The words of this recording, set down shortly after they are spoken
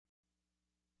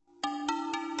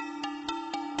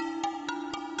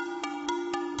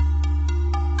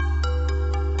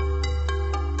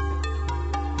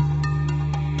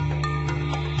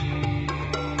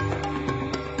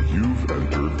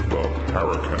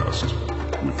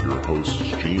Podcast with your hosts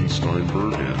Gene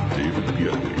Steinberg and David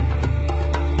Biedney.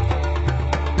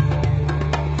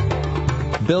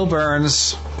 Bill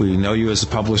Birnes, we know you as a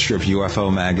publisher of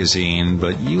UFO Magazine,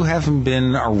 but you haven't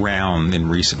been around in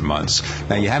recent months.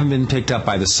 Now, you haven't been picked up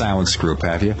by the Silence Group,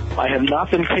 have you? I have not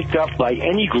been picked up by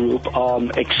any group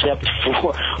except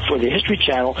for the History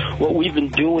Channel. What we've been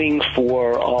doing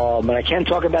for, and I can't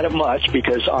talk about it much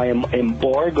because I am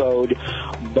embargoed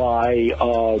by,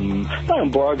 not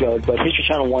embargoed, but History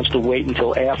Channel wants to wait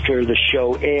until after the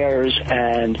show airs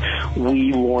and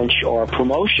we launch our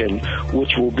promotion,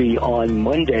 which will be on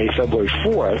Monday, February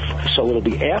 4th, so it'll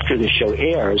be after the show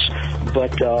airs,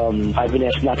 but I've been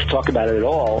asked not to talk about it at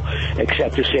all,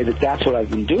 except to say that that's what I've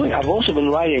been doing. I've also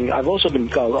been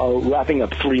wrapping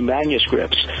up 3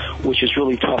 manuscripts, which is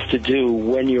really tough to do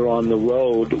when you're on the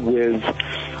road with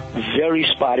very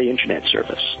spotty internet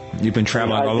service. You've been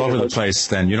traveling all over the place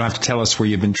then. You don't have to tell us where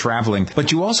you've been traveling.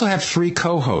 But you also have 3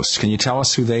 co-hosts. Can you tell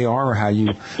us who they are or how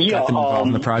you got them involved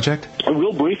in the project?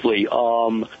 Real briefly,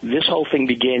 this whole thing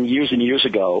began years and years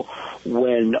ago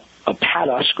when Pat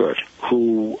Uskert,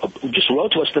 who just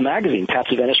wrote to us the magazine.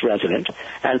 Pat's a Venice resident,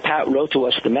 and Pat wrote to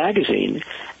us the magazine.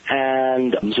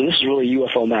 And so this is really a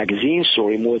UFO Magazine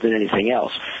story more than anything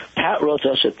else. Pat wrote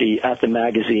to us at the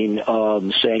magazine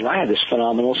saying, I had this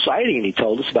phenomenal sighting, and he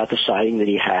told us about the sighting that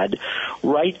he had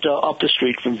right up the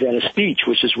street from Venice Beach,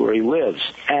 which is where he lives.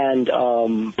 And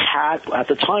Pat, at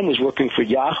the time, was working for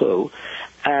Yahoo,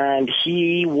 and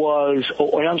he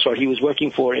was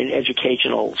working for an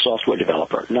educational software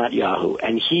developer, not Yahoo.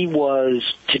 And he was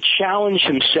to challenge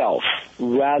himself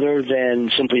rather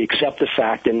than simply accept the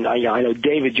fact, and I know,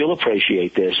 David, you'll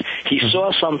appreciate this. He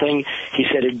saw something, he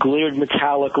said it glared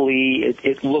metallically,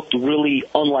 it looked really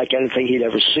unlike anything he'd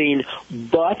ever seen,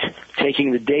 but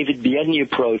taking the David Biedney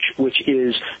approach, which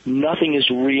is nothing is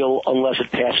real unless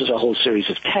it passes a whole series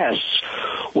of tests,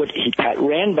 Pat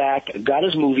ran back, got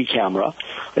his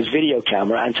video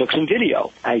camera, and took some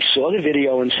video. I saw the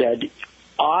video and said,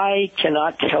 I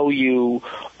cannot tell you,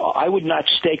 I would not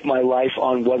stake my life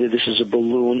on whether this is a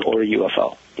balloon or a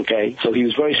UFO. Okay? So he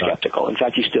was very skeptical. In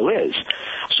fact, he still is.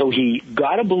 So he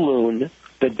got a balloon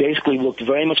that basically looked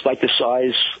very much like the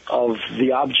size of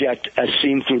the object as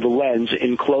seen through the lens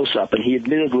in close-up. And he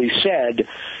admittedly said,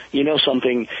 you know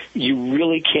something, you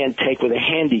really can't take with a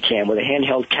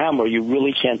handheld camera, you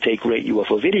really can't take great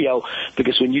UFO video,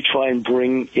 because when you try and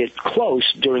bring it close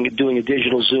doing a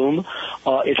digital zoom,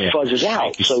 it fuzzes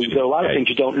out. So there are a lot of things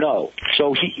you don't know.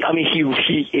 So he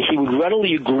would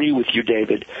readily agree with you,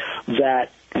 David, that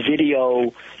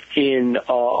video in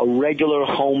a regular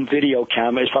home video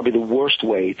camera is probably the worst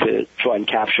way to try and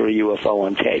capture a UFO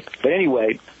on tape. But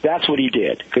anyway, that's what he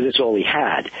did, because it's all he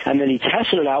had. And then he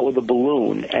tested it out with a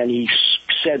balloon, and he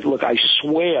said, look, I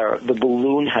swear the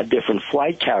balloon had different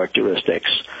flight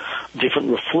characteristics,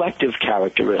 different reflective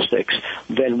characteristics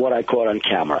than what I caught on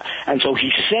camera. And so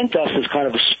he sent us this kind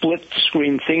of a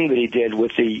split-screen thing that he did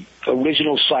with the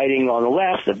original sighting on the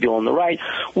left, the Bill on the right.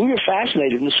 We were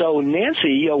fascinated, and so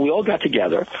Nancy, we all got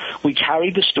together. We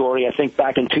carried the story. I think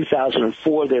back in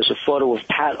 2004, there's a photo of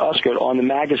Pat Uskert on the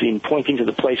magazine pointing to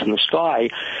the place in the sky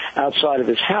outside of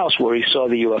his house where he saw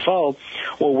the UFO,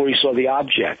 or where he saw the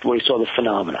object, where he saw the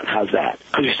phenomenon. How's that?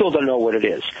 Because we still don't know what it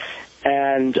is.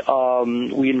 And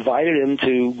we invited him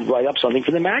to write up something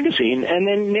for the magazine. And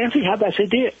then Nancy had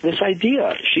this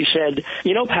idea. She said,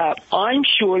 you know, Pat, I'm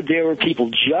sure there are people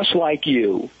just like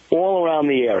you all around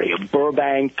the area,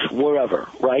 Burbank, wherever,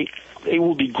 right? It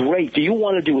would be great. Do you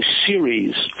want to do a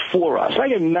series for us,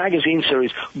 like a magazine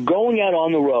series, going out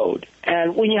on the road?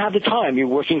 And when you have the time, you're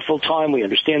working full time, we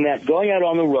understand that, going out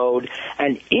on the road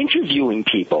and interviewing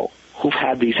people who've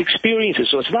had these experiences.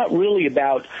 So it's not really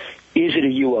about, is it a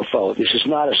UFO? This is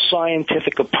not a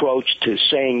scientific approach to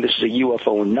saying this is a UFO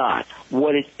or not.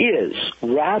 What it is,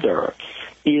 rather,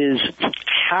 is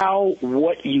how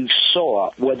what you saw,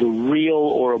 whether real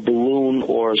or a balloon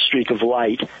or a streak of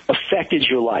light, affected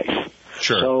your life.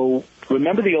 Sure. So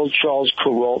remember the old Charles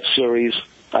Kuralt series?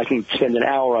 I can spend an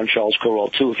hour on Charles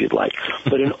Kuralt, too, if you'd like.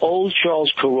 But an old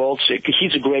Charles Kuralt,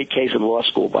 he's a great case in law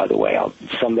school, by the way.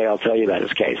 Someday I'll tell you about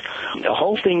his case. The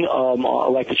whole thing,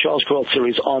 like the Charles Kuralt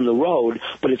series, On the Road,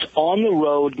 but it's On the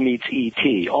Road meets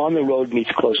E.T. On the Road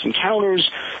meets Close Encounters.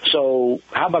 So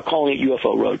how about calling it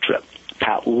UFO Road Trip?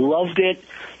 Pat loved it.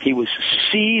 He was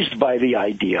seized by the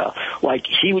idea. Like,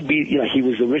 he would be, he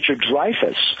was the Richard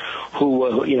Dreyfuss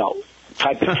who,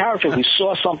 type of character who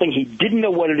saw something, he didn't know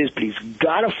what it is, but he's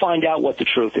got to find out what the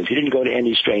truth is. He didn't go to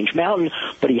any strange mountain,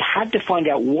 but he had to find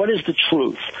out what is the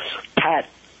truth. Pat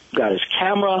got his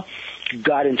camera,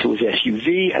 got into his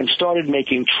SUV and started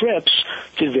making trips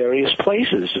to various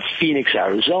places. Phoenix,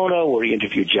 Arizona, where he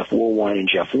interviewed Jeff Woolwine and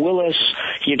Jeff Willis.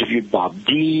 He interviewed Bob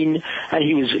Dean, and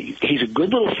he's a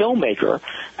good little filmmaker,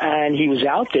 and he was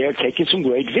out there taking some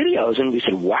great videos. And we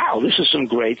said, wow, this is some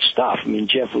great stuff. I mean,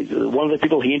 Jeff, one of the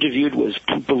people he interviewed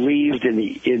believed in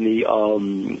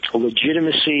the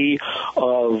legitimacy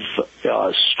of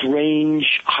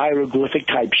strange hieroglyphic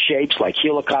type shapes like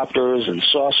helicopters and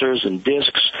saucers and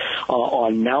discs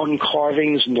on mountain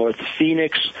carvings north of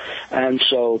Phoenix. And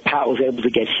so Pat was able to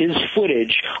get his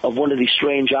footage of one of these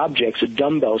strange objects, a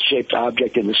dumbbell-shaped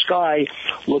object in the sky,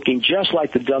 looking just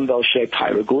like the dumbbell-shaped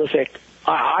hieroglyphic.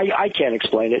 I can't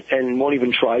explain it and won't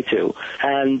even try to.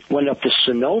 And went up to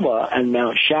Sonoma and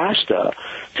Mount Shasta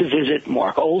to visit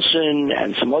Mark Olson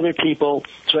and some other people.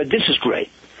 So this is great.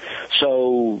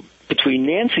 So between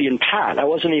Nancy and Pat, I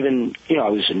wasn't even, I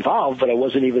was involved, but I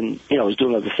wasn't even, I was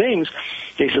doing other things.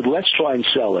 They said, let's try and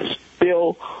sell this.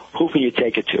 Bill, who can you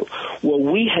take it to? Well,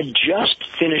 we had just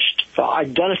finished,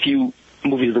 I'd done a few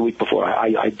movies of the week before.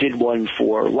 I did one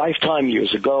for Lifetime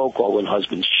years ago called When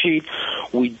Husbands Cheat.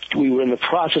 We were in the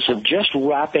process of just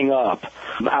wrapping up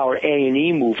our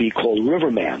A&E movie called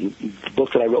Riverman, the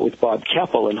book that I wrote with Bob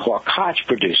Keppel, and Hawk Koch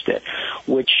produced it,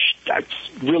 which I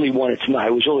really wanted to know.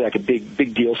 It was really like a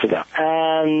big deal for them.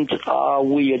 And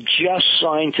we had just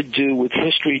signed to do with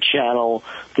History Channel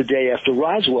the day after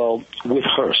Roswell with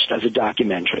Hearst as a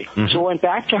documentary. Mm-hmm. So I went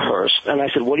back to Hearst, and I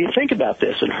said, what do you think about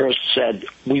this? And Hearst said,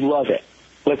 we love it.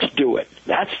 Let's do it.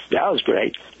 That was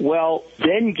great. Well,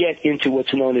 then get into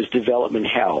what's known as development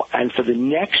hell. And for the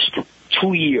next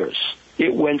 2 years,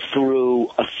 it went through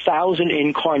 1,000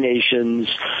 incarnations.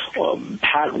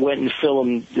 Pat went and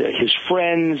filmed his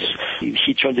friends.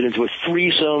 He turned it into a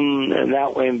threesome, and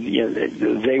that way,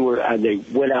 they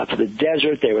went out to the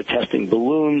desert. They were testing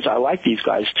balloons. I like these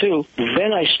guys too.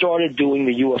 Then I started doing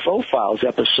the UFO Files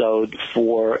episode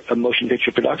for Motion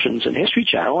Picture Productions and History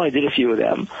Channel. I did a few of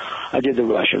them. I did the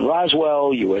Russian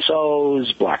Roswell,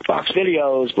 USOs, Black Box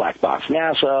Videos, Black Box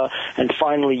NASA, and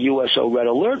finally USO Red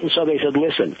Alert. And so they said,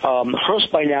 listen,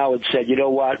 Hearst by now had said, you know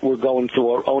what, we're going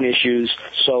through our own issues,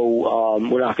 so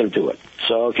we're not going to do it.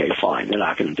 So, okay, fine, they're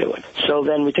not going to do it. So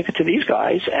then we took it to these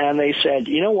guys, and they said,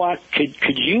 you know what,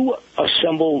 could you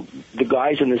assemble the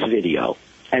guys in this video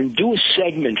and do a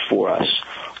segment for us?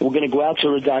 We're going to go out to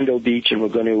Redondo Beach, and we're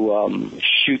going to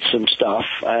shoot some stuff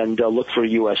and look for a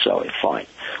USO. Fine.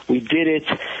 We did it,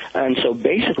 and so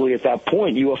basically at that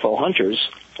point, UFO Hunters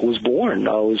was born.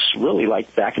 It was really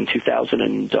like back in 2000,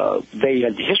 and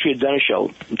History had done a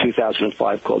show in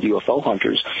 2005 called UFO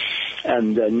Hunters,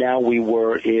 and now we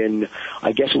were in,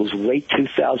 I guess it was late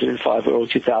 2005, early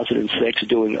 2006,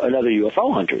 doing another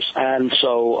UFO Hunters, and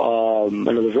so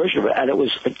another version of it, and it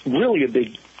was really a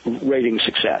big rating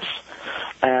success.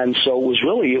 And so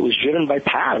it was driven by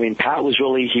Pat. I mean, Pat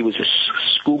he was a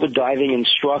scuba diving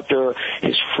instructor.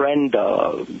 His friend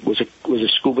was a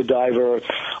scuba diver.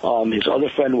 His other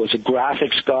friend was a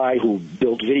graphics guy who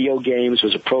built video games,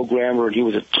 was a programmer, and he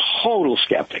was a total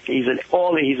skeptic. He's a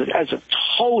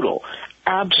total,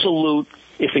 absolute.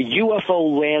 If a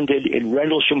UFO landed in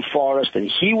Rendlesham Forest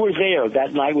and he were there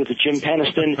that night with Jim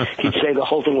Peniston, he'd say the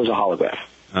whole thing was a holograph.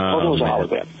 A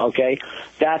hologram, okay?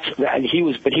 And he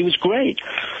was great.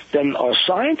 Then our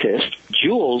scientist,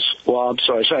 Jules,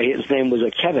 his name was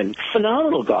Kevin,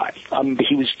 phenomenal guy.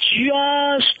 He was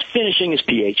just finishing his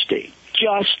PhD.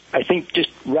 I think just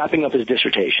wrapping up his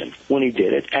dissertation when he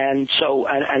did it. And so,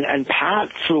 and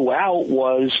Pat throughout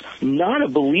was not a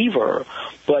believer,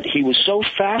 but he was so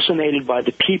fascinated by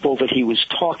the people that he was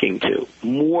talking to,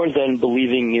 more than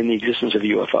believing in the existence of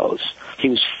UFOs. He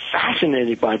was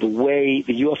fascinated by the way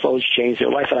the UFOs changed their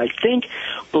life. And I think,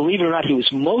 believe it or not, he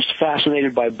was most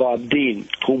fascinated by Bob Dean,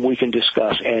 whom we can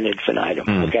discuss ad infinitum.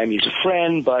 Okay, I mean, he's a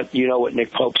friend, but you know what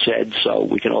Nick Pope said, so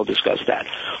we can all discuss that.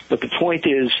 But the point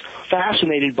is,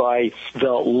 fascinated by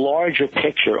the larger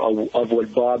picture of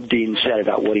what Bob Dean said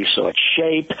about what he saw at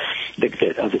shape,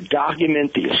 the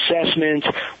document, the assessment,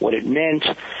 what it meant.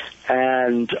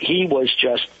 And he was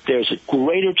just, there's a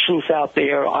greater truth out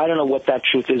there. I don't know what that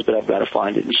truth is, but I've got to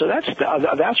find it. And so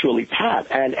that's really Pat.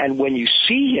 And when you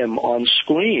see him on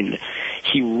screen,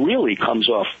 he really comes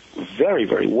off very,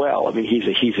 very well. I mean,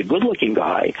 he's a good-looking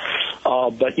guy,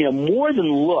 but more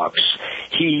than looks,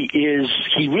 he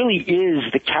really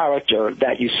is the character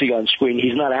that you see on screen.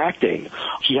 He's not acting.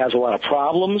 He has a lot of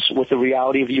problems with the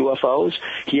reality of UFOs. UFOs.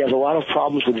 He has a lot of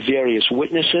problems with various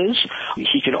witnesses.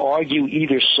 He can argue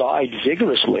either side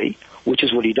vigorously, which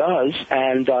is what he does,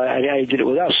 and he did it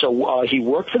with us. So he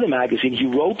worked for the magazine. He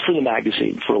wrote for the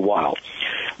magazine for a while.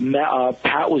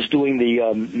 Pat was doing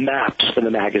the maps for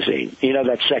the magazine. You know,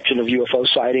 that section of UFO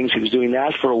sightings? He was doing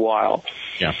that for a while.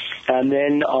 Yeah. And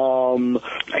then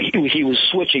he was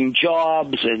switching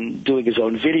jobs and doing his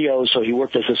own videos, so he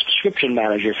worked as a subscription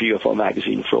manager for UFO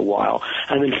Magazine for a while,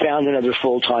 and then found another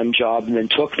full-time job and then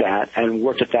took that and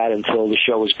worked at that until the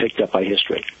show was picked up by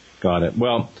History. Got it.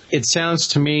 Well, it sounds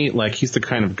to me like he's the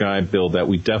kind of guy, Bill, that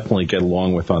we definitely get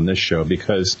along with on this show,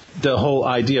 because the whole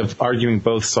idea of arguing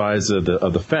both sides of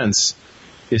the fence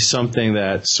is something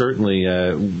that certainly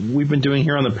we've been doing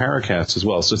here on the Paracast as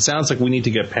well. So it sounds like we need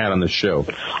to get Pat on the show.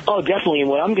 Oh, definitely. And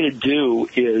what I'm going to do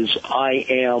is I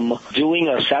am doing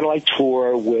a satellite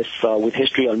tour with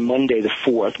History on Monday the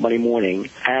 4th, Monday morning,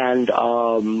 and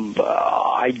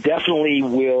I definitely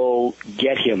will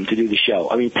get him to do the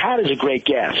show. I mean, Pat is a great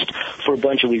guest for a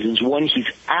bunch of reasons. One, he's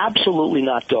absolutely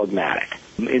not dogmatic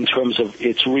in terms of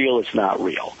it's real, it's not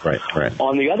real. Right.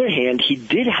 On the other hand, he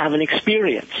did have an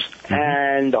experience. Mm-hmm.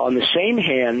 And on the same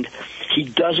hand, he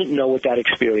doesn't know what that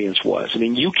experience was. I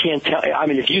mean, you can't tell. I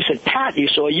mean, if you said, Pat, you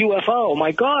saw a UFO,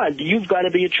 my God, you've got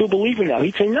to be a true believer now.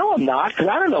 He'd say, no, I'm not, because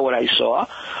I don't know what I saw.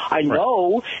 I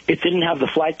know it didn't have the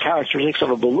flight characteristics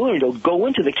of a balloon. It'll go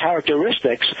into the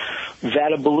characteristics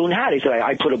that a balloon had. He said,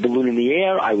 I put a balloon in the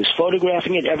air. I was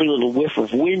photographing it. Every little whiff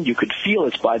of wind, you could feel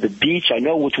it's by the beach. I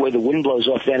know which way the wind blows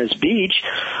off Venice Beach.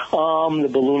 The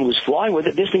balloon was flying with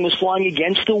it. This thing was flying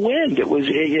against the wind. It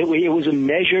was a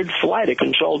measured flight, a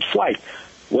controlled flight.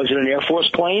 Was it an Air Force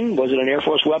plane? Was it an Air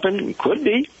Force weapon? Could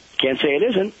be. Can't say it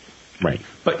isn't. Right.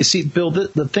 But you see, Bill,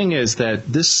 the thing is that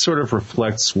this sort of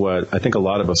reflects what I think a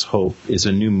lot of us hope is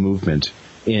a new movement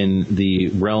in the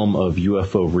realm of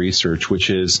UFO research, which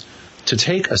is to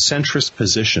take a centrist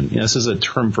position. You know, this is a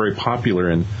term very popular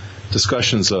in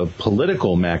discussions of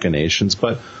political machinations,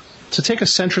 but to take a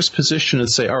centrist position and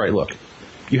say, all right, look,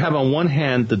 you have on one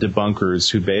hand the debunkers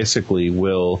who basically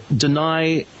will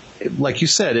deny, like you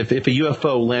said, if a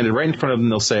UFO landed right in front of them,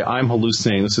 they'll say, I'm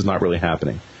hallucinating, this is not really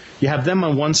happening. You have them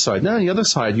on one side. Then on the other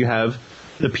side, you have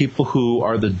the people who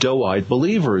are the doe-eyed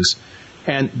believers.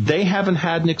 And they haven't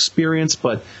had an experience,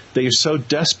 but they are so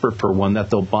desperate for one that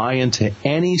they'll buy into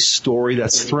any story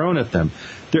that's thrown at them.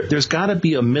 There's got to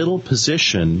be a middle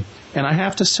position. And I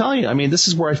have to tell you, I mean, this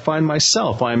is where I find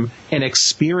myself. I'm an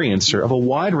experiencer of a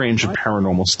wide range of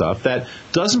paranormal stuff that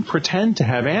doesn't pretend to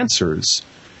have answers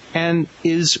and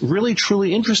is really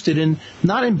truly interested in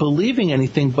not in believing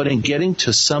anything, but in getting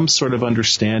to some sort of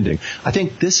understanding. I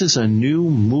think this is a new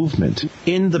movement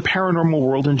in the paranormal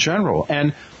world in general.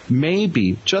 And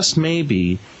maybe, just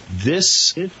maybe,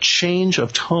 this change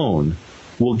of tone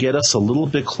will get us a little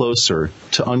bit closer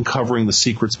to uncovering the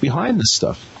secrets behind this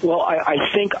stuff. Well, I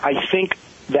think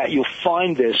that you'll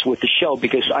find this with the show,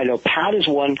 because I know Pat is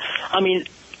one. I mean,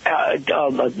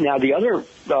 now the other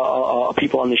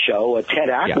people on the show, Ted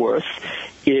Ackworth,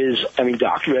 is, I mean,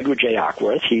 Dr. Edward J.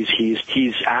 Ackworth.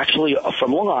 He's actually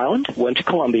from Long Island, went to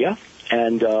Columbia.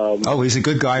 And he's a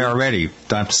good guy already.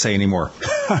 Don't have to say any more.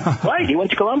 Right, he went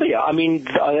to Columbia. I mean,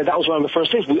 that was one of the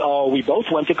first things. We both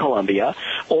went to Columbia,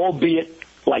 albeit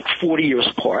like 40 years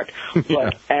apart.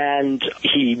 But and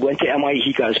he went to MIT.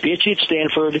 He got his PhD at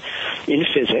Stanford in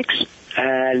physics,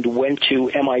 and went to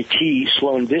MIT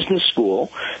Sloan Business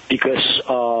School because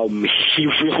he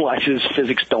realizes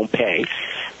physics don't pay.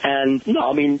 And no,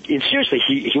 I mean, seriously,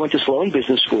 he went to Sloan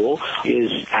Business School,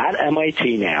 is at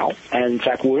MIT now, and in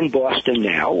fact, we're in Boston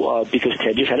now because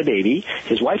Ted just had a baby,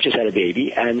 his wife just had a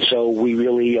baby, and so we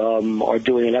really are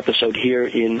doing an episode here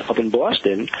up in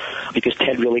Boston because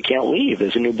Ted really can't leave.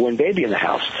 There's a newborn baby in the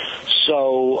house.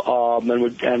 So,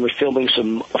 and we're filming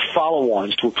some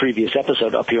follow-ons to a previous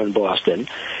episode up here in Boston.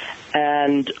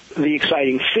 And the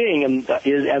exciting thing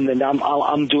is then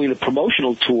I'm doing the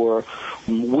promotional tour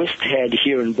with Ted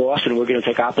here in Boston. We're going to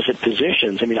take opposite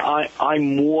positions. I mean,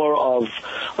 I'm more of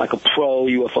like a pro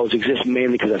UFOs exist,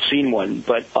 mainly because I've seen one,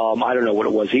 but I don't know what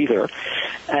it was either.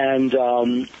 And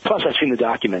plus, I've seen the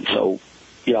document, so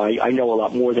you know, I know a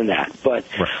lot more than that. But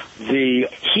he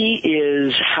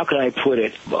is, how can I put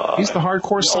it? He's the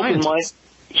hardcore scientist.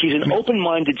 He's an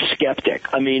open-minded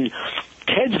skeptic. I mean,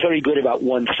 Ted's very good about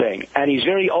one thing, and he's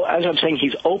very, as I'm saying,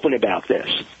 he's open about this.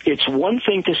 It's one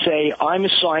thing to say, I'm a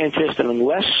scientist, and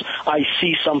unless I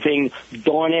see something,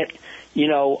 darn it, you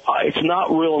know, it's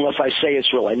not real unless I say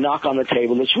it's real. I knock on the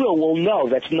table, it's real. Well, no,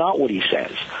 that's not what he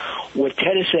says. What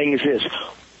Ted is saying is this: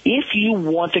 if you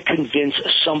want to convince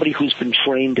somebody who's been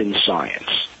trained in science,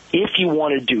 if you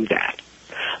want to do that,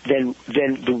 then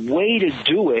the way to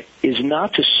do it is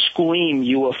not to scream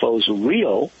UFOs are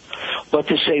real, but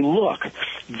to say, look,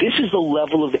 this is the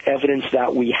level of evidence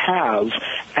that we have,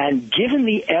 and given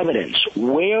the evidence,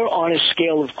 where on a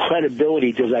scale of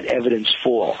credibility does that evidence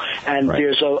fall? And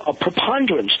there's a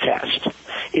preponderance test.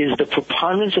 Is the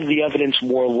preponderance of the evidence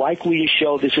more likely to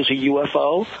show this is a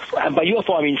UFO? And by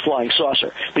UFO, I mean flying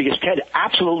saucer, because Ted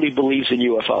absolutely believes in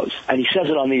UFOs, and he says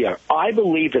it on the air. I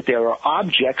believe that there are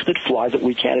objects that fly that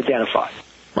we can't identify.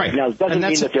 Right. Now, it doesn't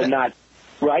mean that they're not.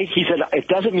 Right? He said it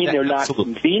doesn't mean they're not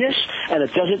Venus, and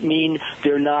it doesn't mean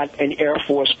they're not an Air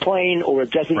Force plane, or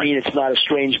it doesn't mean it's not a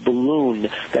strange balloon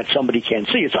that somebody can't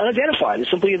see. It's unidentified.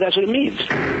 It's simply that's what it means.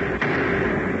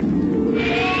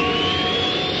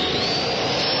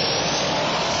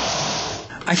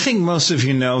 I think most of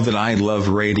you know that I love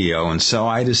radio, and so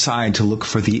I decided to look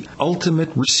for the ultimate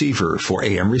receiver for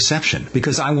AM reception,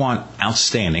 because I want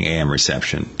outstanding AM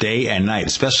reception, day and night,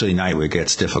 especially night where it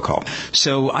gets difficult.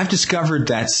 So I've discovered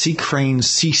that C. Crane's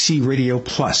CC Radio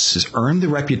Plus has earned the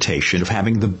reputation of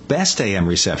having the best AM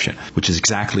reception, which is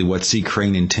exactly what C.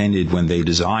 Crane intended when they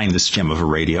designed this gem of a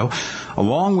radio.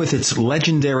 Along with its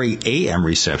legendary AM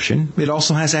reception, it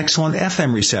also has excellent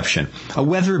FM reception, a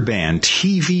weather band,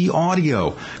 TV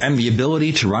audio, and the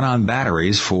ability to run on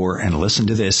batteries for, and listen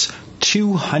to this,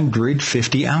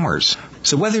 250 hours.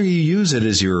 So whether you use it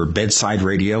as your bedside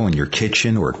radio in your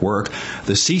kitchen or at work,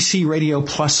 the CC Radio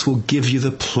Plus will give you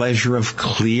the pleasure of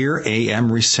clear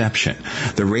AM reception.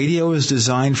 The radio is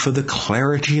designed for the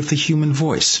clarity of the human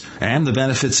voice and the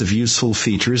benefits of useful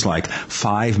features like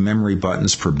 5 memory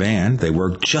buttons per band. They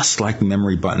work just like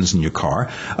memory buttons in your car,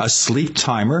 a sleep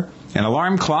timer, an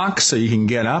alarm clock so you can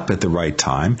get up at the right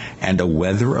time, and a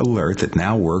weather alert that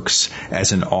now works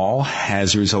as an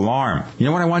all-hazards alarm. You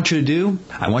know what I want you to do?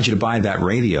 I want you to buy that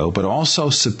radio, but also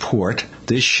support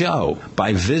this show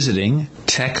by visiting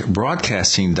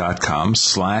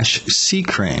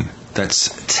techbroadcasting.com/ccrane. That's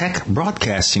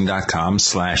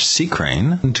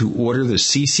techbroadcasting.com/ccrane to order the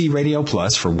CC Radio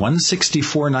Plus for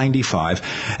 $164.95,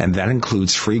 and that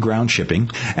includes free ground shipping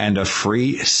and a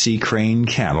free C. Crane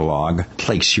catalog.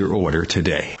 Place your order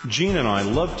today. Gene and I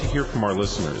love to hear from our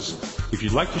listeners. If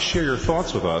you'd like to share your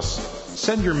thoughts with us,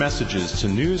 send your messages to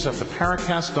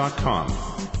news@theparacast.com.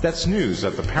 That's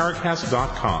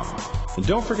news@theparacast.com. And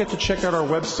don't forget to check out our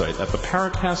website at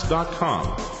theparacast.com,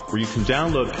 where you can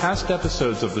download past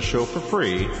episodes of the show for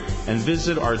free and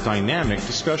visit our dynamic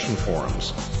discussion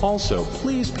forums. Also,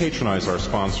 please patronize our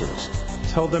sponsors.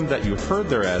 Tell them that you heard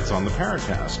their ads on the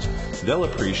Paracast. They'll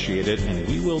appreciate it, and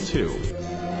we will too.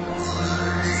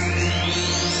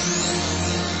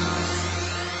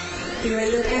 You're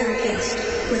in the Paracast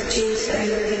with Gene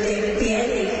Steinberg and David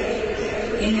Biedney.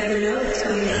 You never know what's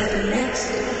going to happen next.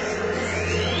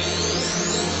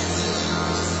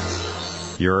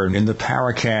 You're in the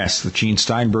Paracast with Gene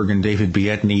Steinberg and David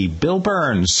Biedney. Bill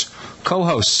Birnes,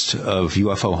 co-host of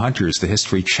UFO Hunters, the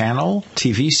History Channel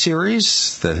TV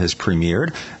series that has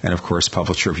premiered, and of course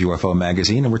publisher of UFO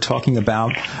Magazine. And we're talking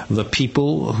about the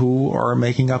people who are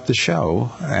making up the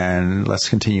show. And let's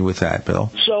continue with that,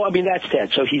 Bill. So, I mean, that's Ted.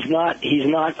 So he's not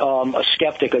a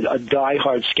skeptic, a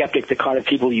diehard skeptic, the kind of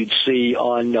people you'd see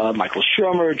on Michael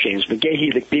Shermer, James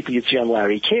McGahee, the people you'd see on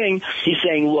Larry King. He's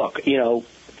saying, look,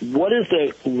 what is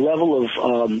the level of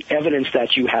evidence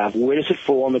that you have? Where does it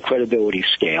fall on the credibility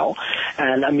scale?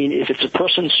 And, I mean, if it's a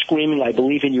person screaming, I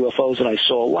believe in UFOs and I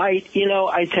saw light,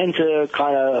 I tend to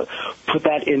kind of put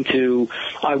that into,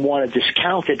 I want to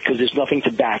discount it because there's nothing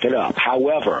to back it up.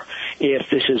 However, if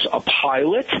this is a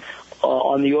pilot,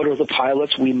 on the order of the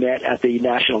pilots, we met at the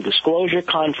National Disclosure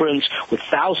Conference with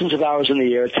thousands of hours in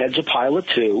the air. Ted's a pilot,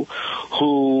 too,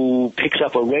 who picks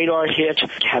up a radar hit,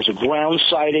 has a ground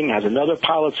sighting, has another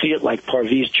pilot see it like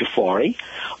Parviz Jafari.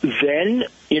 Then,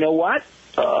 you know what?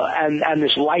 And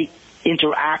this light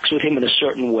interacts with him in a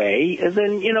certain way, and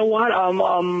then, you know what?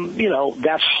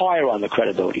 That's higher on the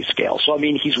credibility scale. So, I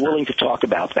mean, he's willing to talk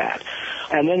about that.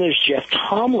 And then there's Jeff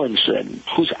Tomlinson,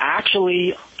 who's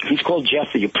actually, he's called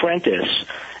Jeff the Apprentice,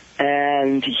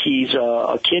 and he's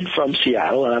a kid from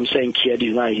Seattle, and I'm saying kid,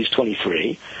 he's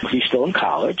 23. He's still in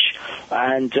college,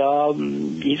 and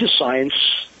he's a science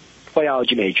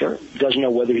biology major. Doesn't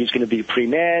know whether he's going to be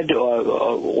pre-med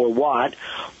or what,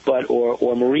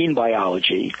 or marine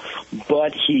biology,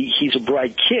 but he's a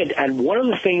bright kid. And one of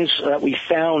the things that we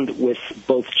found with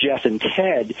both Jeff and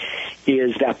Ted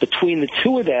is that between the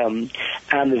two of them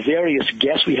and the various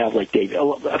guests we have, like David,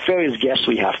 various guests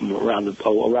we have from around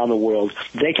the world,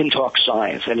 they can talk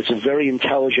science, and it's a very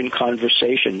intelligent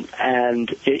conversation,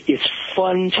 and it's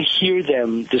fun to hear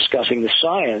them discussing the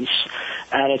science,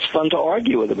 and it's fun to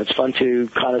argue with them. It's fun fun to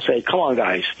kind of say, come on,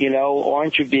 guys,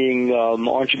 aren't you being a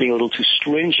little too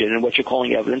stringent in what you're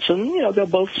calling evidence? And, they'll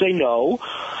both say no.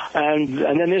 And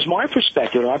then there's my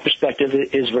perspective. My perspective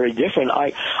is very different.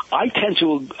 I tend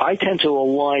to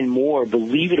align more,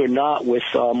 believe it or not, with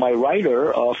my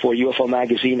writer for UFO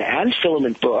Magazine and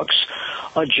Filament Books,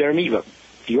 Jeremy,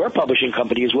 your publishing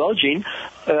company as well, Gene,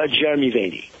 Jeremy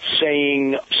Vaeni,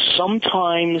 saying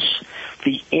sometimes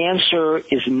the answer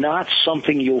is not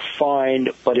something you'll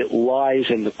find, but it lies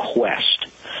in the quest.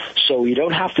 So you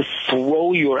don't have to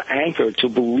throw your anchor to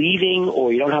believing,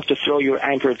 or you don't have to throw your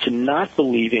anchor to not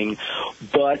believing,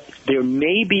 but there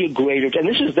may be a greater,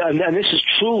 and this is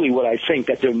truly what I think,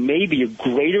 that there may be a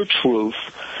greater truth,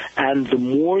 and the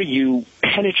more you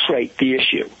penetrate the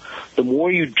issue, the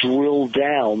more you drill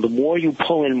down, the more you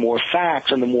pull in more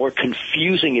facts, and the more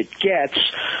confusing it gets,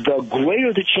 the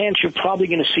greater the chance you're probably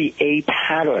going to see a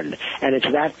pattern, and it's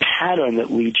that pattern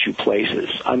that leads you places.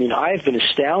 I mean, I've been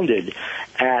astounded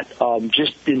at,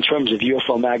 just in terms of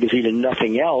UFO Magazine and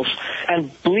nothing else,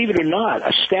 and believe it or not,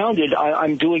 astounded,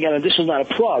 I'm doing, and this is not a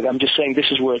plug, I'm just saying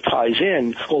this is where it ties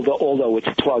in, although it's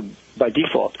a plug by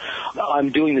default.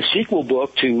 I'm doing the sequel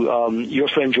book to your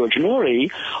friend George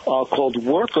Norrie called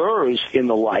Workers in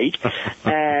the Light,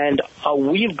 and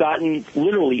we've gotten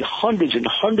literally hundreds and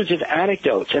hundreds of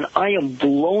anecdotes, and I am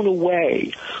blown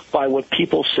away by what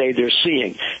people say they're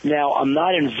seeing. Now, I'm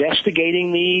not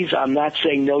investigating these. I'm not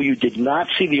saying, no, you did not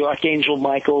see the Archangel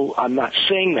Michael. I'm not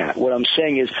saying that. What I'm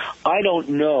saying is, I don't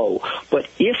know, but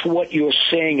if what you're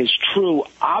saying is true,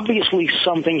 obviously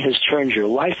something has turned your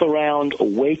life around,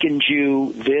 awakened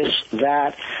you, this,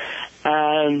 that,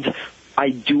 and I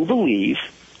do believe,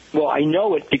 well, I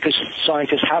know it because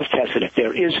scientists have tested it.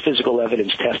 There is physical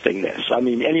evidence testing this. I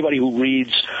mean, anybody who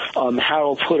reads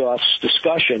Harold Putoff's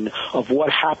discussion of what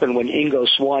happened when Ingo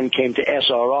Swann came to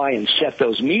SRI and set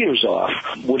those meters off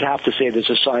would have to say there's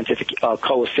a scientific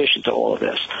coefficient to all of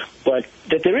this. But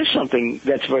that there is something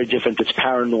that's very different, that's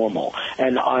paranormal.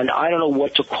 And I don't know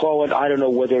what to call it. I don't know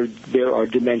whether there are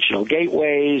dimensional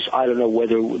gateways. I don't know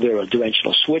whether there are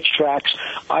dimensional switch tracks.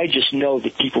 I just know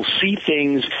that people see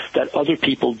things that other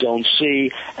people don't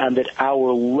see, and that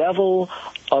our level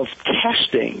of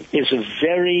testing is a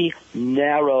very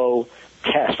narrow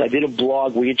test. I did a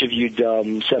blog. We interviewed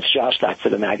Seth Shostak for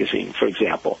the magazine, for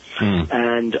example.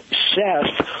 And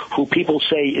Seth, who people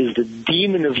say is the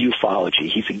demon of ufology,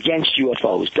 he's against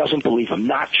UFOs, doesn't believe them,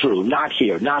 not true, not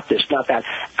here, not this, not that.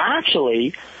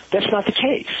 Actually, that's not the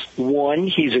case. One,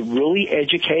 he's a really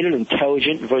educated,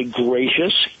 intelligent, very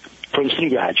gracious Princeton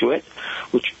graduate,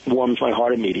 which warms my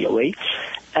heart immediately.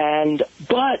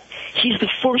 But he's the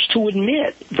first to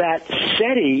admit that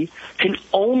SETI can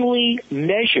only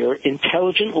measure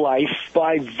intelligent life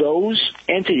by those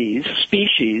entities,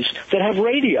 species, that have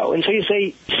radio. And so you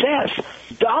say,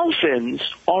 Seth, dolphins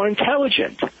are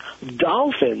intelligent.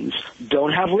 Dolphins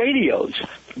don't have radios.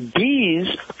 Bees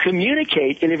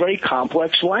communicate in a very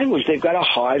complex language. They've got a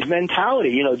hive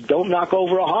mentality. Don't knock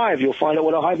over a hive. You'll find out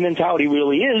what a hive mentality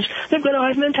really is. They've got a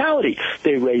hive mentality.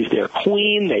 They raise their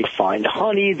queen. They find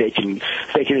honey. They can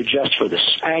adjust for the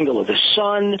angle of the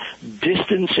sun,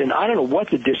 distance, and I don't know what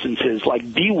the distance is, like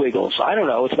bee wiggles. I don't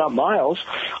know. It's not miles.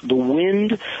 The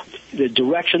wind, the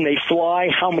direction they fly,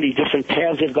 how many different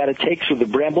paths they've got to take through the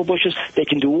bramble bushes. They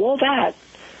can do all that.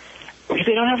 If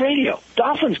they don't have radio.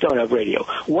 Dolphins don't have radio.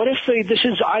 What if this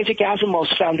is Isaac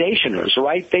Asimov's Foundationers,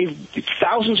 right? They've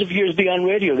thousands of years beyond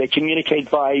radio. They communicate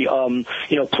by,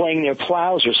 playing their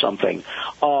plows or something.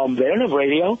 They don't have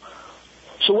radio.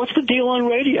 So what's the deal on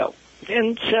radio?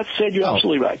 And Seth said, you're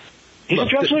absolutely right. You're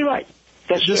absolutely right.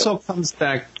 This all comes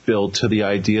back, Bill, to the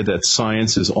idea that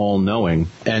science is all-knowing.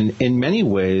 And in many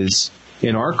ways,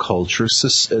 in our culture,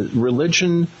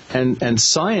 religion and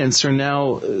science are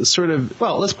now sort of,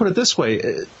 well, let's put it this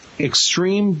way,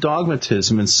 extreme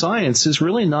dogmatism in science is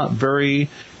really not very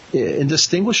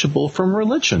indistinguishable from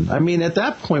religion. I mean, at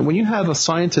that point, when you have a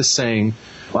scientist saying,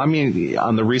 on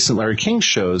the recent Larry King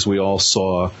shows, we all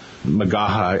saw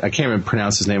Magaha. I can't even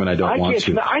pronounce his name, and I don't want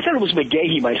to. I thought it was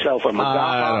McGahee myself, or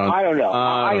Magaha. I don't know.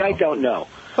 I don't know.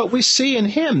 But we see in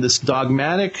him this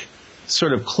dogmatic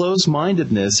sort of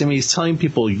closed-mindedness. I mean, he's telling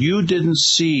people, you didn't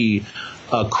see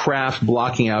a craft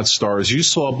blocking out stars. You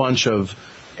saw a bunch of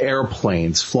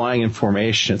airplanes flying in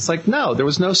formation. It's like, no, there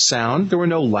was no sound. There were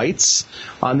no lights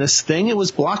on this thing. It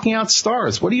was blocking out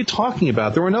stars. What are you talking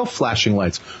about? There were no flashing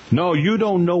lights. No, you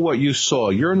don't know what you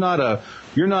saw. You're not a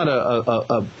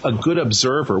good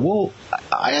observer. Well,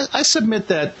 I submit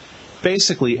that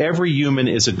basically every human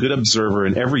is a good observer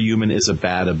and every human is a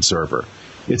bad observer.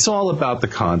 It's all about the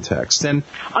context. And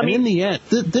in the end,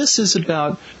 this is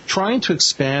about trying to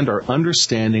expand our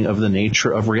understanding of the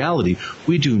nature of reality.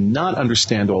 We do not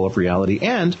understand all of reality.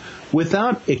 And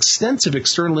without extensive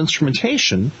external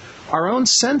instrumentation, our own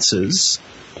senses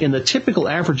in the typical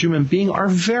average human being are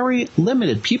very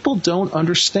limited. People don't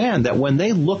understand that when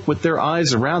they look with their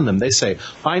eyes around them, they say,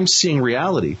 I'm seeing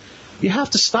reality. You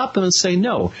have to stop them and say,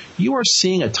 no, you are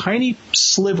seeing a tiny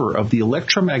sliver of the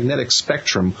electromagnetic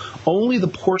spectrum, only the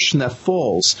portion that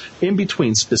falls in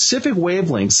between specific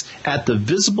wavelengths at the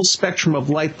visible spectrum of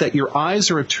light that your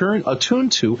eyes are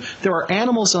attuned to. There are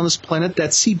animals on this planet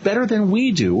that see better than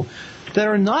we do that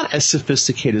are not as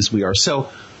sophisticated as we are. So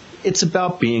it's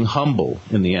about being humble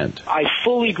in the end. I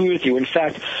fully agree with you. In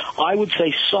fact, I would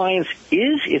say science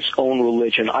is its own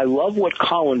religion. I love what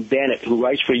Colin Bennett, who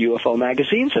writes for UFO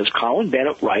Magazine, says. Colin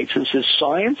Bennett writes and says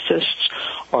scientists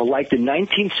are like the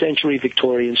 19th century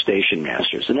Victorian station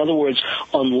masters. In other words,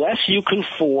 unless you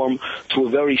conform to a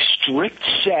very strict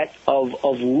set of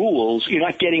rules, you're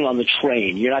not getting on the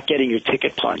train. You're not getting your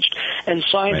ticket punched. And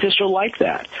scientists are like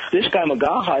that. This guy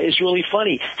Magaha is really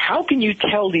funny. How can you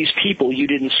tell these people you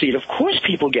didn't see it? Of course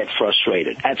people get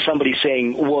frustrated at somebody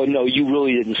saying, well, no, you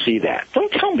really didn't see that. Don't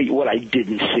tell me what I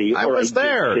didn't see. I was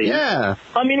there, yeah.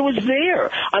 I mean, it was there.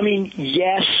 I mean,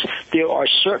 yes, there are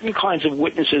certain kinds of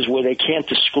witnesses where they can't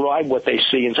describe what they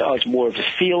see and say, oh, it's more of a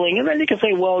feeling. And then you can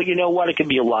say, well, you know what, it could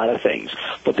be a lot of things.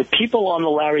 But the people on the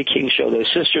Larry King show,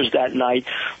 those sisters that night,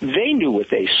 they knew what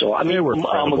they saw. I mean,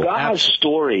 Magaha's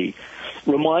story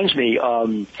reminds me,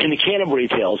 in the Canterbury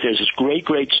Tales, there's this great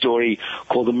story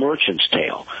called The Merchant's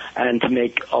Tale. And to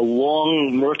make a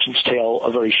long merchant's tale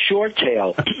a very short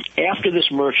tale, after this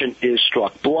merchant is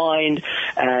struck blind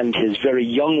and his very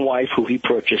young wife, who he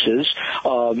purchases,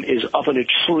 is up in a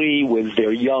tree with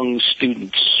their young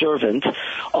student servant,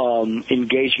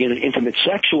 engaging in an intimate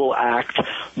sexual act,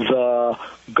 the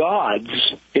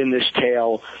gods in this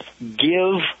tale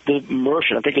give the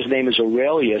merchant, I think his name is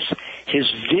Aurelius, his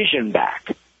vision back.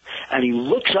 And he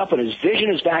looks up and his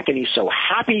vision is back and he's so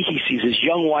happy. He sees his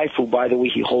young wife, who, by the way,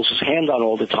 he holds his hand on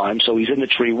all the time, so he's in the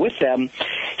tree with them.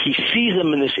 He sees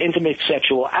them in this intimate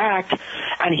sexual act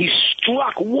and he's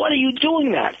struck. What are you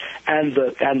doing that? And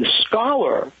the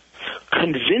scholar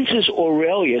convinces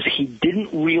Aurelius he didn't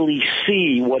really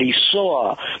see what he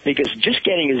saw, because just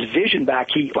getting his vision back,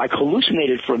 he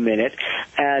hallucinated for a minute,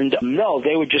 and no,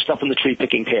 they were just up in the tree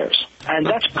picking pears. And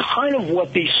that's kind of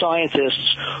what these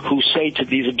scientists who say to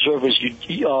these observers,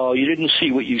 you didn't see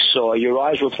what you saw, your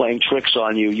eyes were playing tricks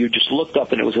on you, you just looked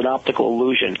up and it was an optical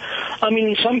illusion. I mean,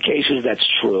 in some cases that's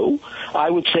true.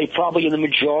 I would say probably in the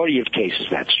majority of cases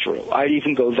that's true. I'd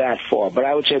even go that far, but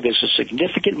I would say there's a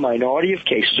significant minority of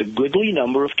cases, a goodly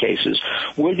number of cases,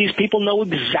 where these people know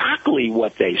exactly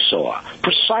what they saw,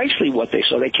 precisely what they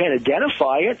saw. They can't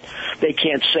identify it. They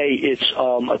can't say it's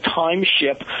a time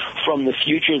ship from the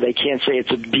future. They can't say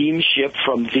it's a beam ship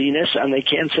from Venus, and they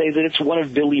can't say that it's one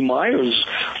of Billy Meyer's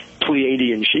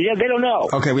Pleiadian ships. Yeah, they don't know.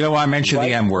 Okay, we don't want to mention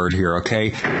the M word here,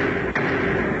 okay?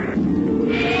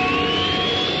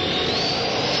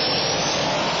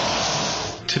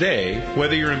 Today,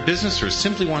 whether you're in business or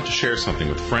simply want to share something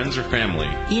with friends or family,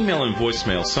 email and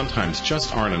voicemail sometimes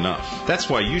just aren't enough. That's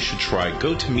why you should try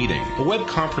GoToMeeting, a web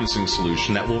conferencing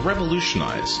solution that will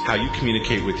revolutionize how you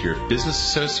communicate with your business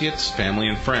associates, family,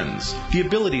 and friends. The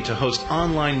ability to host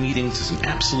online meetings is an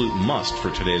absolute must for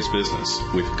today's business.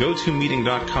 With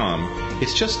GoToMeeting.com,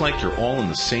 it's just like you're all in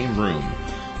the same room.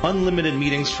 Unlimited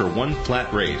meetings for one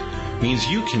flat rate means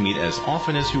you can meet as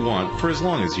often as you want for as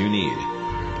long as you need.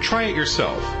 Try it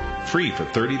yourself, free for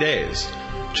 30 days.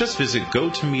 Just visit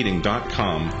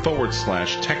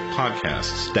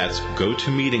gotomeeting.com/techpodcasts. That's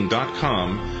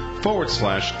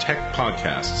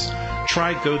gotomeeting.com/techpodcasts.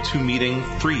 Try GoToMeeting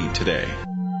free today.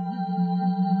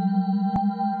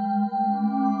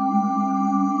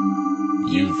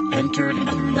 You've entered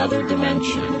another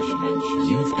dimension.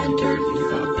 You've entered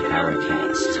the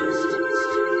Paracast.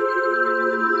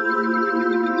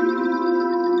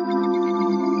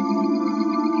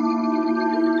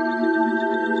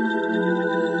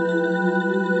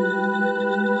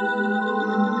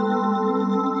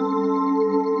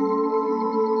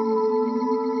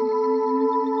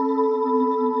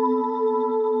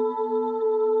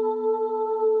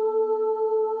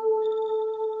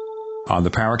 On the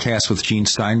Paracast with Gene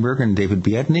Steinberg and David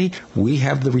Biedney, we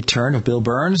have the return of Bill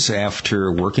Birnes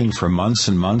after working for months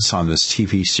and months on this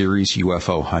TV series,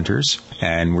 UFO Hunters.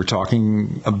 And we're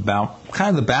talking about kind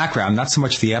of the background, not so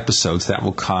much the episodes. That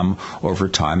will come over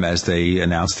time as they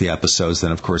announce the episodes.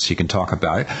 Then, of course, he can talk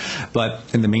about it. But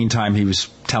in the meantime, he was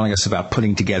telling us about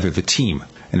putting together the team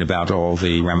and about all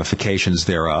the ramifications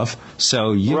thereof.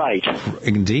 So Right.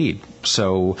 Indeed.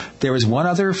 So there is one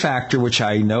other factor which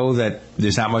I know that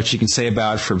there's not much you can say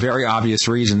about for very obvious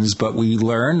reasons, but we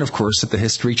learned, of course, that the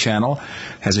History Channel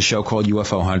has a show called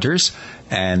UFO Hunters,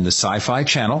 and the Sci-Fi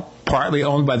Channel, partly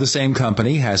owned by the same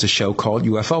company, has a show called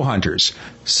UFO Hunters.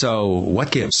 So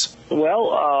what gives? Well,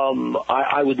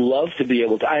 I would love to be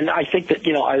able to, and I think that,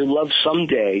 I love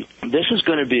someday, this is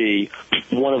going to be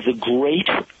one of the great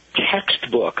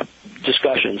textbook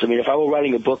discussions. I mean, if I were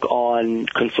writing a book on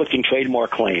conflicting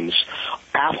trademark claims,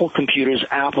 Apple Computers,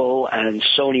 Apple, and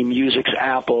Sony Music's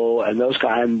Apple, and those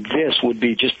guys, and this would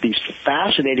be just these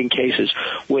fascinating cases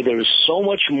where there is so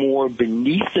much more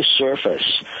beneath the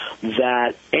surface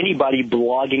that anybody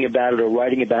blogging about it or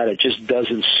writing about it just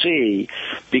doesn't see,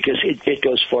 because it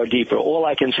goes far deeper. All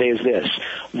I can say is this,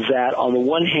 that on the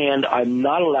one hand, I'm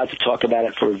not allowed to talk about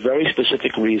it for a very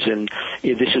specific reason.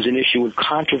 This is an issue of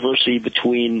controversy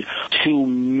between two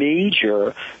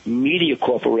major media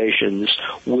corporations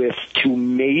with two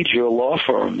major law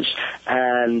firms,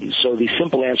 and so the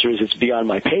simple answer is it's beyond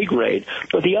my pay grade.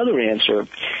 But the other answer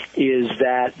is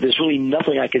that there's really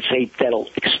nothing I could say that'll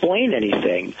explain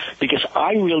anything, because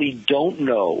I really don't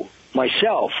know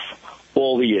myself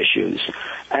all the issues.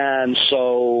 And so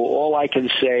all I can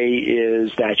say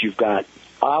is that you've got,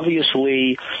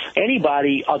 obviously,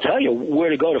 anybody, I'll tell you where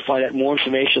to go to find out more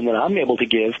information than I'm able to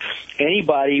give.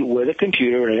 Anybody with a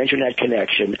computer and an internet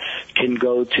connection can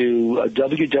go to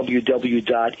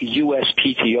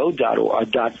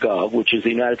www.uspto.gov, which is the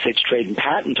United States Trade and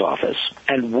Patent Office.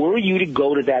 And were you to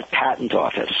go to that patent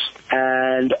office,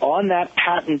 and on that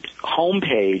patent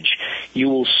homepage, you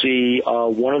will see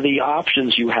one of the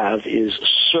options you have is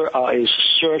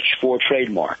search for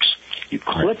trademarks. You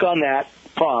click on that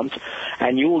prompt,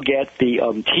 and you will get the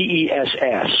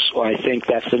TESS, or I think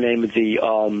that's the name of the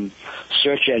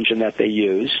search engine that they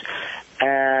use.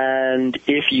 And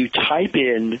if you type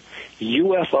in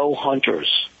UFO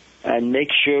Hunters, and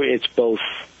make sure it's both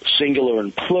singular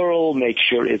and plural, make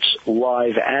sure it's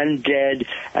live and dead,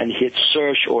 and hit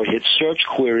search or hit search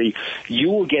query, you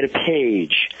will get a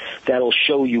page that'll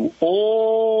show you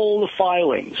all the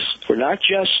filings for not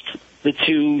just the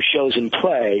two shows in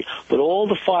play, but all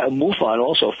the MUFON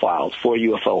also filed for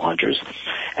UFO Hunters.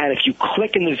 And if you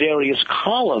click in the various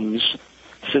columns,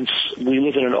 since we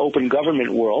live in an open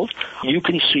government world, you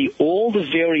can see all the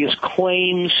various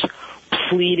claims,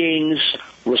 pleadings,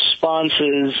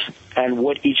 responses, and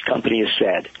what each company has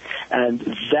said. And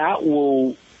that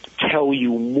will tell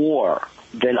you more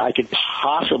than I could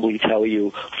possibly tell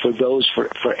you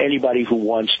for anybody who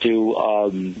wants to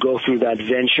go through that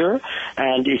venture.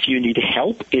 And if you need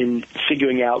help in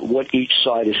figuring out what each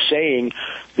side is saying,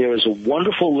 there is a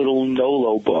wonderful little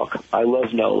NOLO book. I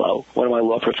love NOLO. One of my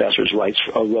law professors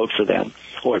wrote for them,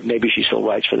 or maybe she still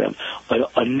writes for them,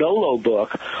 a NOLO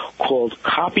book called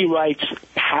Copyrights,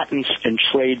 Patents, and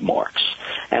Trademarks.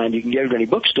 And you can get it at any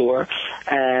bookstore,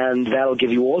 and that'll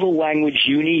give you all the language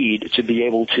you need to be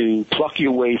able to pluck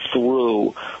your way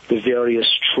through the various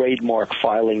trademark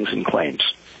filings and claims.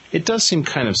 It does seem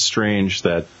kind of strange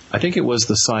that I think it was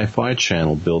the Sci-Fi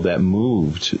Channel, Bill, that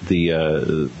moved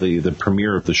the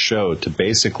premiere of the show to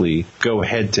basically go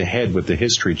head-to-head with the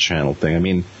History Channel thing. I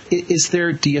mean,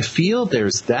 do you feel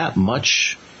there's that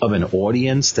much of an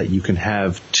audience that you can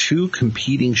have two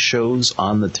competing shows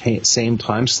on the same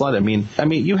time slot? I mean,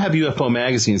 you have UFO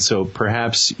Magazine, so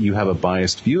perhaps you have a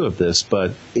biased view of this,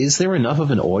 but is there enough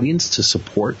of an audience to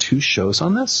support two shows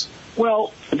on this?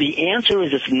 Well, the answer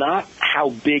is it's not how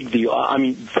big the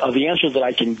answer that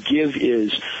I can give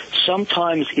is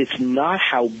sometimes it's not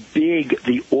how big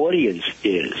the audience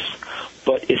is,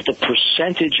 but it's the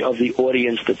percentage of the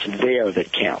audience that's there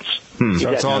that counts.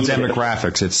 So it's all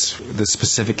demographics. It's the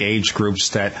specific age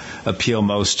groups that appeal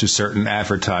most to certain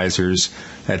advertisers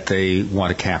that they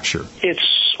want to capture.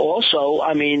 It's also,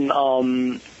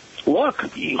 look,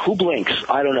 who blinks?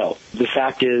 I don't know. The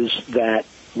fact is that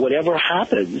whatever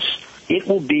happens, it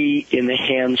will be in the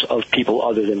hands of people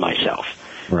other than myself.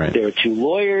 Right. There are two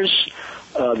lawyers.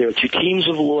 There are two teams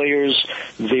of lawyers.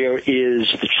 There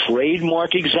is the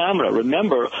trademark examiner.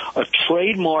 Remember, a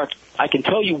trademark, I can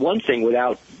tell you one thing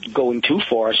without going too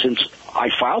far, since I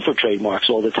file for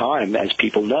trademarks all the time, as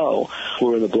people know,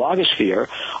 who are in the blogosphere,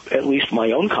 at least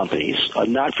my own companies,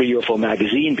 not for UFO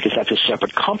Magazine because that's a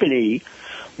separate company,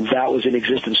 that was in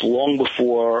existence long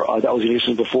before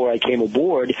I came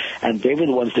aboard, and they were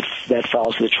the ones that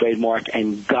filed for the trademark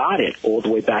and got it all the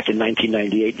way back in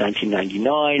 1998,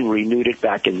 1999, renewed it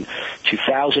back in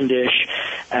 2000-ish,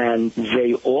 and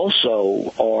they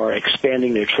also are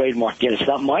expanding their trademark. Again, it's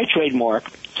not my trademark,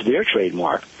 it's their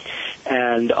trademark,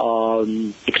 and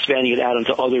expanding it out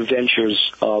into other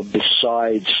ventures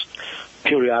besides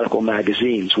periodical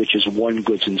magazines, which is one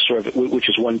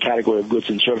category of goods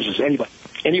and services.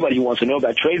 Anybody who wants to know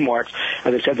about trademarks,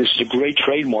 as I said, this is a great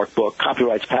trademark book,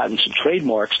 Copyrights, Patents, and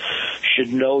Trademarks,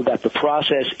 should know that the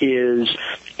process is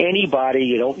anybody,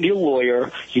 you don't need a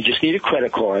lawyer, you just need a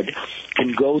credit card,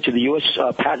 can go to the U.S.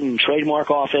 Patent and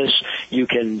Trademark Office. You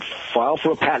can file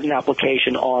for a patent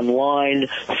application online,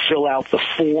 fill out the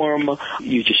form.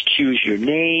 You just choose your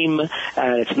name,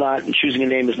 and choosing a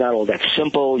name is not all that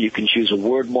simple. You can choose a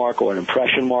word mark or an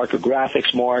impression mark, a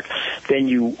graphics mark. Then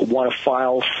you want to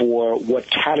file for what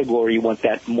category you want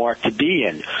that mark to be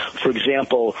in. For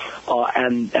example,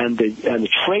 and the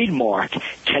trademark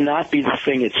cannot be the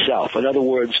thing itself. In other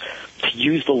words, to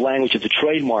use the language of the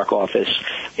trademark office,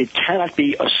 it cannot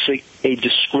be a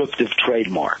descriptive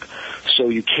trademark. So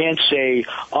you can't say,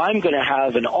 I'm going to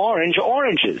have an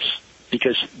oranges,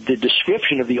 because the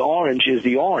description of the orange is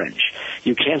the orange.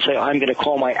 You can't say, I'm going to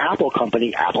call my Apple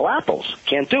company Apple Apples.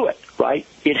 Can't do it, right?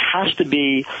 It has to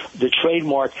be, the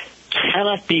trademark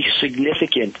cannot be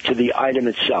significant to the item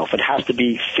itself. It has to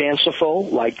be fanciful,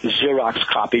 like Xerox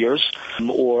copiers,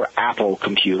 or Apple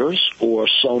computers, or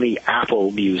Sony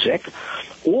Apple music,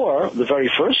 or the very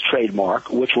first trademark,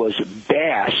 which was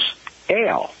Bass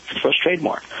Ale, the first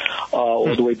trademark,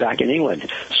 all the way back in England.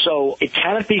 So it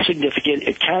cannot be significant.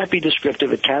 It cannot be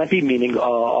descriptive. It cannot be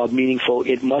meaningful.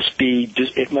 It must be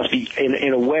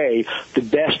in a way. The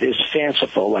best is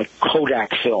fanciful, like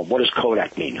Kodak film. What does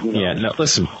Kodak mean? Who knows? Yeah. No.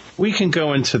 Listen, we can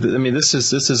go into this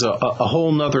is a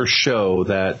whole nother show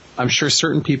that I'm sure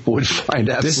certain people would find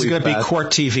absolutely. This is going to be Court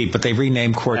TV, but they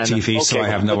renamed Court TV, okay, so I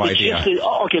have no idea.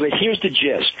 Okay, but here's the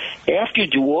gist. After you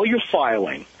do all your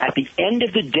filing, at the end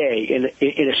of the day, in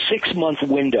a 6-month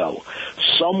window,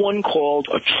 someone called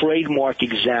a trademark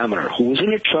examiner, who is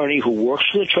an attorney who works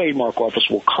for the trademark office,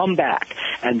 will come back,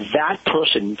 and that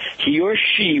person, he or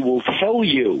she, will tell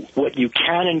you what you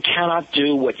can and cannot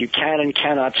do, what you can and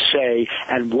cannot say,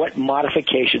 and what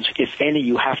modifications, if any,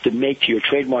 you have to make to your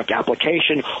trademark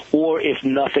application, or if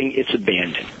nothing, it's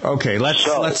abandoned. Okay,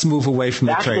 let's move away from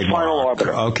the trademark. That's the final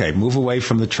arbiter. Okay, move away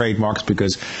from the trademarks,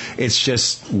 because it's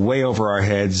just way over our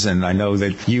heads, and I know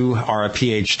that you are a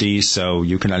PhD, so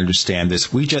you can understand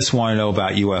this. We just want to know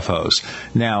about UFOs.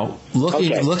 Now,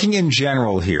 looking in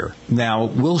general here, now,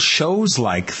 will shows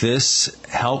like this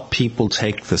help people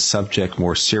take the subject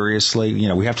more seriously? You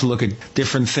know, we have to look at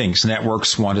different things.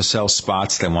 Networks want to sell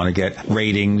spots. They want to get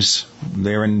ratings.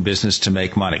 They're in business to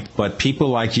make money. But people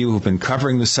like you who've been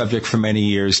covering the subject for many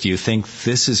years, do you think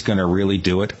this is going to really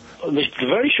do it? The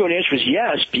very short answer is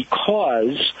yes,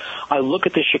 because I look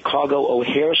at the Chicago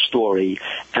O'Hare story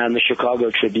and the Chicago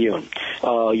Tribune.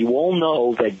 You all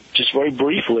know that, just very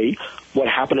briefly, what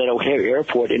happened at O'Hare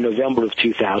Airport in November of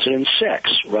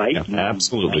 2006, right? Yeah,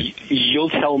 absolutely. You'll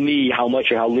tell me how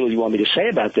much or how little you want me to say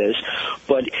about this,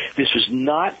 but this was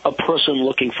not a person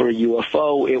looking for a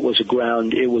UFO. It was a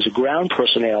ground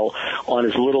personnel on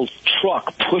his little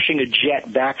truck pushing a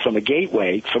jet back from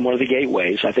one of the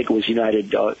gateways. I think it was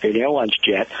United Airlines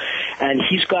jet, and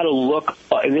he's got to look,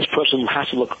 and this person has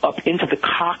to look up into the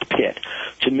cockpit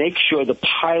to make sure the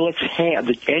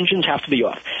engines have to be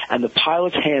off, and the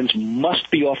pilot's hands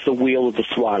must be off the wheel of the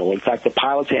throttle. In fact, the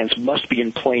pilot's hands must be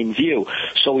in plain view.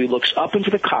 So he looks up into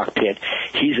the cockpit.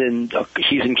 He's in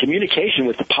communication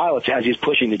with the pilots as he's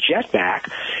pushing the jet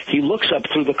back. He looks up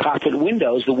through the cockpit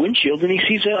windows, the windshield, and he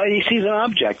sees an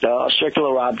object, a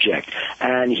circular object.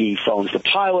 And he phones the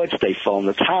pilots. They phone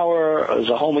the tower. There's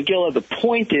a whole Megillah. The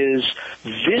point is,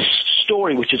 this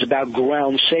story, which is about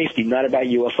ground safety, not about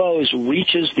UFOs,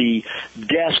 reaches the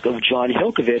desk of John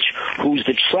Hilkovich, who's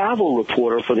the travel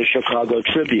reporter for the Chicago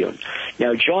Tribune.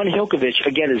 Now, John Hilkovich,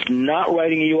 again, is not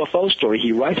writing a UFO story.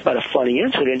 He writes about a funny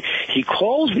incident. He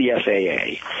calls the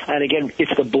FAA, and again,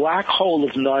 it's the black hole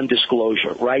of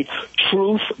non-disclosure, right?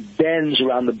 Truth bends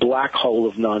around the black hole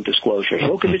of non-disclosure.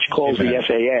 Hilkovich calls the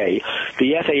FAA.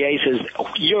 The FAA says,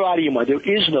 you're out of your mind. There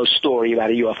is no story about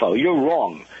a UFO. You're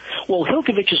wrong. Well,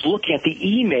 Hilkovich is looking at the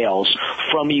emails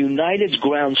from United's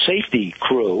ground safety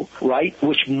crew, right,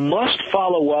 which must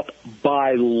follow up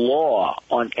by law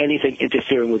on anything anything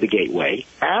interfering with the Gateway,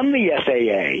 and the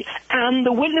FAA, and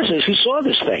the witnesses who saw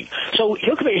this thing. So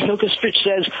Hilkevich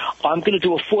says, I'm going to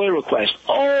do a FOIA request.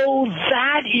 Oh,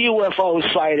 that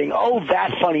UFO sighting. Oh,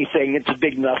 that funny thing. It's a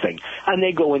big nothing. And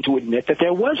they go in to admit that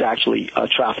there was actually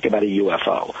traffic about a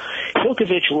UFO.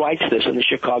 Hilkevich writes this in the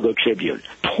Chicago Tribune.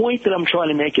 Point that I'm trying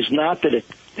to make is not that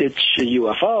it's a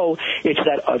UFO, it's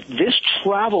that this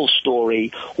travel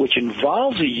story, which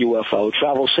involves a UFO,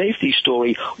 travel safety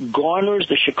story, garners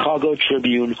the Chicago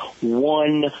Tribune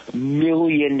 1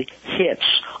 million hits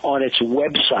on its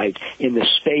website in the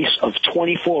space of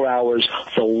 24 hours,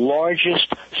 the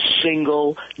largest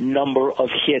single number of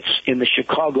hits in the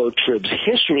Chicago Trib's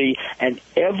history, and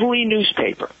every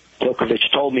newspaper,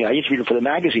 Hilkevich told me, I interviewed him for the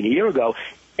magazine a year ago,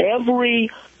 every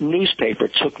newspaper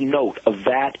took note of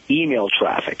that email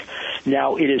traffic.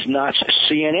 Now, it is not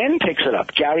CNN picks it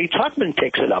up. Gary Tuchman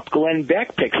picks it up. Glenn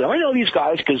Beck picks it up. I know these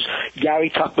guys because Gary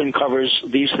Tuchman covers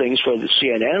these things for the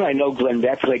CNN, and I know Glenn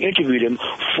Beck because I interviewed him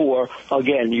for,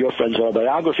 again, your friend's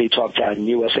autobiography, Talked Out in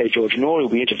USA, George Norrie.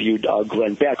 We interviewed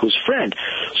Glenn Beck, who's a friend.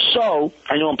 So,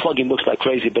 I know I'm plugging books like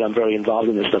crazy, but I'm very involved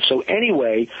in this stuff. So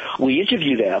anyway, we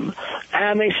interview them,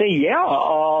 and they say,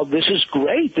 yeah, this is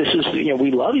great. This is,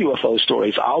 we love UFO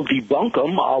stories. I'll debunk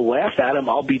them. I'll laugh at them.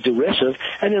 I'll be derisive.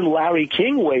 And then Larry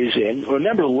King weighs in.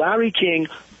 Remember, Larry King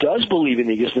does believe in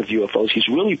the existence of UFOs. He's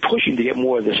really pushing to get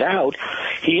more of this out.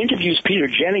 He interviews Peter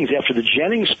Jennings after the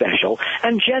Jennings special,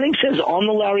 and Jennings says on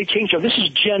the Larry King show, this is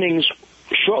Jennings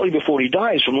shortly before he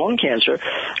dies from lung cancer,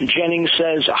 Jennings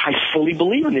says, I fully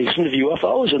believe in the existence of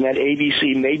UFOs, and that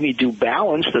ABC made me do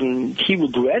Balanced, and he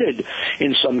regretted,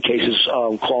 in some cases,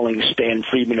 calling Stan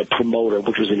Friedman a promoter,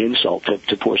 which was an insult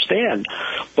to poor Stan.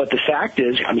 But the fact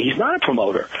is, he's not a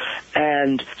promoter.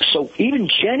 And so even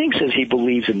Jennings says he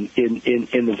believes in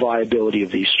the viability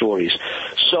of these stories.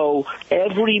 So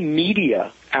every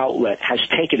media outlet has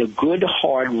taken a good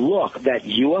hard look that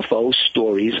UFO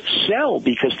stories sell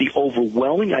because the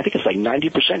overwhelming, I think it's like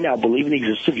 90% now, believe in the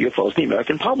existence of UFOs in the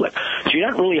American public. So you're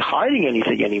not really hiding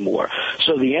anything anymore.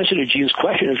 So the answer to Gene's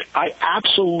question is I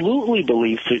absolutely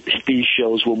believe these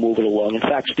shows will move it along. In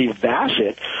fact, Steve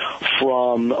Bassett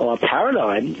from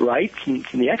Paradigm, right, from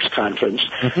the X conference,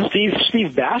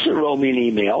 Steve Bassett wrote me an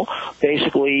email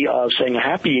basically saying, a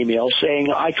happy email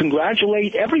saying, I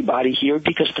congratulate everybody here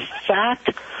because the fact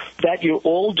that you're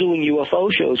all doing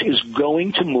UFO shows is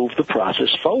going to move the process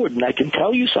forward. And I can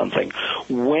tell you something.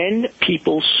 When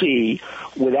people see,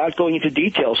 without going into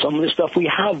detail, some of the stuff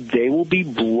we have, they will be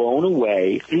blown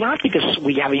away. Not because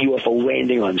we have a UFO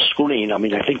landing on screen.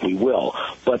 I think we will.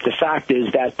 But the fact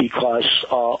is that because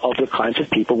of the kinds of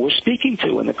people we're speaking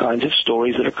to and the kinds of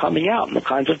stories that are coming out and the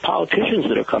kinds of politicians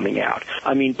that are coming out.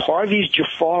 Parvi's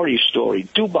Jafari story,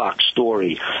 Dubak's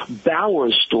story,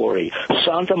 Bauer's story,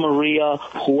 Santa Maria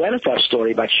Huerta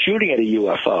story about shooting at a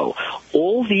UFO.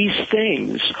 All these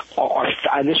things are,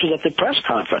 and this was at the press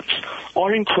conference,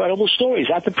 are incredible stories.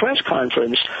 At the press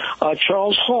conference,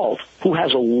 Charles Halt, who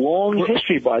has a long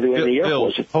history, by the way, in the Air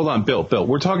Force. Hold on, Bill.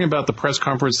 We're talking about the press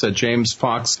conference that James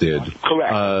Fox did.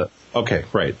 Correct. Okay,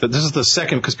 right. This is the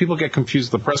second, because people get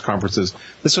confused with the press conferences.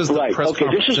 This was the press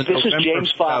conference this is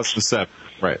James Fox. 2007.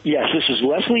 Right. Yes, this is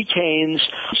Leslie Kane's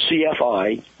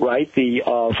CFI, right,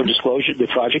 for disclosure, the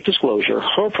Project Disclosure,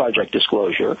 her Project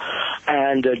Disclosure,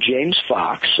 and James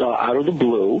Fox, out of the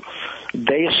blue.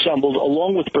 They assembled,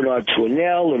 along with Bernard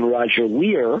Tuinel and Roger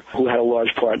Lear, who had a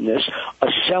large part in this,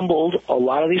 assembled a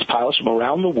lot of these pilots from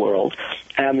around the world,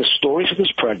 and the stories of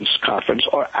this press conference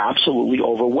are absolutely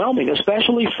overwhelming,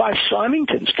 especially Fife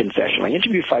Symington's confession. I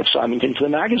interviewed Fife Symington for the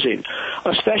magazine,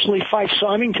 especially Fife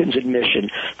Symington's admission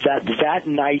that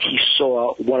night he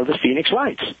saw one of the Phoenix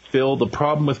Lights. Bill, the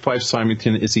problem with Fife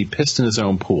Symington is he pissed in his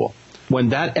own pool. When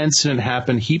that incident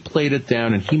happened, he played it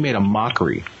down and he made a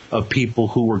mockery of people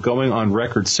who were going on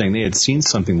record saying they had seen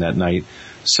something that night.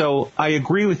 So I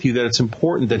agree with you that it's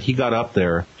important that he got up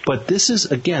there. But this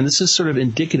is sort of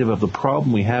indicative of the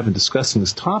problem we have in discussing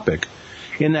this topic,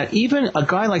 in that even a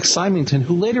guy like Symington,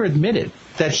 who later admitted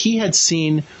that he had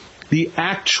seen the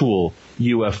actual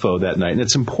UFO that night. And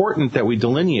it's important that we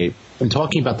delineate, in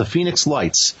talking about the Phoenix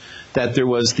Lights, that there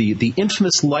was the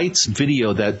infamous Lights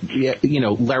video that,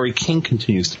 Larry King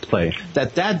continues to play,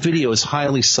 that video is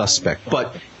highly suspect.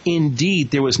 But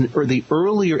indeed, there was the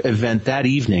earlier event that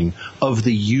evening of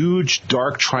the huge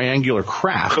dark triangular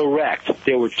craft. Correct.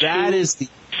 There were two.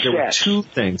 There were two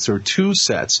things. There were two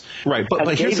sets. Right.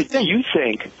 But here's the thing. You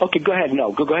think, okay, go ahead.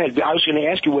 No, go ahead. I was going to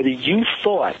ask you whether you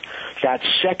thought that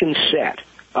second set.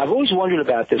 I've always wondered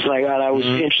about this, and I was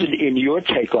interested in your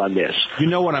take on this. You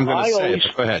know what I'm going to say.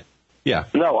 Go ahead. Yeah.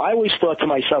 No, I always thought to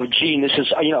myself, Gene, this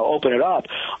is, open it up.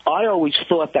 I always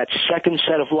thought that second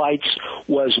set of lights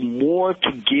was more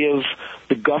to give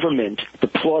the government the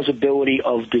plausibility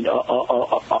of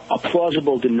a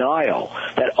plausible denial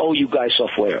that, you guys saw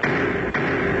flares.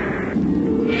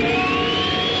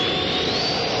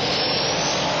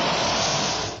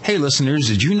 Hey listeners,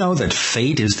 did you know that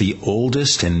Fate is the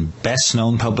oldest and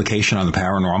best-known publication on the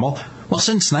paranormal? Well,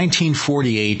 since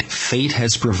 1948, Fate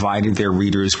has provided their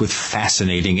readers with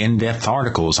fascinating, in-depth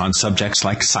articles on subjects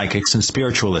like psychics and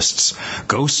spiritualists,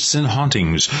 ghosts and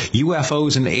hauntings,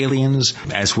 UFOs and aliens,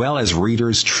 as well as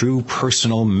readers' true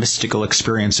personal mystical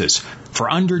experiences.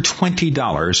 For under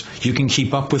 $20, you can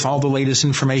keep up with all the latest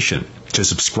information. To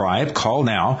subscribe, call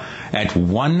now at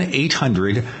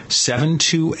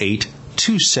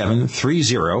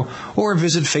 1-800-728-2730 or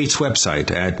visit Fate's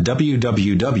website at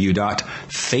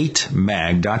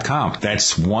www.fatemag.com.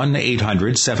 That's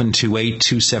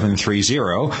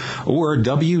 1-800-728-2730 or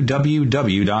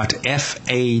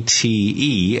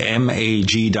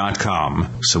www.fatemag.com.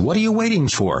 So what are you waiting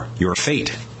for? Your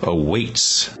fate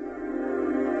awaits.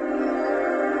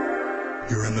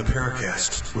 You're in the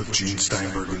Paracast with Gene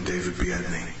Steinberg and David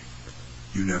Biedney.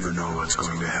 You never know what's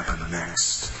going to happen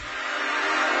next.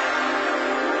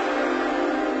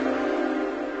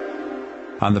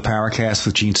 On the Paracast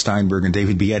with Gene Steinberg and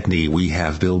David Biedney, we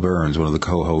have Bill Birnes, one of the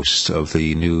co-hosts of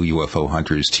the new UFO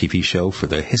Hunters TV show for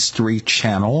the History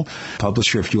Channel,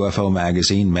 publisher of UFO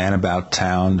Magazine, man about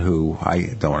town, who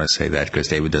I don't want to say that because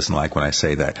David doesn't like when I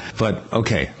say that. But,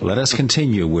 okay, let us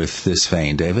continue with this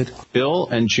vein. David? Bill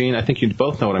and Gene, I think you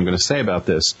both know what I'm going to say about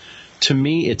this. To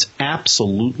me, it's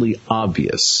absolutely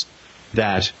obvious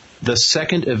that the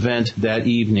second event that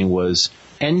evening was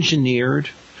engineered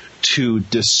to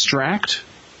distract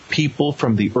people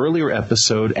from the earlier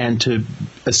episode and to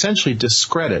essentially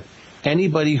discredit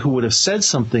anybody who would have said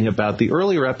something about the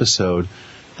earlier episode,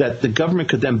 that the government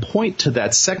could then point to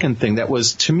that second thing that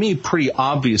was, to me, pretty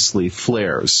obviously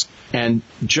flares. And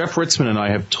Jeff Ritzman and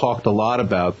I have talked a lot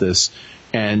about this,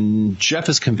 and Jeff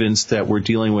is convinced that we're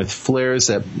dealing with flares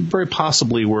that very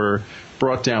possibly were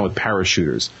brought down with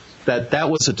parachuters. That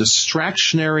was a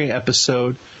distractionary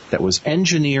episode that was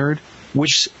engineered,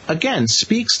 which, again,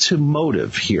 speaks to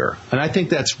motive here. And I think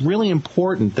that's really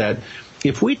important, that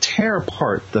if we tear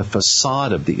apart the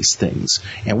facade of these things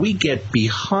and we get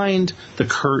behind the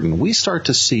curtain, we start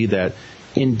to see that,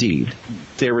 indeed,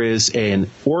 there is an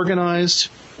organized,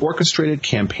 orchestrated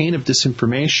campaign of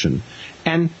disinformation.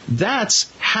 And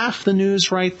that's half the news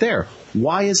right there.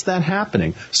 Why is that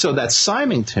happening? So that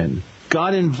Symington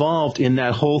got involved in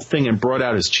that whole thing and brought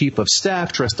out his chief of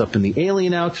staff dressed up in the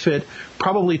alien outfit,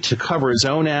 probably to cover his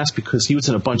own ass because he was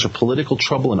in a bunch of political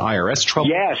trouble and IRS trouble.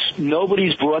 Yes,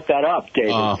 nobody's brought that up,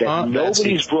 David.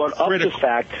 Nobody's brought up the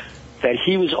fact that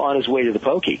he was on his way to the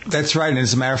pokey. That's right. And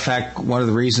as a matter of fact, one of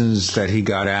the reasons that he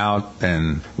got out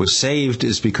and was saved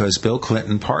is because Bill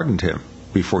Clinton pardoned him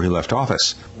before he left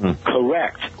office.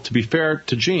 Correct. To be fair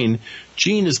to Gene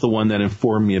is the one that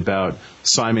informed me about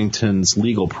Symington's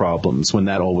legal problems when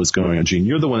that all was going on. Gene,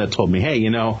 you're the one that told me, hey,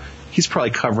 he's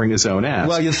probably covering his own ass.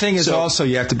 Well, the thing is also,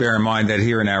 you have to bear in mind that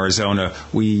here in Arizona,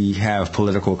 we have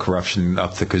political corruption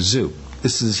up the kazoo.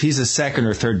 He's a second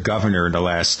or third governor in the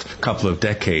last couple of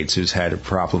decades who's had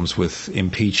problems with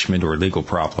impeachment or legal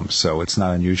problems, so it's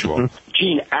not unusual. Mm-hmm.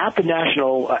 Gene, at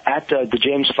the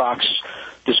James Fox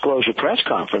disclosure press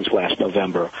conference last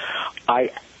November,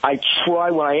 I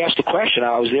try, when I asked the question,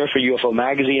 I was there for UFO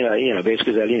Magazine,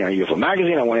 basically said, UFO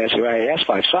Magazine, I want to ask you, I asked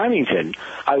Five Symington.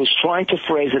 I was trying to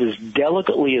phrase it as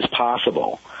delicately as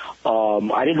possible.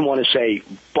 I didn't want to say,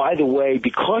 by the way,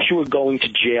 because you were going to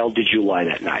jail, did you lie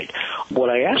that night? What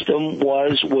I asked him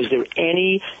was there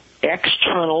any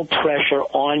external pressure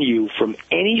on you from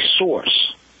any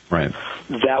source right,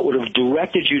 that would have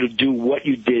directed you to do what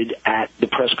you did at the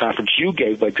press conference you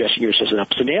gave by dressing yourself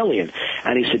up as an alien?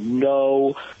 And he said,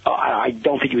 no. I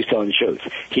don't think he was telling the truth.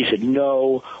 He said,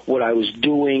 no, what I was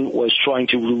doing was trying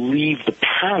to relieve the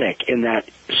panic in that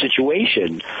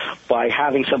situation by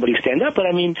having somebody stand up. But,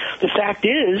 I mean, the fact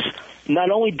is,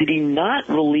 not only did he not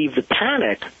relieve the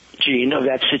panic, Gene, of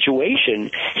that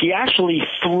situation, he actually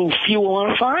threw fuel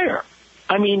on a fire.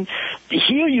 I mean,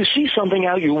 here you see something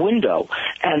out your window,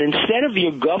 and instead of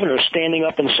your governor standing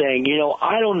up and saying,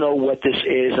 I don't know what this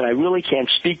is, and I really can't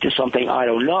speak to something I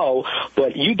don't know,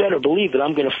 but you better believe that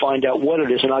I'm going to find out what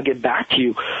it is, and I'll get back to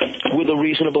you with a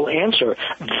reasonable answer.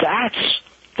 That's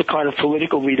the kind of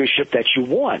political leadership that you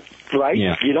want, right?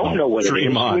 Yeah. You don't know what it is.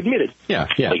 You admit it. Yeah.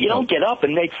 But you don't get up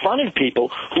and make fun of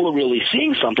people who are really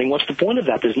seeing something. What's the point of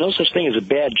that? There's no such thing as a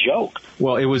bad joke.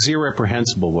 Well, it was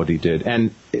irreprehensible what he did.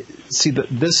 And see,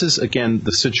 this is, again,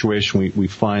 the situation we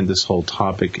find this whole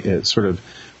topic sort of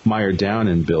mired down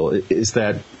in, Bill, is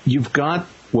that you've got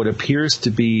what appears to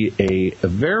be a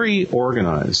very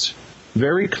organized,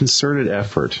 very concerted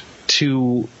effort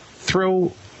to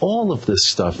throw all of this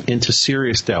stuff into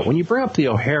serious doubt. When you bring up the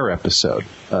O'Hare episode,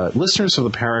 listeners of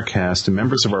the Paracast and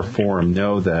members of our forum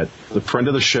know that the friend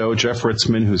of the show, Jeff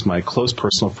Ritzman, who's my close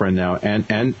personal friend now, and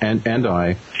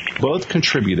I both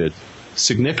contributed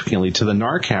significantly to the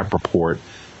NARCAP report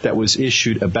that was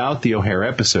issued about the O'Hare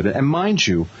episode. And mind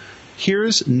you,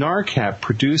 here's NARCAP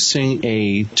producing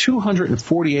a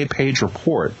 248-page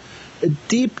report, a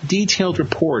deep, detailed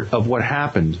report of what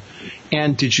happened.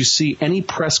 And did you see any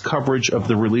press coverage of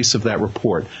the release of that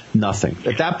report? Nothing.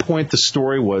 At that point, the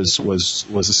story was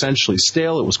essentially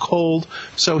stale. It was cold.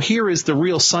 So here is the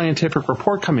real scientific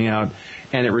report coming out,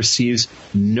 and it receives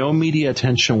no media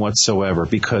attention whatsoever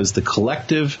because the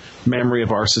collective memory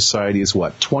of our society is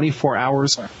what, 24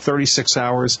 hours, 36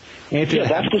 hours? Yeah,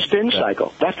 that's the spin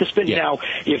cycle. That's the spin. Yeah. Now,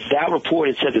 if that report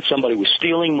had said that somebody was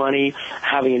stealing money,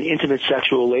 having an intimate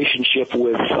sexual relationship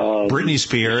with Britney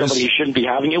Spears, somebody you shouldn't be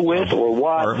having it with, or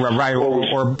what?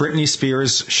 Or Britney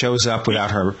Spears shows up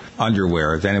without her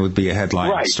underwear, then it would be a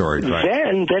headline story. Right.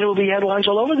 Then it will be headlines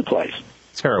all over the place.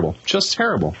 Terrible. Just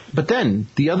terrible. But then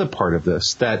the other part of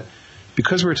this, that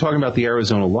because we were talking about the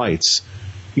Arizona Lights,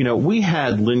 you know, we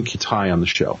had Lynn Kittai on the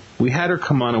show. We had her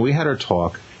come on and we had her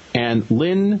talk, and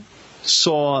Lynn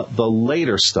saw the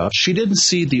later stuff. She didn't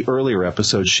see the earlier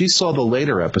episode. She saw the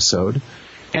later episode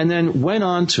and then went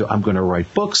on to, I'm going to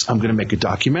write books, I'm going to make a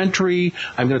documentary,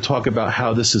 I'm going to talk about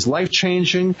how this is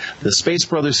life-changing, the Space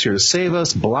Brothers here to save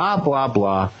us, blah, blah,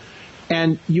 blah.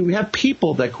 And you have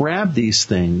people that grab these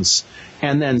things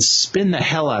and then spin the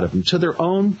hell out of them to their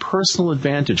own personal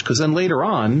advantage. Because then later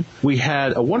on, we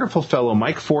had a wonderful fellow,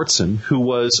 Mike Fortson, who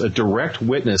was a direct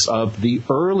witness of the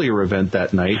earlier event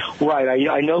that night. Right.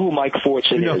 I know who Mike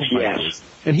Fortson is, yes.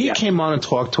 And he came on and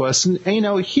talked to us, and, you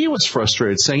know, he was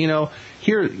frustrated, saying, you know,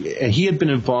 here, he had been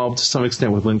involved to some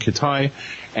extent with Lynn Kittai,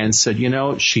 and said, you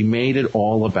know, she made it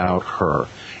all about her.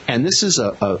 And this is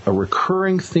a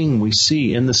recurring thing we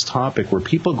see in this topic, where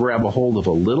people grab a hold of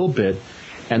a little bit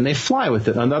and they fly with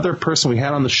it. Another person we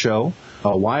had on the show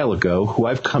a while ago, who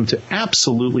I've come to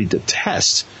absolutely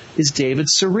detest, is David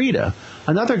Sarita.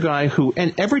 Another guy who,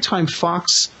 and every time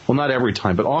Fox, well, not every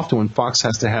time, but often when Fox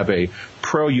has to have a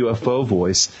pro-UFO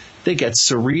voice, they get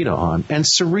Sarita on. And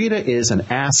Sarita is an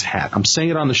asshat. I'm saying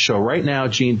it on the show right now,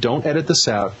 Gene. Don't edit this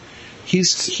out.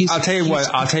 I'll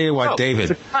tell you what,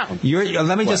 David.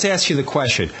 Let me just ask you the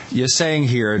question. You're saying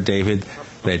here, David,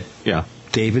 that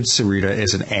David Sarita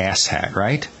is an asshat,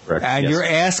 right? Correct. And you're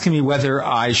asking me whether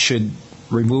I should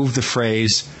remove the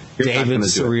phrase David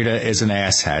Sarita is an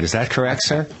asshat. Is that correct,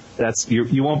 sir? That's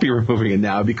you won't be removing it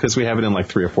now because we have it in like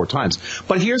 3 or 4 times.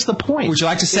 But here's the point. Would you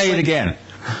like to say it again?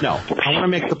 No. I want to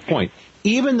make the point.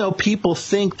 Even though people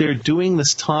think they're doing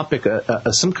this topic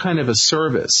some kind of a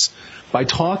service by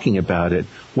talking about it,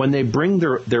 when they bring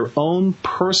their own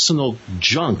personal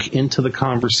junk into the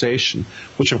conversation,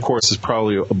 which of course is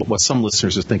probably what some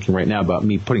listeners are thinking right now about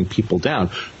me putting people down.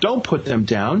 Don't put them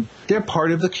down. They're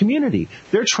part of the community.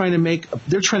 They're trying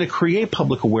to create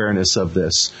public awareness of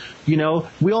this. You know,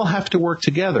 we all have to work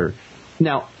together.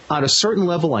 Now, on a certain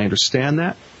level, I understand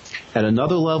that. At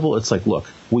another level, it's like, look,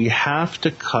 we have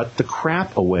to cut the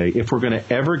crap away. If we're going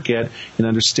to ever get an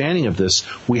understanding of this,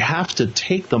 we have to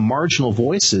take the marginal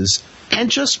voices and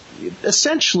just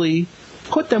essentially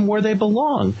put them where they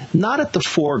belong, not at the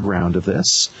foreground of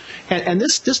this. And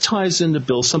this ties into,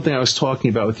 Bill, something I was talking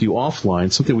about with you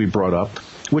offline, something we brought up,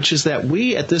 which is that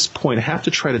we at this point have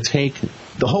to try to take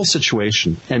the whole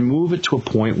situation and move it to a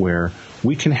point where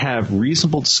we can have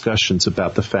reasonable discussions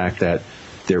about the fact that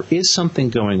there is something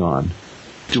going on.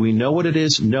 Do we know what it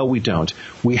is? No, we don't.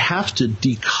 We have to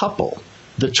decouple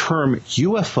the term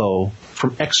UFO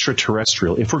from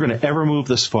extraterrestrial if we're going to ever move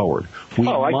this forward.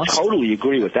 I totally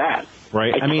agree with that.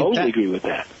 Right? I totally agree with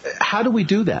that. How do we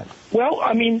do that? Well,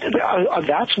 I mean,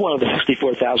 that's one of the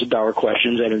 $64,000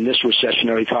 questions, and in this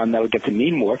recessionary time, that would get to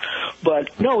mean more.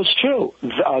 But, no, it's true.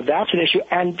 That's an issue.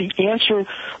 And the answer,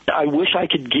 I wish I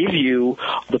could give you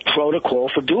the protocol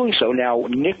for doing so. Now,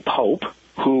 Nick Pope,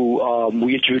 who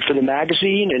we interviewed for the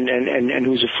magazine and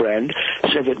who's a friend,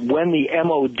 said that when the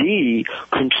MOD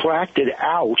contracted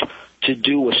out to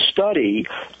do a study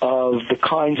of the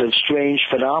kinds of strange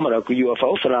phenomena,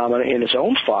 UFO phenomena, in its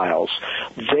own files,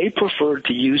 they preferred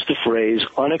to use the phrase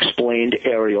unexplained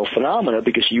aerial phenomena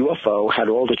because UFO had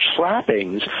all the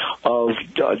trappings of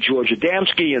George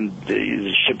Adamski and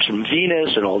the ships from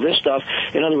Venus and all this stuff.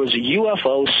 In other words,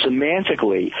 UFO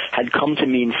semantically had come to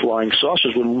mean flying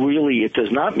saucers when really it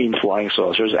does not mean flying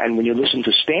saucers. And when you listen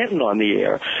to Stanton on the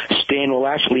air, Stan will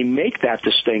actually make that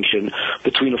distinction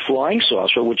between a flying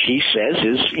saucer, which he says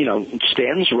is,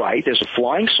 Stanton's right, there's a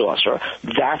flying saucer.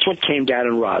 That's what came down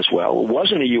in Roswell. It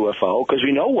wasn't a UFO because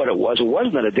we know what it was. It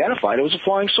wasn't identified. It was a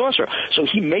flying saucer. So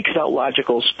he makes that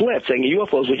logical split, saying a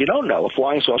UFO is what you don't know. A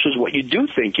flying saucer is what you do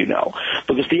think you know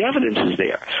because the evidence is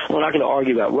there. We're not going to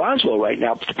argue about Roswell right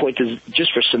now, but the point is,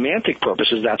 just for semantic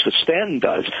purposes, that's what Stanton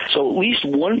does. So at least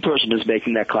one person is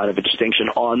making that kind of a distinction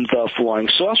on the flying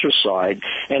saucer side,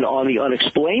 and on the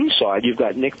unexplained side, you've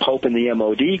got Nick Pope and the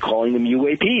MOD calling them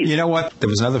UAPs. You know what? There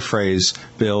was another phrase,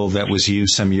 Bill, that was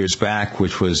used some years back,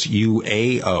 which was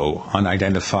UAO,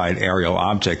 unidentified aerial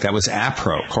object. That was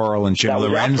APRO. Carl and Jim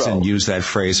Lorenzen used that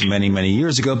phrase many, many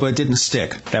years ago, but it didn't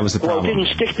stick. That was the problem. Well, it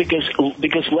didn't stick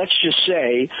because let's just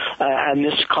say, and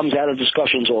this comes out of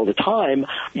discussions all the time,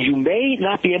 you may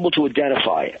not be able to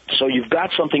identify it. So you've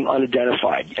got something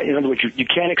unidentified. In other words, you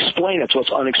can't explain it, so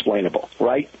it's unexplainable,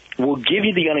 right? We'll give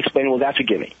you the unexplainable, that's a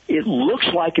gimme. It looks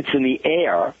like it's in the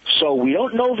air, so we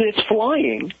don't know that it's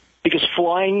flying, because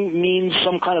flying means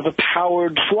some kind of a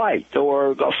powered flight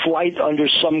or a flight under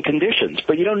some conditions.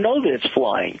 But you don't know that it's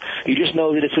flying. You just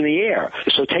know that it's in the air.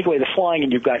 So take away the flying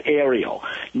and you've got aerial.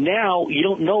 Now you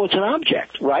don't know it's an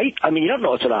object, right? I mean, you don't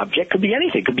know it's an object. It could be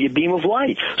anything. It could be a beam of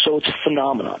light. So it's a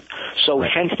phenomenon. So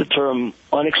hence the term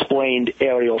unexplained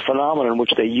aerial phenomenon,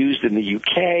 which they used in the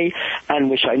UK and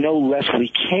which I know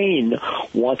Leslie Kean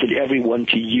wanted everyone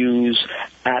to use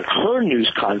at her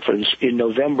news conference in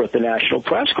November at the National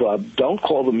Press Club. Don't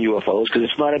call them UFOs because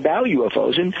it's not about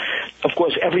UFOs. And, of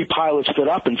course, every pilot stood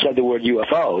up and said the word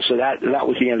UFO, so that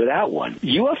was the end of that one.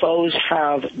 UFOs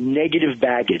have negative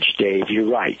baggage, Dave. You're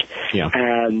right. Yeah.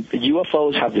 And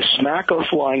UFOs have the smack of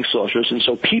flying saucers, and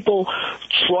so people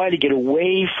try to get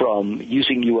away from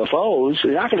using UFOs.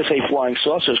 They're not going to say flying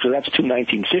saucers because that's too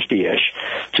 1950-ish,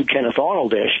 too Kenneth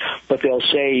Arnold-ish, but they'll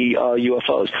say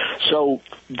UFOs. So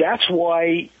that's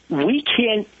why we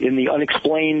can't, in the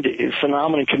unexplained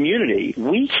phenomenon community,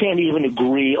 we can't even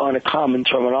agree on a common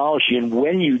terminology. And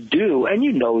when you do, and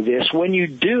you know this, when you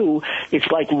do, it's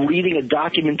like reading a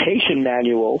documentation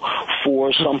manual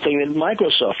for something that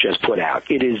Microsoft just put out.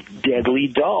 It is deadly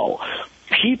dull.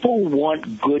 People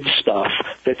want good stuff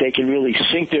that they can really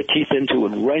sink their teeth into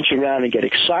and wrench around and get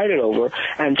excited over,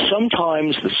 and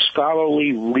sometimes the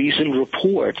scholarly reasoned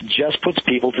report just puts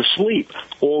people to sleep,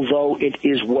 although it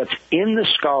is what's in the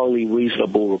scholarly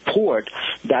reasonable report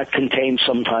that contains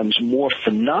sometimes more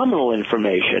phenomenal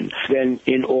information than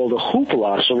in all the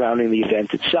hoopla surrounding the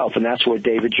event itself, and that's where,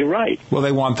 David, you're right. Well,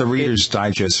 they want the Reader's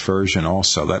Digest version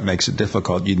also. That makes it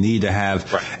difficult. You need to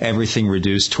have everything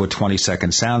reduced to a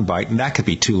 20-second soundbite, and that could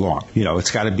be too long.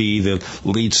 It's got to be the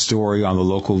lead story on the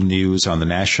local news, on the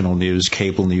national news,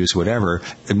 cable news, whatever.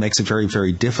 It makes it very,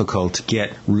 very difficult to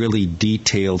get really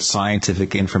detailed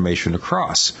scientific information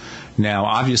across. Now,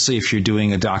 obviously, if you're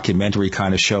doing a documentary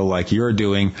kind of show like you're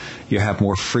doing, you have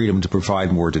more freedom to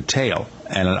provide more detail.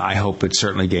 And I hope it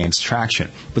certainly gains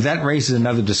traction. But that raises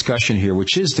another discussion here,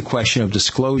 which is the question of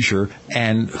disclosure.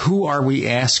 And who are we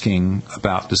asking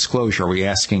about disclosure? Are we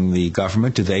asking the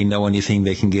government? Do they know anything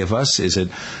they can give us? Is it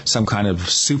some kind of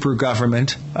super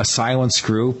government, a silence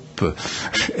group,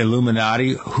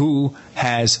 Illuminati? Who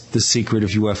has the secret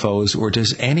of UFOs? Or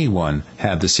does anyone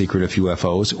have the secret of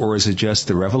UFOs? Or is it just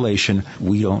the revelation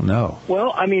we don't know?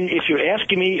 Well, I mean, if you're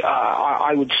asking me,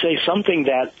 I would say something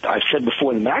that I've said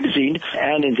before in the magazine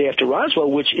and in Day After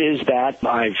Roswell, which is that,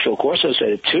 Phil Corso said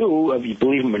it too, if you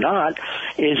believe him or not,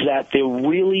 is that there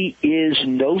really is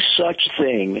no such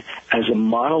thing as a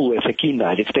monolithic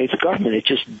United States government. It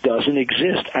just doesn't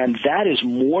exist. And that is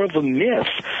more of a myth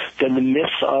than the myth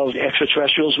of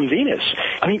extraterrestrials from Venus.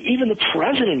 I mean, even the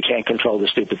president can't control the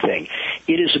stupid thing.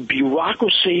 It is a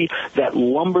bureaucracy that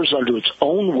lumbers under its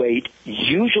own weight,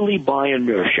 usually by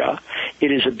inertia.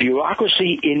 It is a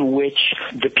bureaucracy in which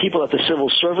the people at the civil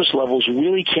service levels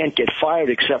really can't get fired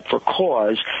except for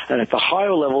cause, and at the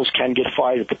higher levels can get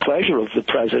fired at the pleasure of the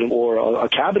president or a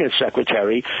cabinet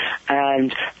secretary.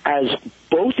 And as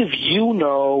both of you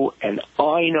know, and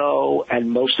I know, and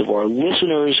most of our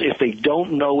listeners, if they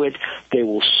don't know it, they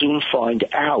will soon find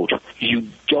out. You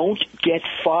don't get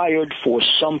fired for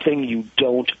something you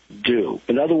don't do.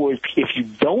 In other words, if you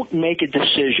don't make a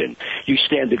decision, you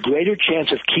stand a greater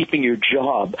chance of keeping your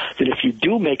job than if you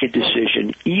do make a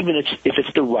decision, even if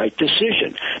it's the right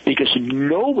decision. Because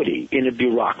nobody in a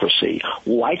bureaucracy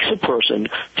likes a person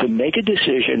to make a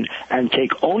decision and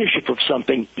take ownership of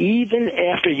something even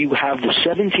after you have the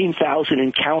 17,000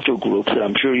 encounter groups that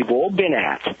I'm sure you've all been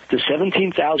at, the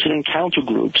 17,000 encounter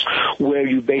groups where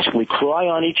you basically cry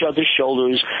on each other's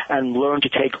shoulders and learn to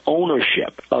take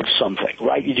ownership of something,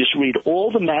 right? You just read all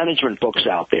the management books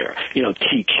out there,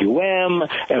 TQM,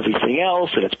 everything else,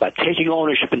 and it's about taking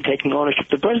ownership and taking ownership.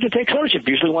 The person that takes ownership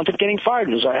usually winds up getting fired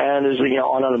and is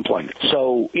on unemployment.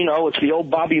 So, it's the old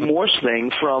Bobby Morse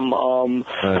thing from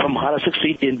How to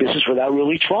Succeed in Business Without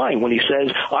Really Trying, when he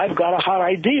says, I've got a hot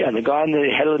idea, and the guy in the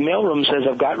head of the mailroom says,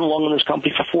 I've gotten along in this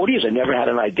company for 40 years. I never had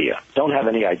an idea. Don't have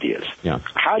any ideas. Yeah.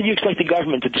 How do you expect the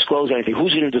government to disclose anything?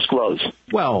 Who's going to disclose?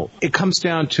 Well, it comes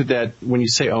down to that when you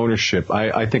say ownership,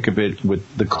 I think of it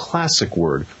with the classic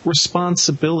word,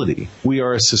 responsibility. We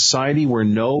are a society where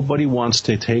nobody wants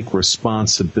to take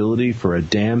responsibility for a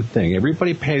damn thing.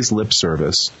 Everybody pays lip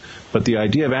service, but the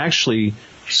idea of actually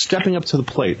stepping up to the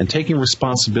plate and taking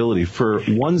responsibility for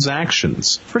one's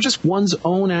actions, for just one's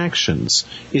own actions,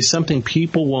 is something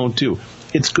people won't do.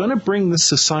 It's going to bring this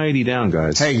society down,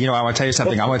 guys. Hey, I want to tell you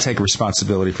something. I want to take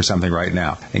responsibility for something right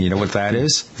now. And you know what that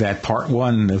is? That part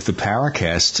 1 of the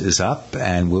Paracast is up,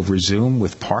 and we'll resume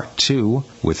with part 2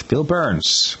 with Bill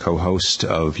Birnes, co-host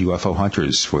of UFO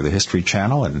Hunters for the History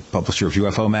Channel and publisher of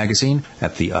UFO Magazine,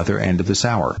 at the other end of this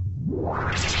hour.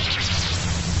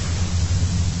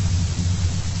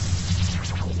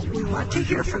 We want to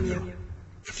hear from you.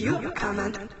 If you have a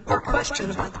comment or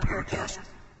question about the Paracast,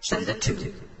 send it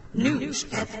to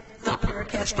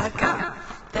news@theparacast.com.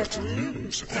 That's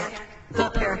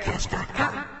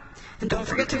news@theparacast.com. And don't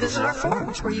forget to visit our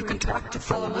forums where you can talk to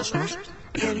fellow listeners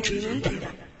and Gene and Data.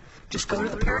 Just go to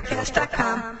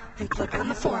theparacast.com and click on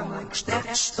the forum links.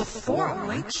 That's the forum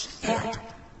links at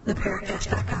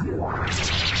theparacast.com.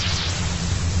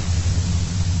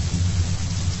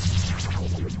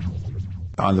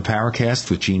 On the Paracast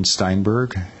with Gene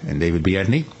Steinberg and David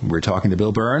Biedney, we're talking to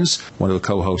Bill Birnes, one of the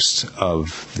co-hosts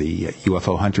of the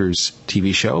UFO Hunters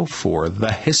TV show for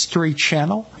the History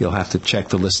Channel. You'll have to check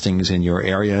the listings in your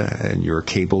area and your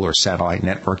cable or satellite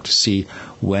network to see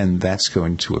when that's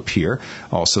going to appear.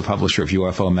 Also publisher of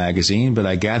UFO Magazine, but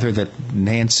I gather that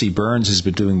Nancy Birnes has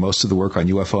been doing most of the work on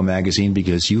UFO Magazine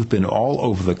because you've been all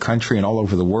over the country and all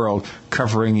over the world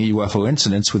covering UFO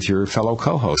incidents with your fellow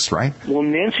co-hosts, right? Well,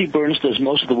 Nancy Birnes does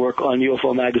most of the work on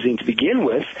UFO Magazine to begin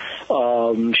with.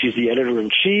 She's the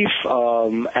editor-in-chief,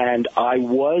 and I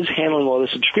was handling all the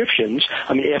subscriptions.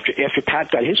 I mean, after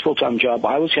Pat got his full-time job,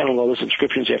 I was handling all the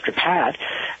subscriptions after Pat,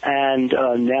 and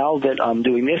now that I'm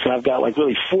doing this, and I've got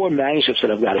really 4 manuscripts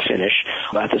that I've got to finish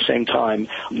at the same time,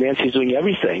 Nancy's doing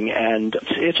everything, and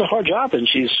it's a hard job, and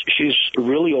she's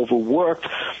really overworked,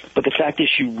 but the fact is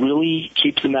she really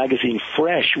keeps the magazine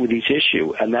fresh with each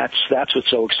issue, and that's what's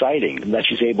so exciting, that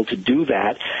she's able to do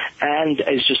that, and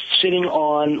is just sitting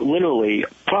on literally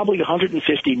probably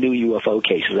 150 new UFO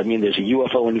cases. I mean, there's a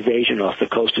UFO invasion off the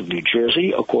coast of New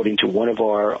Jersey, according to one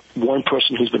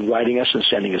person who's been writing us and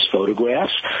sending us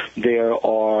photographs. There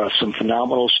are some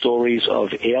phenomenal stories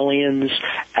of aliens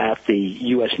at the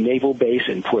U.S. Naval Base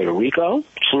in Puerto Rico.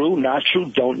 True, not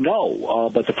true, don't know.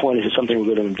 But the point is it's something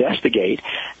we're going to investigate.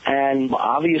 And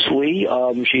obviously,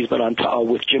 she's been on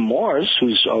with Jim Mars,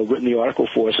 who's written the article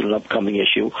for us in an upcoming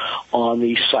issue on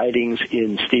the sightings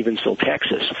in Stevensville,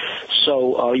 Texas.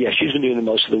 So, she's been doing the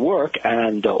most of the work,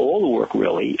 and all the work,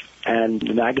 really. And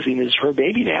the magazine is her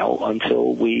baby now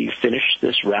until we finish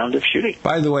this round of shooting.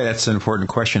 By the way, that's an important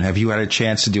question. Have you had a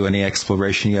chance to do any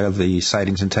exploration yet of the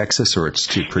sightings in Texas, or it's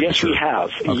too premature? Yes, we have.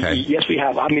 Okay. Yes, we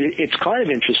have. I mean, it's kind of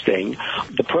interesting.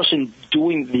 The person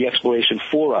doing the exploration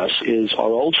for us is our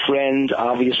old friend,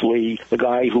 obviously, the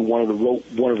guy who wrote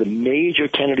one of the major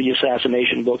Kennedy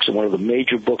assassination books and one of the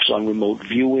major books on remote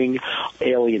viewing,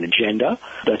 Alien Agenda.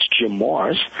 That's Jim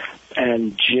Mars.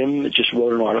 And Jim just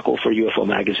wrote an article for UFO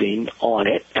Magazine on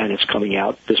it, and it's coming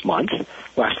out this month,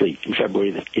 lastly in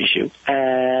February, the issue.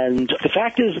 And the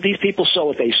fact is, these people saw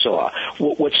what they saw.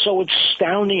 What's so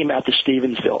astounding about the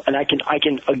Stevensville, and I can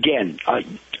again,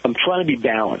 I'm trying to be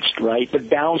balanced, right? But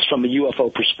balanced from a UFO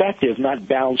perspective, not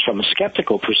balanced from a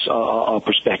skeptical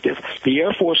perspective. The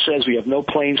Air Force says we have no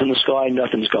planes in the sky,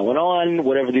 nothing's going on.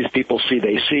 Whatever these people see,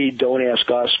 they see. Don't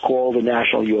ask us. Call the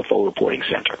National UFO Reporting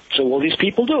Center. So what these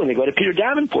people do, and they go go to Peter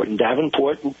Davenport, and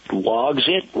Davenport logs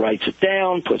it, writes it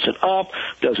down, puts it up,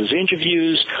 does his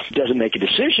interviews, doesn't make a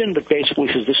decision, but basically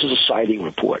says this is a sighting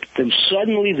report. Then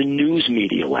suddenly the news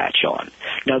media latch on.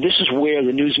 Now, this is where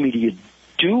the news media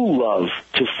do love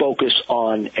to focus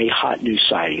on a hot news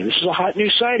sighting. And this is a hot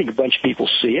news sighting. A bunch of people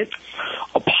see it.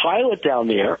 A pilot down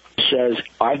there says,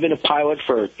 I've been a pilot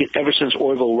ever since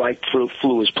Orville Wright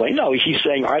flew his plane. No, he's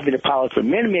saying, I've been a pilot for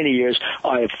many, many years.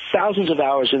 I have thousands of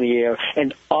hours in the air,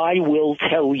 and I will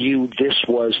tell you this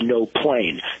was no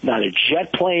plane. Not a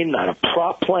jet plane, not a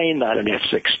prop plane, not an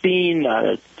F-16, not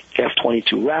a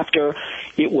F-22 Raptor.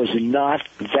 It was not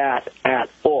that at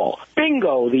all.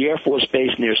 Bingo, the Air Force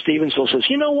Base near Stevensville says,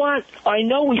 you know what? I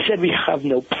know we said we have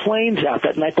no planes out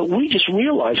that night, but we just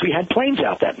realized we had planes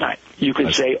out that night. You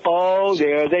could say, oh,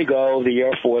 there they go, the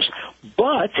Air Force.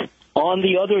 But on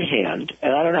the other hand,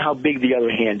 and I don't know how big the other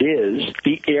hand is,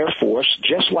 the Air Force,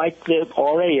 just like the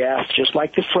RAF, just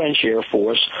like the French Air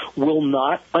Force, will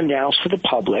not announce to the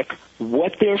public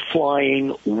what they're flying,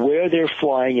 where they're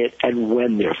flying it, and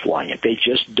when they're flying it. They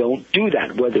just don't do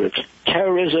that, whether it's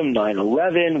terrorism,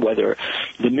 9/11, whether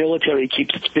the military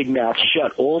keeps its big mouth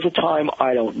shut all the time,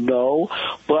 I don't know.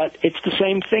 But it's the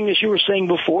same thing as you were saying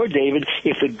before, David.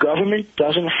 If the government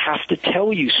doesn't have to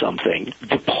tell you something,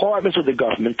 departments of the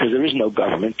government, because there is no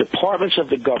government, departments of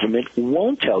the government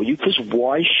won't tell you, because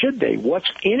why should they?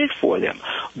 What's in it for them?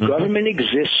 Mm-hmm. Government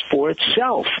exists for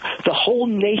itself. The whole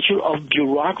nature of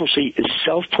bureaucracy is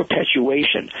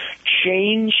self-perpetuation.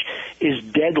 Change is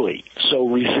deadly, so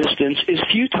resistance is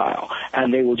futile.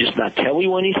 And they will just not tell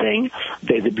you anything.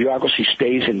 The bureaucracy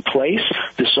stays in place.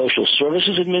 The Social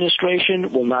Services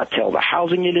Administration will not tell the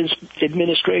Housing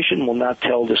Administration, will not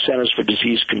tell the Centers for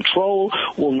Disease Control,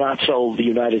 will not tell the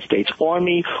United States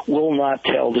Army, will not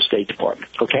tell the State Department.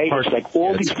 Okay? It's like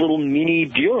all these little mini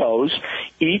bureaus,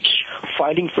 each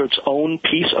fighting for its own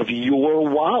piece of your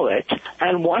wallet.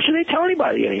 And why should they tell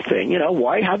anybody anything? You know,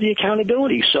 why have the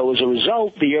accountability? So as a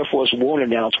result, the Air Force won't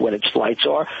announce when its flights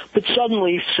are, but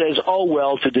suddenly says, oh,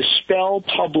 well, to dispel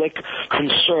public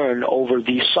concern over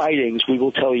these sightings, we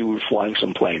will tell you we're flying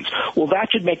some planes. Well, that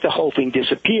should make the whole thing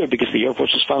disappear, because the Air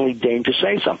Force has finally deigned to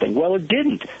say something. Well, it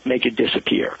didn't make it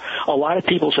disappear. A lot of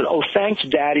people said, oh, thanks,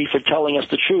 Daddy, for telling us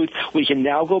the truth. We can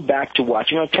now go back to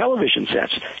watching our television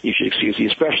sets. You should excuse the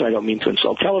expression. I don't mean to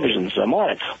insult television, so I'm on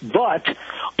it. But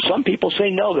some people say,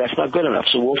 no, that's not good enough,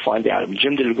 so we'll find out.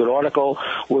 Jim did a good article.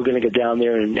 We're going to go down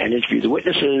there and interview the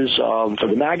witnesses for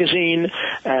the magazine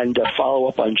and follow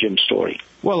up on Jim's story.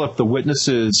 Well, if the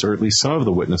witnesses, or at least some of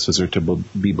the witnesses, are to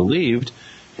be believed,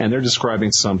 and they're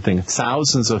describing something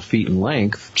thousands of feet in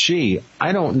length, gee,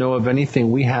 I don't know of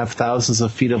anything we have thousands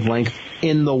of feet of length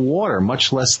in the water,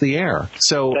 much less the air.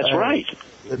 So that's right.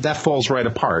 That falls right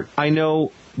apart. I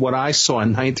know what I saw in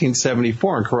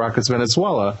 1974 in Caracas,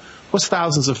 Venezuela, was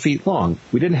thousands of feet long.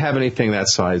 We didn't have anything that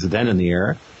size then in the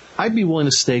air. I'd be willing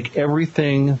to stake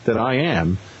everything that I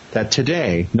am that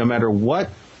today, no matter what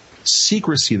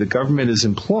secrecy the government is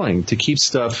employing to keep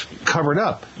stuff covered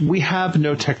up, we have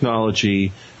no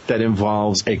technology that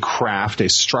involves a craft, a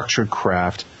structured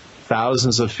craft,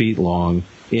 thousands of feet long,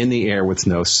 in the air with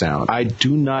no sound. I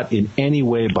do not in any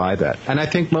way buy that. And I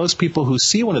think most people who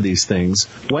see one of these things,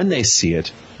 when they see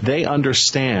it, they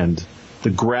understand the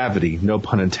gravity, no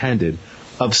pun intended,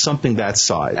 of something that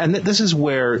size. And this is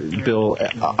where, Bill,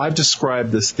 I've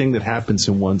described this thing that happens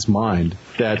in one's mind,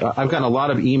 that I've gotten a lot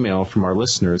of email from our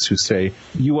listeners who say,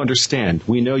 you understand,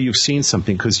 we know you've seen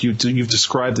something because you've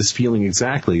described this feeling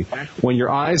exactly. When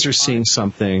your eyes are seeing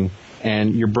something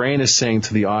and your brain is saying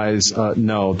to the eyes,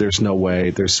 no, there's no way,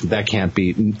 that can't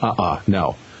be,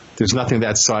 no. There's nothing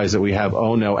that size that we have,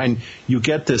 oh no. And you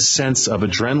get this sense of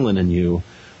adrenaline in you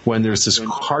when there's this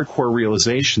hardcore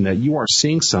realization that you are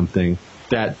seeing something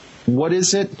that, what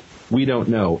is it? We don't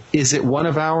know. Is it one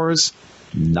of ours?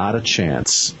 Not a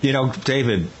chance. You know,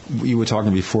 David, you were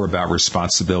talking before about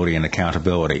responsibility and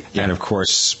accountability. Yeah. And, of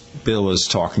course, Bill is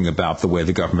talking about the way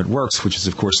the government works, which is,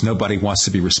 of course, nobody wants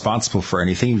to be responsible for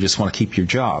anything. You just want to keep your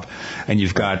job. And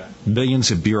you've got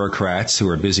millions of bureaucrats who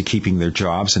are busy keeping their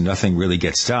jobs and nothing really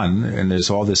gets done. And there's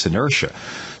all this inertia.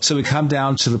 So we come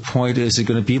down to the point, is it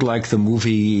going to be like the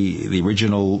movie, the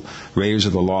original Raiders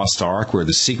of the Lost Ark, where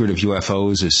the secret of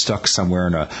UFOs is stuck somewhere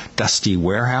in a dusty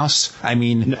warehouse? I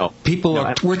mean, no.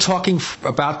 We're talking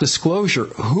about disclosure.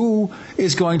 Who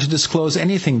is going to disclose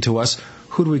anything to us?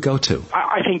 who do we go to?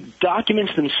 I think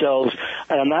documents themselves,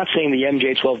 and I'm not saying the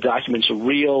MJ-12 documents are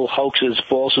real, hoaxes,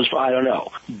 falses, I don't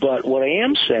know. But what I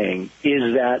am saying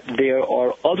is that there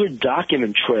are other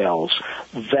document trails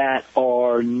that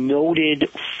are noted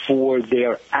for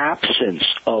their absence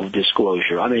of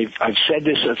disclosure. I mean, I've said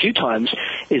this a few times,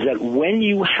 is that when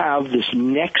you have this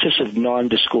nexus of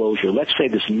non-disclosure, let's say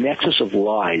this nexus of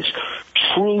lies,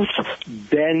 truth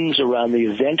bends around the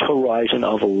event horizon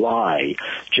of a lie,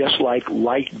 just like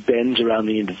light bends around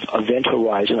the event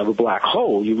horizon of a black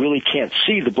hole. You really can't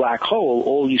see the black hole.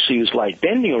 All you see is light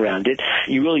bending around it.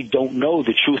 You really don't know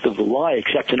the truth of the lie,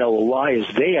 except to know a lie is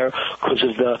there because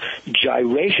of the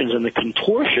gyrations and the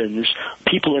contortions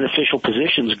people in official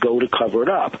positions go to cover it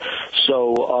up.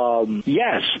 So,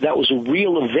 yes, that was a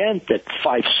real event that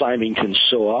Fife Symington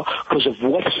saw because of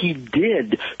what he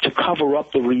did to cover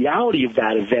up the reality of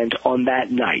that event on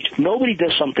that night. Nobody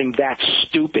does something that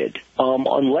stupid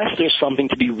unless there's something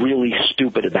to be really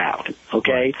stupid about,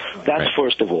 okay? That's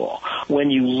first of all. When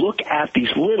you look at these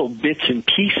little bits and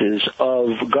pieces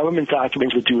of government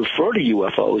documents that do refer to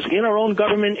UFOs in our own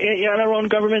government,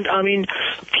 I mean,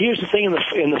 here's the thing,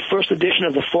 in the first edition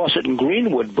of the Fawcett and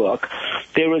Greenwood book,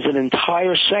 there is an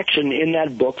entire section in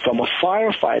that book from a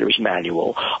firefighter's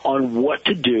manual on what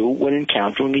to do when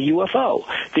encountering a UFO.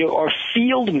 There are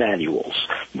field manuals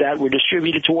that were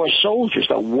distributed to our soldiers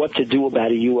about what to do about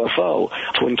a UFO,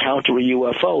 to encounter a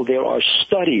UFO. There are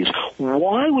studies.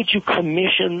 Why would you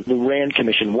commission the Rand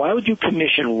Commission? Why would you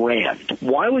commission Rand?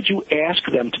 Why would you ask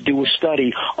them to do a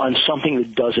study on something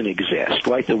that doesn't exist,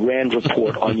 right? The Rand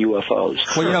report on UFOs.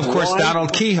 Well, of course,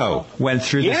 Donald Kehoe went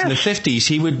through this in the 50s.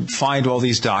 He would find all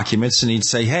these documents and he'd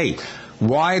say, hey,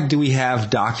 why do we have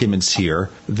documents here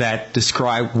that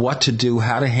describe what to do,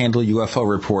 how to handle UFO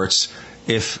reports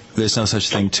if there's no such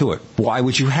thing to it? Why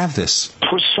would you have this?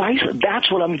 Precisely. That's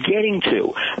what I'm getting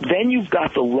to. Then you've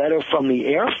got the letter from the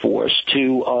Air Force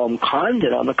to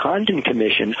Condon on the Condon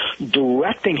Commission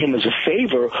directing him as a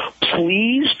favor,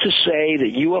 please to say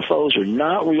that UFOs are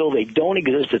not real, they don't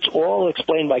exist, it's all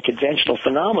explained by conventional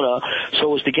phenomena,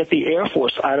 so as to get the Air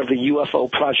Force out of the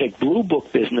UFO Project Blue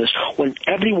Book business when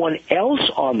everyone else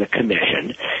on the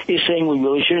commission is saying we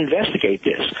really should investigate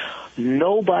this.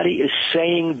 Nobody is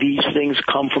saying these things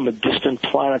come from a distant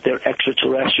planet, they're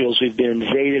extraterrestrials, we've been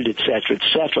invaded, etc.,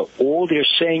 etc. All they're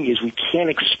saying is we can't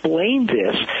explain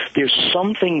this. There's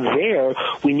something there.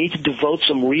 We need to devote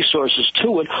some resources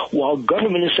to it, while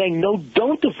government is saying, no,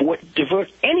 don't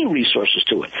divert any resources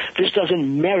to it. This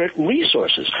doesn't merit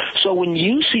resources. So when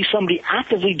you see somebody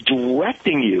actively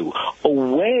directing you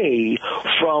away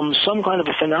from some kind of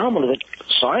a phenomenon that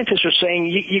scientists are saying,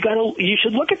 you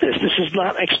should look at this. This is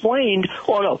not explained.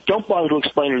 Oh, no, don't bother to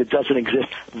explain it. It doesn't exist.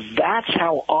 That's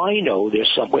how I know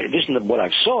there's somewhere. This isn't what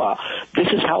I saw. This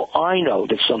is how I know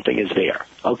that something is there.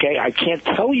 Okay? I can't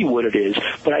tell you what it is,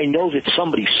 but I know that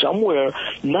somebody somewhere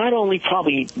not only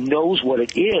probably knows what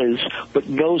it is, but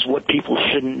knows what people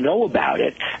shouldn't know about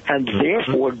it, and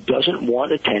therefore doesn't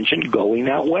want attention going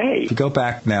that way. To go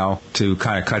back now to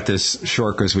kind of cut this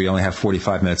short because we only have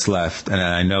 45 minutes left, and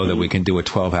I know that we can do a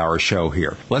 12-hour show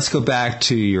here. Let's go back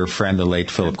to your friend, the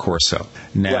late Philip Corso.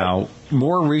 Now,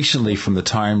 more recently, from the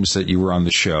times that you were on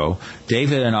the show,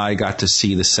 David and I got to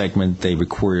see the segment they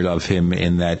recorded of him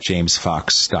in that James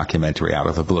Fox documentary, Out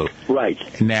of the Blue. Right.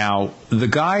 Now, the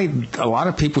guy, a lot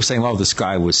of people saying, well, this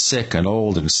guy was sick and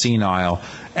old and senile,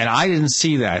 and I didn't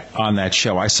see that on that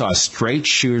show. I saw a straight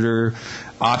shooter.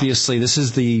 Obviously, this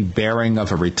is the bearing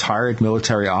of a retired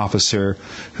military officer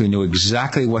who knew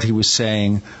exactly what he was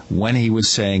saying, when he was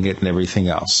saying it, and everything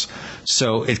else.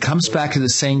 So it comes back to the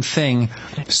same thing.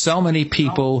 So many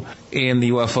people in the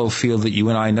UFO field that you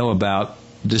and I know about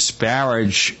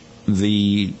disparage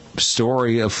the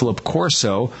story of Philip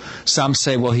Corso. Some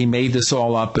say, well, he made this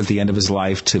all up at the end of his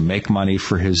life to make money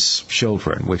for his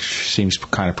children, which seems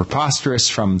kind of preposterous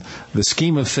from the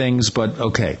scheme of things, but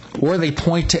okay. Or they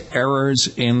point to errors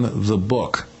in the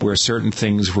book where certain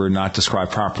things were not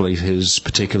described properly, his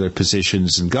particular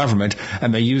positions in government,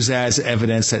 and they use that as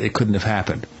evidence that it couldn't have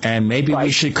happened. And maybe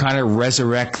we should kind of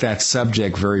resurrect that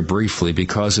subject very briefly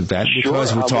because of that,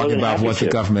 because we're talking about what the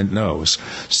government knows.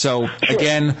 So,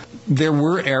 again, there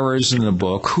were errors in the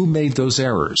book. Who made those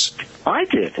errors? I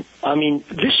did. I mean,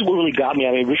 this is what really got me.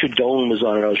 I mean, Richard Dolan was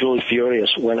on it. I was really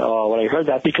furious when I heard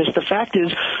that, because the fact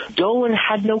is, Dolan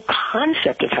had no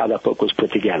concept of how that book was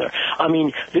put together. I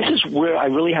mean, this is where I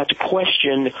really had to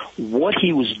question what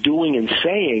he was doing and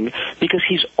saying, because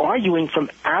he's arguing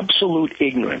from absolute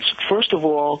ignorance. First of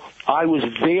all, I was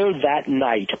there that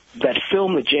night. That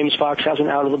film that James Fox has in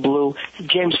Out of the Blue,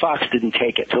 James Fox didn't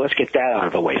take it, so let's get that out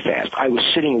of the way fast. I was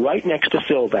sitting right next to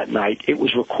Phil that night. It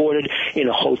was recorded in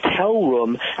a hotel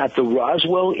room at the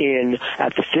Roswell Inn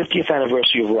at the 50th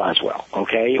anniversary of Roswell.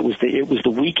 Okay, it was the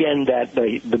weekend that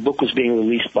the book was being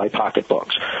released by Pocket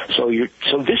Books. So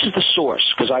this is the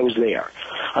source, because I was there.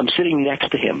 I'm sitting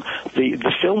next to him.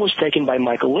 The film was taken by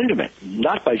Michael Linderman,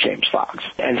 not by James Fox.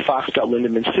 And Fox got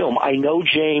Linderman's film. I know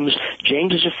James.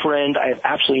 James is a friend. I have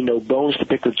absolutely no bones to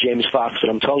pick with James Fox, but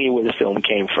I'm telling you where the film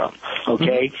came from.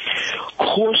 Okay? Mm-hmm.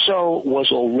 Corso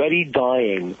was already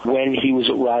dying when he was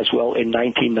at Roswell in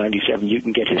 1997. You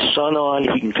can get his son on.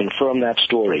 He can confirm that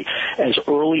story. As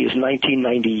early as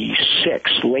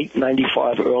 1996, late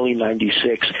 95, early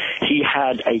 96, he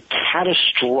had a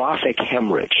catastrophic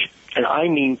hemorrhage. And I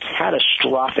mean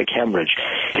catastrophic hemorrhage.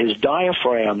 His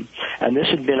diaphragm, and this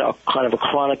had been a kind of a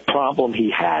chronic problem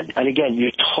he had. And again,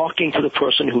 you're talking to the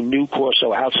person who knew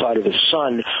Corso outside of his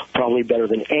son probably better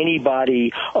than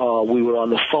anybody. We were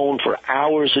on the phone for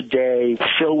hours a day.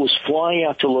 Phil was flying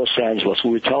out to Los Angeles.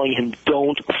 We were telling him,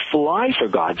 don't fly, for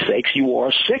God's sakes. You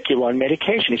are sick. You're on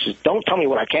medication. He says, don't tell me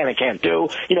what I can and can't do.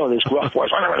 You know, this gruff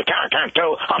voice, I know what I can and can't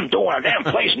do. I'm doing a damn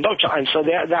place. And don't. And so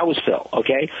that was Phil,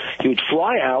 okay? He would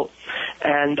fly out.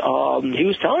 And he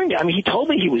was telling me, I mean, he told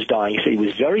me he was dying. He said he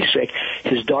was very sick.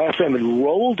 His diaphragm had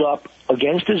rolled up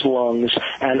against his lungs,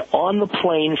 and on the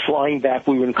plane flying back,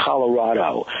 we were in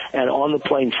Colorado, and on the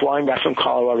plane flying back from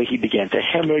Colorado, he began to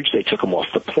hemorrhage. They took him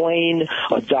off the plane.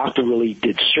 A doctor really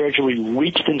did surgery,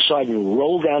 reached inside and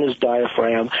rolled down his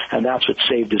diaphragm, and that's what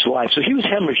saved his life. So he was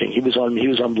hemorrhaging. He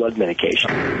was on blood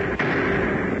medication.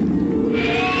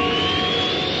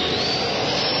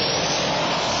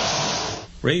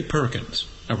 Ray Perkins,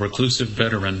 a reclusive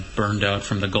veteran burned out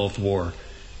from the Gulf War,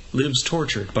 lives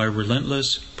tortured by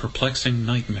relentless, perplexing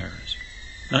nightmares.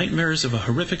 Nightmares of a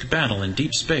horrific battle in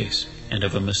deep space and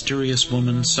of a mysterious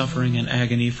woman suffering in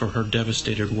agony for her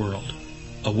devastated world.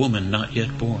 A woman not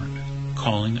yet born,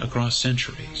 calling across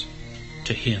centuries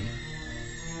to him.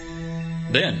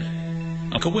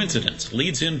 Then, a coincidence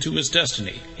leads him to his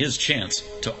destiny, his chance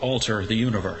to alter the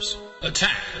universe.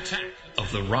 Attack of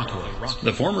the Rockoids.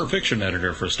 The former fiction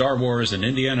editor for Star Wars and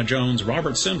Indiana Jones,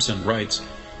 Robert Simpson, writes,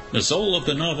 the soul of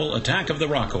the novel Attack of the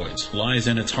Rockoids lies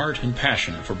in its heart and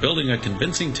passion for building a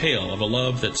convincing tale of a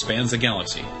love that spans the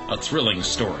galaxy. A thrilling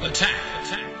story. Attack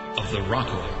of the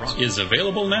Rockoids is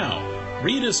available now.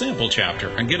 Read a sample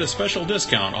chapter and get a special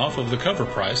discount off of the cover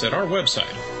price at our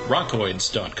website,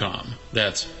 rockoids.com.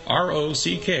 That's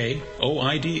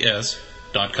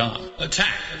ROCKOIDS.com.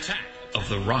 Attack of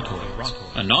the Rockoids,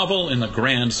 a novel in the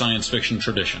grand science fiction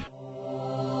tradition.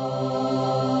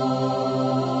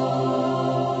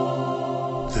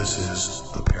 This is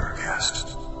the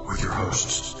Paracast with your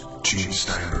hosts, Gene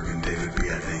Steinberg and David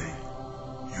Biedney.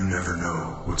 You never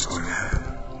know what's going to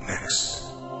happen next.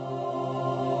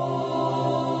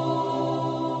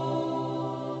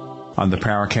 On the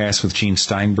Paracast with Gene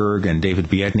Steinberg and David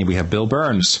Biedney, we have Bill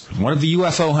Birnes, one of the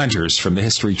UFO Hunters from the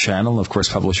History Channel, of course,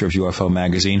 publisher of UFO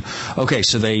Magazine. Okay,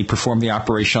 so they performed the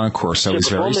operation on Corso. He's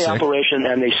very sick. They performed the operation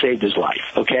and they saved his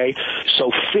life, okay? So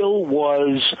Phil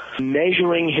was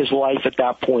measuring his life at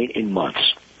that point in months.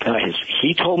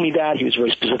 He told me that. He was very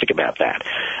specific about that.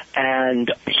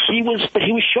 And he was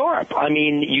sharp. I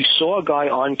mean, you saw a guy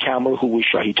on camera who was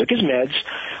sharp. He took his meds.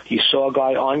 You saw a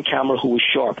guy on camera who was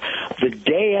sharp. The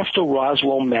day after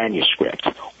Roswell manuscript,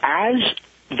 as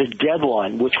the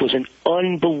deadline, which was an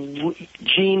unbelievable...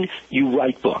 Gene, you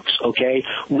write books, okay?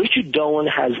 Richard Dolan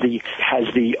has the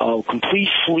complete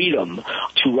freedom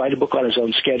to write a book on his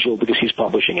own schedule because he's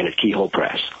publishing it at Keyhole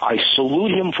Press. I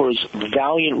salute him for his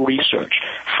valiant research.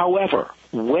 However,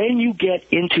 when you get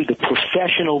into the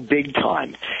professional big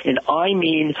time, and I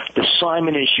mean the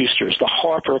Simon & Schusters, the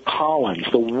Harper Collins,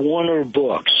 the Warner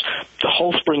Books, the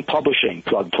Holspring Publishing,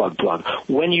 plug,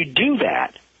 when you do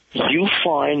that, you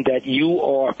find that you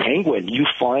are Penguin. You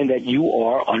find that you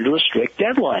are under a strict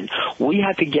deadline. We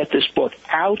had to get this book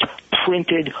out,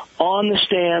 printed, on the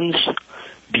stands,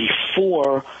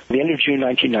 before the end of June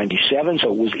 1997,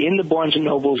 so it was in the Barnes &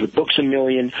 Nobles, the Books A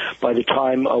Million, by the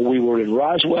time we were in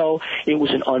Roswell. It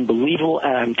was an unbelievable,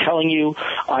 and I'm telling you,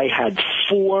 I had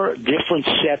 4 different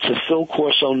sets of Phil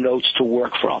Corso notes to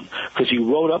work from, because he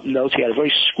wrote up notes. He had a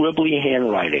very scribbly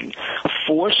handwriting.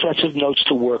 4 sets of notes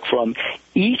to work from,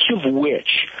 each of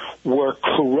which were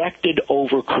corrected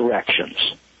over corrections.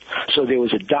 So there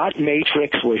was a dot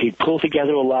matrix where he'd pull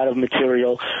together a lot of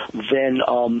material, then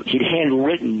he'd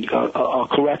handwritten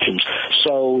corrections.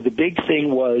 So the big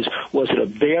thing was it a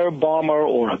bear bomber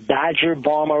or a badger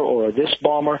bomber or a this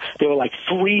bomber? There were like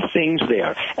 3 things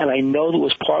there, and I know that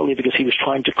was partly because he was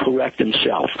trying to correct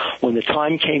himself. When the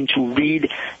time came to read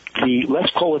let's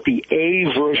call it the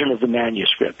A version of the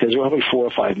manuscript, there's probably 4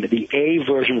 or 5, the A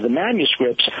version of the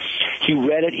manuscripts, he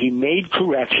read it, he made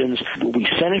corrections, we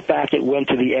sent it back, it went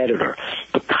to the editor.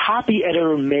 The copy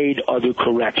editor made other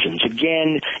corrections.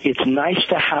 Again, it's nice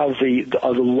to have the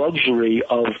luxury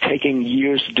of taking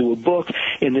years to do a book.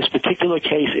 In this particular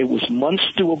case, it was months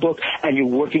to do a book, and you're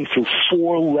working through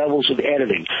 4 levels of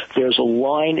editing. There's a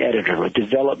line editor, a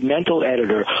developmental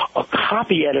editor, a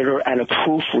copy editor, and a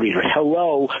proofreader.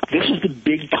 Hello, this is the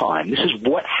big time. This is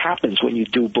what happens when you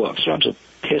do books. I'm so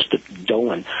pissed at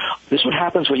Dolan. This is what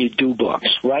happens when you do books,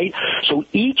 right? So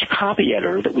each copy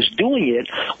editor that was doing it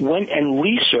went and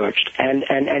researched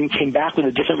and came back with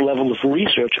a different level of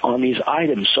research on these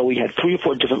items. So we had 3 or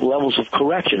 4 different levels of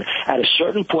correction. At a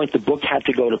certain point, the book had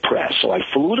to go to press. So I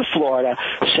flew to Florida,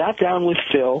 sat down with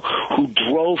Phil, who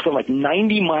drove for like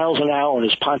 90 miles an hour on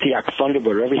his Pontiac Thunderbird,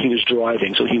 wherever he was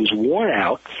driving. So he was worn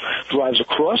out, drives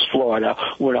across Florida.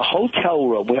 We're in a hotel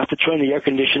room. We have to turn the air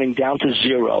conditioning down to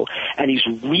 0, and he's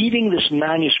reading this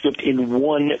manuscript in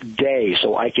 1 day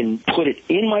so I can put it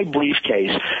in my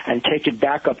briefcase and take it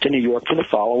back up to New York for the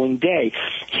following day.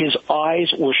 His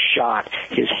eyes were shot.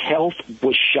 His health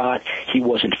was shot. He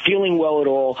wasn't feeling well at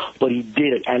all, but he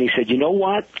did it. And he said, you know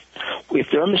what? If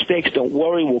there are mistakes, don't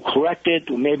worry, we'll correct it.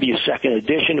 Maybe a second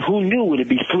edition. Who knew it would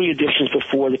be 3 editions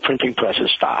before the printing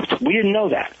presses stopped? We didn't know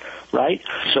that, right?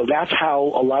 So that's how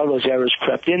a lot of those errors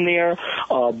crept in there.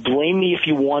 Blame me if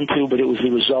you want to, but it was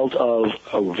the result of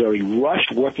a very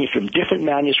rushed working from different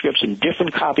manuscripts and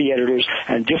different copy editors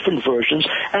and different versions.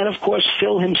 And, of course,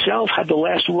 Phil himself had the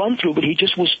last run-through, but he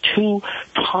just was too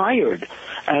tired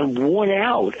and worn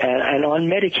out and on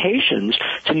medications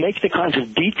to make the kinds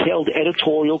of detailed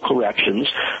editorial corrections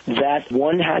that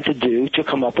one had to do to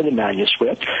come up with a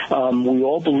manuscript. We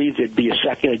all believed there'd be a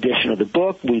second edition of the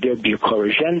book, there'd be a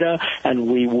corrigenda, and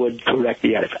we would correct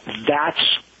the edit. That's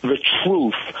the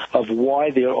truth of why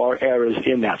there are errors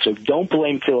in that. So don't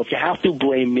blame Phil. If you have to,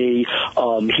 blame me.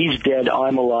 He's dead,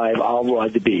 I'm alive, I'll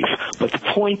ride the beef. But the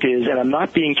point is, and I'm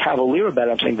not being cavalier about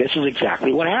it, I'm saying this is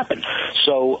exactly what happened.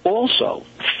 So also,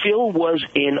 Phil was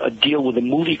in a deal with a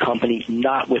movie company,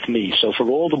 not with me. So for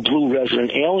all the blue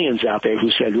resident aliens out there who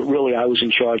said, really, I was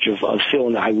in charge of Phil,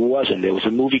 and I wasn't. There was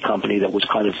a movie company that was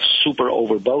kind of super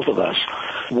over both of us.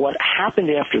 What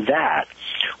happened after that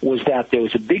was that there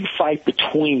was a big fight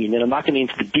between, and I'm not going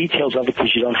to get into the details of it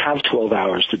because you don't have 12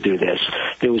 hours to do this,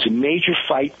 there was a major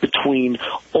fight between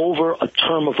over a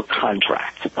term of a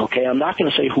contract. Okay, I'm not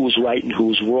going to say who was right and who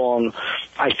was wrong.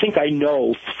 I think I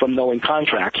know from knowing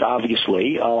contracts,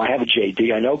 obviously. I have a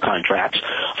JD, I know contracts.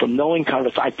 From knowing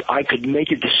contracts, I could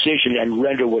make a decision and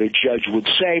render what a judge would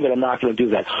say, but I'm not going to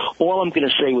do that. All I'm going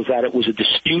to say was that it was a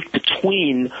dispute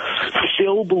between,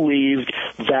 Phil believed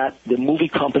that the movie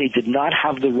company did not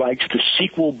have the rights to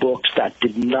sequel books that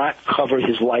did not cover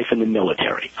his life in the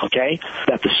military, okay?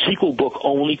 That the sequel book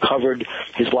only covered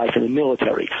his life in the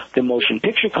military. The motion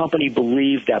picture company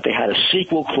believed that they had a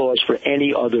sequel clause for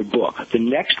any other book. The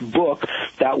next book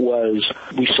that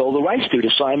we sold the rights to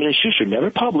Simon & Schuster, never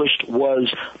published,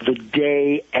 was The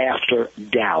Day After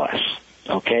Dallas.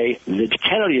 Okay, the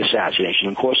Kennedy assassination,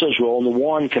 and Corso's role in the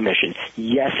Warren Commission.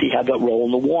 Yes, he had that role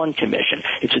in the Warren Commission.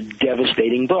 It's a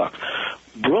devastating book.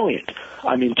 Brilliant,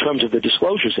 in terms of the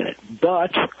disclosures in it.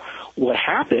 But what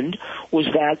happened was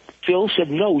that Phil said,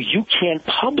 no, you can't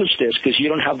publish this because you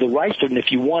don't have the rights to it, and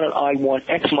if you want it, I want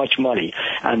X much money.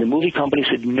 And the movie company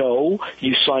said, no,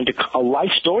 you signed a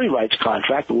life story rights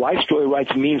contract. Life story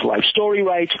rights means life story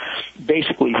rights.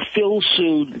 Basically, Phil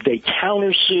sued, they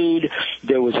countersued.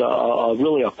 There was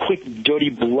really a quick,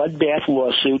 dirty bloodbath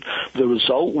lawsuit. The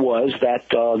result was that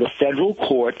the federal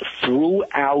court threw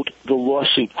out the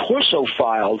lawsuit Corso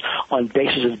filed on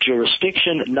basis of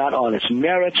jurisdiction, not on its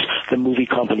merits. The movie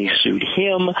company sued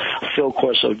him. Phil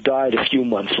Corso died a few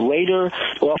months later.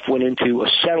 Off went into a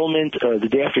settlement. The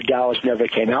Day After Dallas never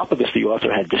came out because the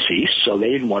author had deceased, so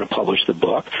they didn't want to publish the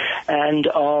book. And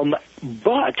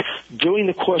But during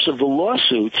the course of the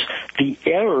lawsuits, the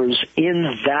errors in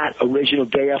that original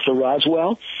Day After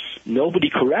Roswell, nobody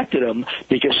corrected them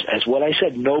because, as what I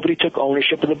said, nobody took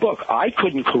ownership of the book. I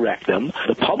couldn't correct them.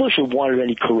 The publisher wanted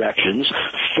any corrections.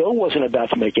 Phil wasn't about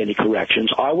to make any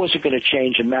corrections. I wasn't going to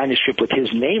change a manuscript with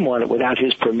his name on it without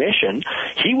his permission.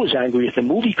 He was angry at the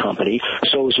movie company.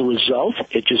 So as a result,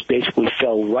 it just basically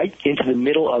fell right into the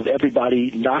middle of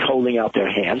everybody not holding out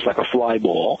their hands like a fly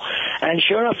ball. And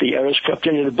sure enough, the errors crept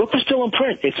in. The book is still in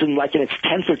print. It's in its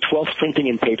 10th or 12th printing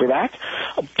in paperback.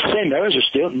 Same errors are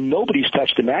still. Nobody's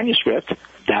touched the manuscript.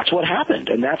 That's what happened,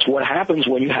 and that's what happens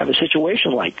when you have a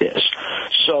situation like this.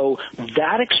 So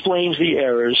that explains the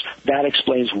errors. That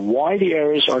explains why the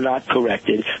errors are not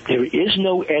corrected. There is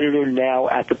no editor now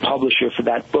at the publisher for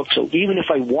that book, so even if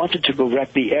I wanted to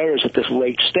correct the errors at this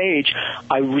late stage,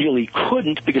 I really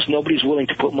couldn't because nobody's willing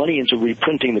to put money into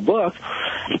reprinting the book.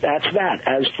 That's that.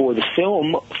 As for the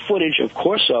film footage of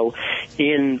Corso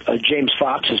in James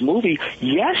Fox's movie,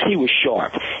 yes, he was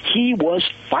sharp. He was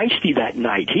feisty that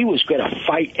night. He was going to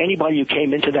fight anybody who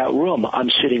came into that room. I'm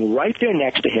sitting right there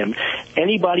next to him.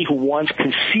 Anybody who wants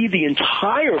can see the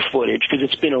entire footage because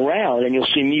it's been around, and you'll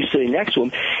see me sitting next to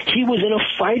him. He was in a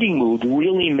fighting mood,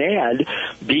 really mad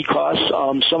because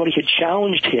somebody had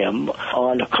challenged him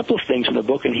on a couple of things in the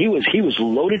book, and he was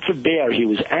loaded for bear. He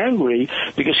was angry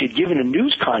because he'd given a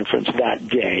news conference that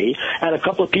day, and a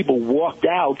couple of people walked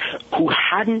out who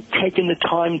hadn't taken the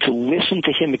time to listen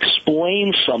to him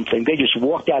explain something. They just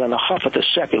walked out in a huff at the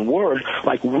second word,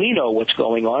 like, we know what's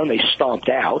going on, and they stomped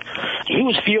out. He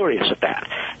was furious at that.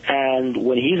 And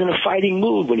when he's in a fighting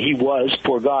mood, when he was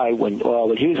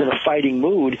in a fighting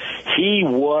mood, he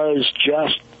was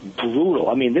just brutal.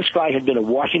 I mean, this guy had been a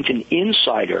Washington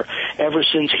insider ever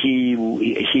since he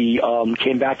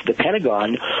came back to the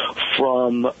Pentagon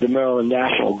from the Maryland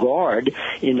National Guard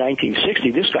in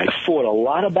 1960. This guy fought a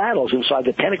lot of battles inside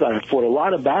the Pentagon and fought a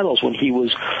lot of battles when he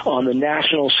was on the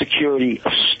national security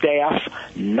staff,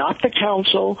 not the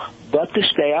council, but the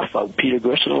staff. Peter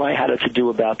Gerson and I had to do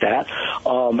about that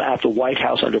at the White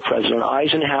House under President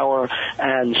Eisenhower,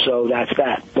 and so that's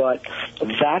that. But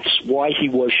that's why he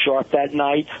was sharp that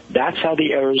night. That's how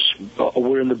the errors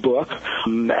were in the book.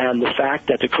 And the fact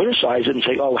that to criticize it and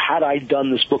say, oh, had I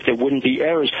done this book, there wouldn't be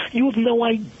errors, you have no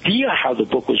idea how the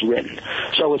book was written.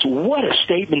 So it's what a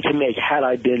statement to make had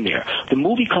I been there. The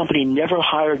movie company never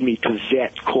hired me to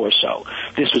vet Corso.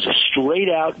 This was a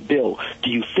straight-out bill. Do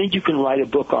you think you can write a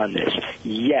book on this?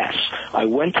 Yes. I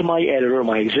went to my editor,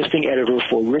 my existing editor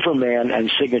for Riverman and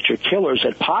Signature Killers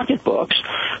at Pocket Books,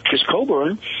 Chris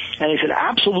Coburn, and he said,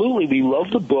 absolutely, we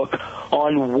love the book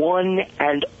on one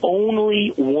and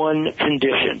only one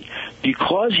condition.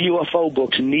 Because UFO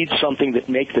books need something that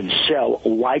makes them sell,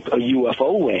 like a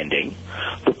UFO landing,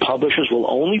 the publishers will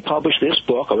only publish this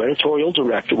book, our editorial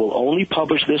director will only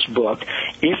publish this book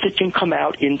if it can come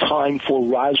out in time for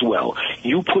Roswell.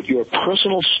 You put your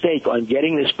personal stake on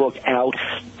getting this book out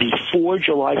before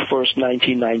July 1st,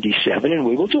 1997, and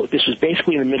we will do it. This was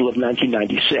basically in the middle of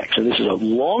 1996, and this is a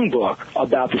long book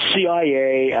about the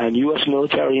CIA and U.S.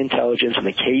 military intelligence and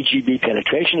the KGB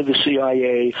penetration of the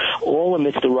CIA, all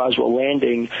amidst the Roswell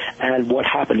landing and what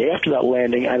happened after that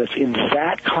landing, and it's in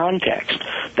that context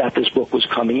that this book was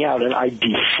coming out, and I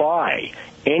defy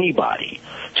anybody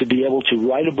to be able to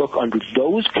write a book under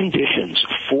those conditions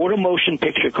for a motion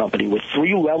picture company with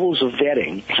 3 levels of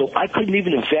vetting. So I couldn't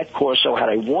even vet Corso had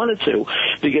I wanted to,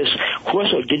 because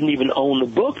Corso didn't even own the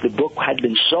book. The book had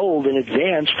been sold in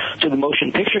advance to the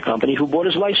motion picture company who bought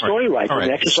his life story rights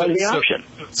and exercised the option.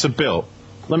 So, Bill,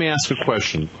 let me ask a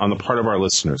question on the part of our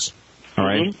listeners. All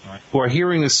right, who are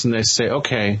hearing this and they say,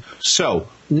 okay, so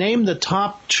name the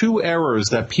top 2 errors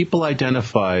that people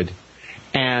identified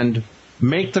and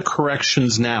make the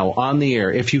corrections now on the air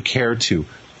if you care to.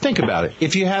 Think about it.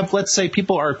 If you have, let's say,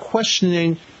 people are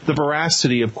questioning the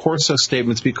veracity of Corso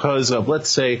statements because of, let's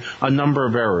say, a number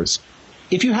of errors.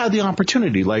 If you had the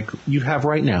opportunity, like you have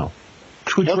right now,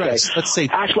 to address, let's say...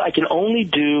 Actually, I can only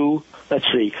do, let's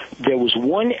see, there was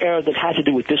one error that had to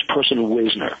do with this person,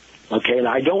 Wisner. Okay, and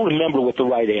I don't remember what the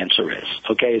right answer is.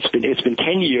 Okay, it's been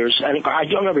 10 years, and I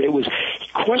don't remember. It was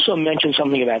Corso mentioned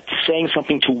something about saying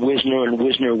something to Wisner, and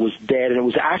Wisner was dead, and it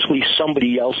was actually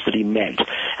somebody else that he meant.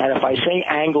 And if I say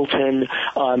Angleton,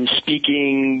 I'm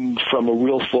speaking from a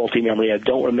real faulty memory. I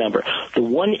don't remember. The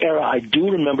one error I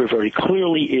do remember very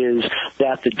clearly is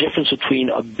that the difference between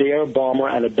a Bear bomber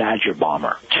and a Badger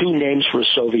bomber, 2 names for a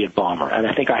Soviet bomber, and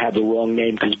I think I had the wrong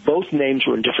name because both names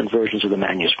were in different versions of the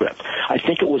manuscript. I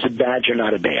think it was a Badger,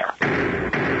 not a Bear.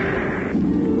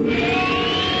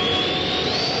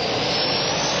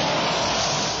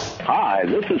 Hi, Hi,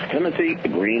 this is Timothy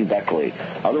Green Beckley,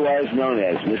 otherwise known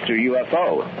as Mr.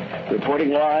 UFO,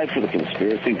 reporting live for the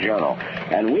Conspiracy Journal.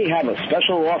 And we have a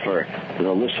special offer to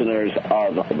the listeners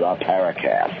of the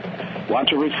Paracast. Want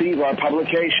to receive our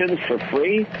publications for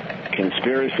free?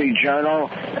 Conspiracy Journal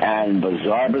and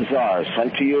Bizarre Bazaar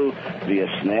sent to you via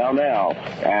snail mail.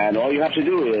 And all you have to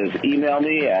do is email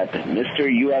me at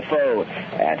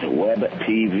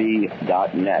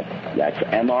mrufo@webtv.net. That's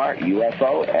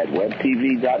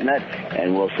mrufo@webtv.net,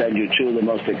 and we'll send you two of the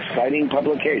most exciting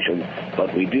publications.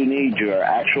 But we do need your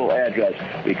actual address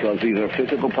because these are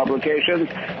physical publications,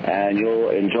 and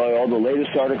you'll enjoy all the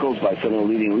latest articles by some of the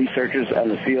leading researchers in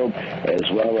the field, as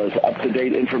well as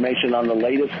up-to-date information on the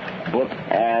latest book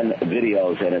and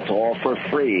videos, and it's all for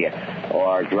free.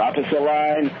 Or drop us a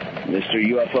line,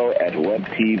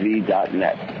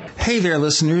 mrufo@webtv.net. Hey there,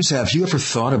 listeners. Have you ever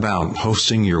thought about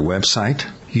hosting your website?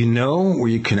 You know where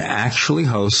you can actually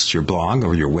host your blog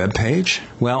or your web page?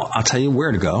 Well, I'll tell you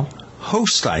where to go.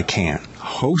 Host I Can.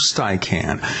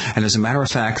 And as a matter of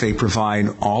fact, they provide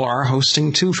all our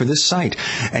hosting too for this site.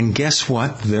 And guess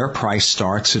what? Their price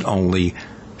starts at only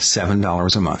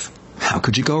 $7 a month. How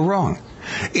could you go wrong?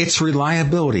 Its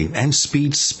reliability and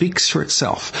speed speaks for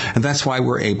itself, and that's why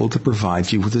we're able to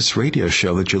provide you with this radio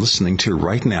show that you're listening to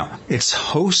right now. It's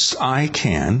Host I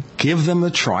Can. Give them a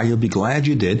try. You'll be glad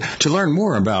you did. To learn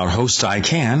more about Host I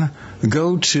Can,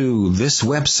 go to this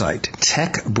website,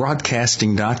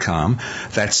 techbroadcasting.com.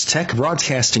 That's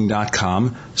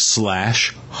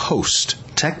techbroadcasting.com/host.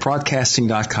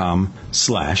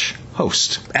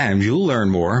 techbroadcasting.com/host. And you'll learn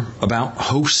more about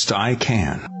Host I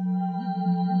Can.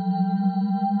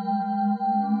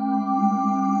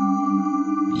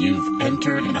 You've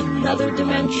entered another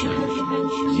dimension.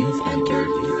 You've entered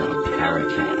the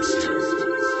Paracast.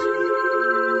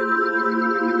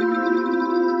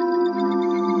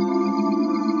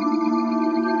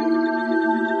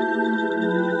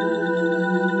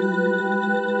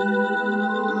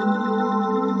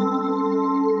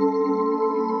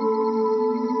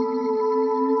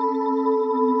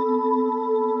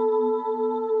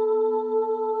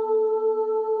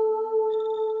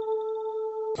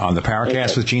 On the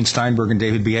Paracast with Gene Steinberg and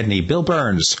David Biedney, Bill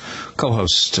Birnes,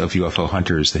 co-host of UFO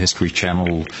Hunters, the History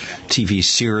Channel TV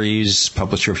series,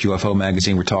 publisher of UFO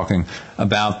Magazine. We're talking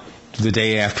about the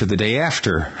day after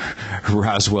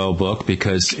Roswell book,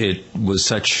 because it was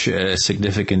such a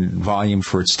significant volume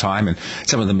for its time, and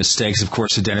some of the mistakes, of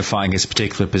course, identifying his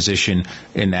particular position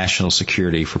in national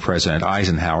security for President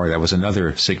Eisenhower. That was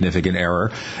another significant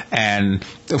error. And,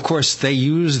 of course, they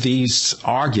use these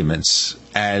arguments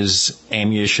as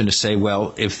ammunition to say,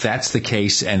 well, if that's the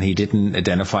case and he didn't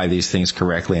identify these things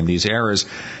correctly and these errors,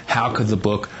 how could the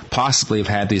book possibly have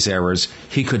had these errors?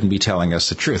 He couldn't be telling us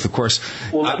the truth. Of course.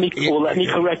 Well, let me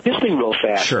correct this thing real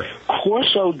fast. Sure.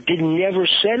 Corso never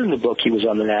said in the book he was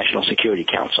on the National Security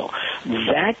Council.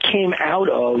 That came out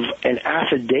of an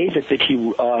affidavit that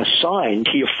he signed.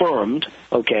 He affirmed.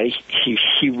 Okay,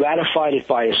 he ratified it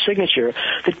by a signature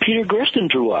that Peter Gersten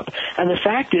drew up. And the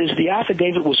fact is, the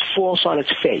affidavit was false on its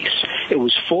face. It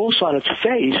was false on its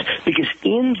face because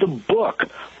in the book,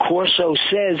 Corso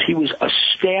says he was a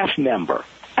staff member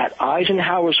at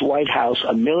Eisenhower's White House,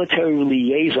 a military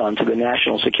liaison to the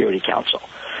National Security Council.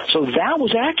 So that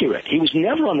was accurate. He was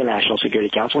never on the National Security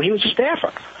Council. He was a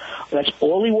staffer. That's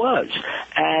all he was.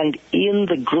 And in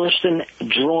the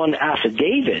Gersten-drawn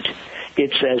affidavit,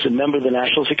 it says a member of the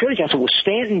National Security Council. Well,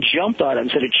 Stanton jumped on it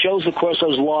and said it shows that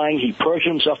Corso's lying. He perjured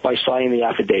himself by signing the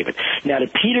affidavit. Now, to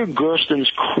Peter Gersten's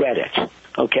credit,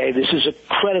 okay, this is a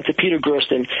credit to Peter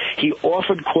Gersten, he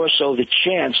offered Corso the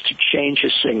chance to change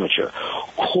his signature.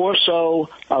 Corso,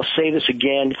 I'll say this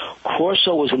again,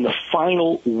 Corso was in the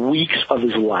final weeks of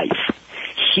his life.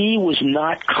 He was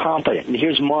not competent, and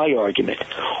here's my argument.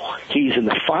 He's in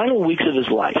the final weeks of his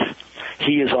life.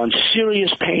 He is on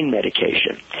serious pain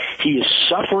medication. He is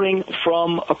suffering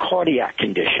from a cardiac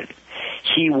condition.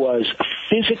 He was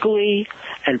physically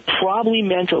and probably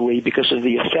mentally, because of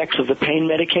the effects of the pain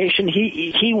medication,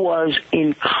 he was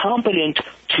incompetent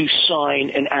to sign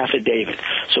an affidavit.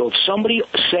 So if somebody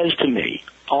says to me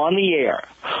on the air,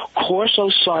 Corso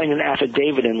signed an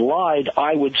affidavit and lied,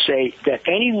 I would say that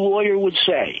any lawyer would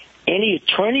say, any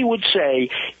attorney would say,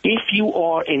 if you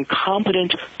are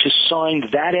incompetent to sign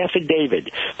that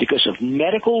affidavit because of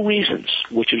medical reasons,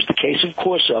 which is the case of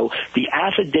Corso, the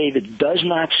affidavit does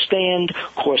not stand.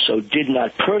 Corso did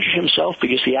not perjure himself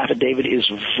because the affidavit is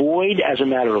void as a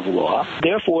matter of law.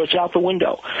 Therefore, it's out the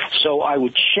window. So I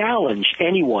would challenge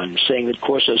anyone saying that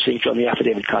Corso's signature on the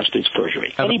affidavit constitutes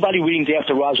perjury. Anybody reading Day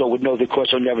After Roswell would know that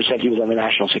Corso never said he was on the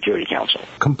National Security Council.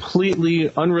 Completely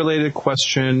unrelated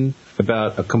question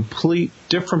about a complete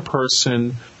different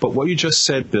person, but what you just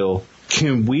said, Bill,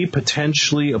 can we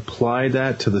potentially apply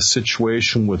that to the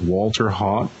situation with Walter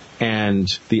Haut and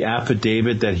the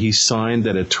affidavit that he signed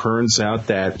that it turns out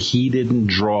that he didn't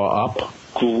draw up?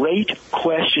 Great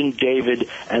question, David,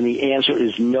 and the answer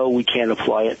is no, we can't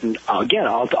apply it. And again,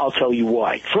 I'll tell you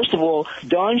why. First of all,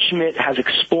 Don Schmidt has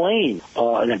explained,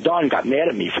 and Don got mad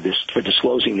at me for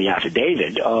disclosing the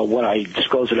affidavit when I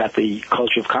disclosed it at the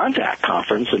Culture of Contact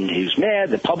conference, and he was mad,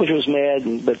 the publisher was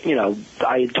mad, but,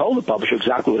 I had told the publisher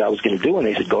exactly what I was going to do, and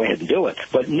they said, go ahead and do it.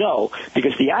 But no,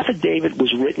 because the affidavit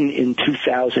was written in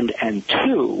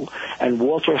 2002, and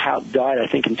Walter Haut died, I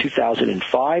think, in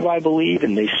 2005, I believe,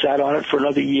 and they sat on it for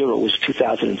another year. It was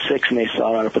 2006, and they sat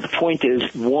on it. But the point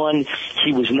is, one,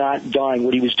 he was not dying.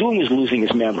 What he was doing is losing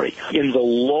his memory. In the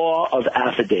law of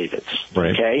affidavits,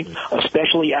 right. Okay,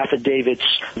 especially affidavits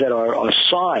that are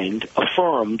signed,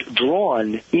 affirmed,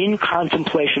 drawn in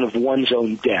contemplation of one's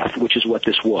own death, which is what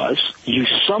this was,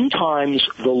 sometimes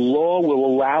the law will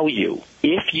allow you,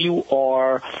 if you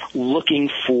are looking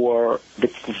for the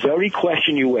very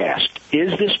question you asked,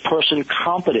 is this person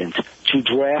competent to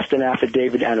draft an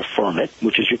affidavit and affirm it,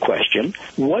 which is your question,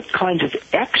 what kinds of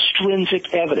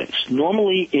extrinsic evidence,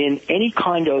 normally in any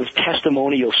kind of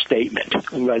testimonial statement,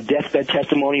 a deathbed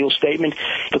testimonial statement,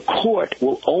 the court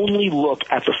will only look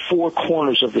at the four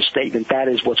corners of the statement. That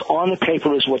is, what's on the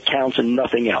paper is what counts and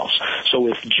nothing else. So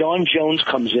if John Jones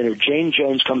comes in or Jane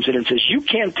Jones comes in and says, you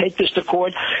can't take this to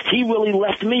court, he really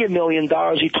left me $1 million,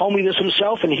 he told me this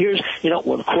himself, and here's,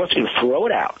 well, the court's going to throw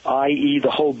it out, i.e. the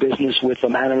whole business with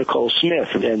Anna Nicole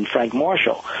Smith and Frank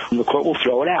Marshall. And the court will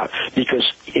throw it out because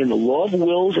in the law of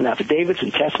wills and affidavits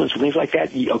and testaments and things like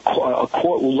that, a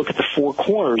court will look at the four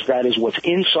corners, that is what's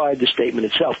inside the statement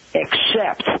itself,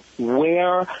 except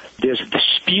where there's a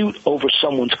dispute over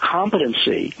someone's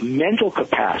competency, mental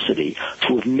capacity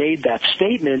to have made that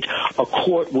statement, a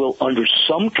court will, under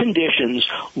some conditions,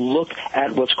 look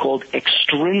at what's called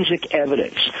extrinsic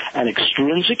evidence. And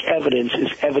extrinsic evidence is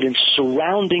evidence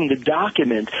surrounding the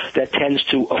document that tends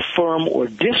to affirm or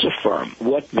disaffirm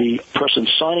what the person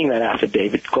signing that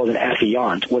affidavit, called an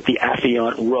affiant, what the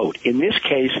affiant wrote. In this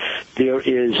case, there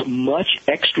is much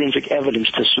extrinsic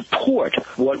evidence to support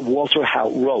what Walter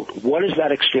Haut wrote. What is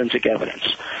that extrinsic evidence?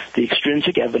 The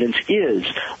extrinsic evidence is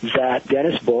that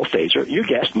Dennis Ballphaser, your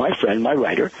guest, my friend, my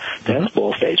writer, Dennis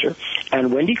Ballphaser,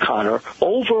 and Wendy Connor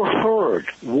overheard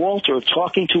Walter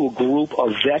talking to a group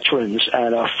of veterans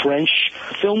and a French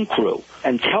film crew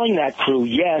and telling that crew,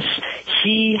 yes,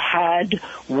 he had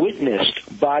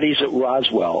witnessed bodies at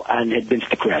Roswell and had been to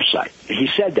the crash site. He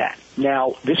said that.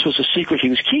 Now, this was a secret he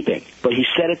was keeping, but he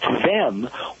said it to them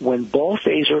when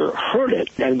Ballphaser heard it,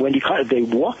 and when they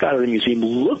walked out of the museum,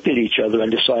 looked at each other,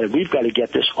 and decided, we've got to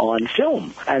get this on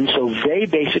film. And so they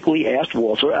basically asked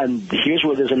Walter, and here's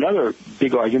where there's another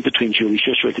big argument between Julie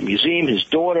Schuster at the museum, his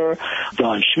daughter,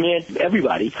 Don Schmidt,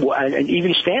 everybody, and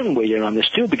even Stanton weighed in on this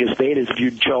too, because they had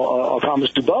interviewed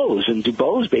Thomas Dubose, and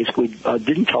Dubose basically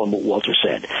didn't tell him what Walter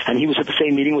said, and he was at the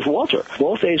same meeting with Walter.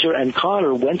 Ballphaser and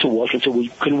Connor went to Walter and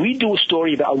said, can we do a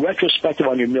story about a retrospective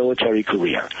on your military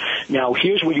career? Now,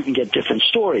 here's where you can get different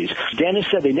stories. Dennis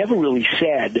said they never really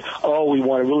said, we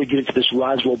want to really get into this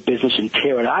Roswell business and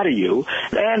tear it out of you.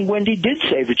 And Wendy did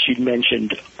say that she'd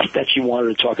mentioned that she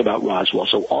wanted to talk about Roswell.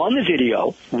 So on the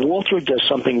video, Walter does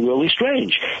something really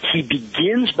strange. He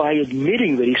begins by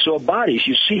admitting that he saw bodies.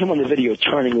 You see him on the video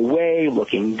turning away,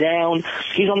 looking down.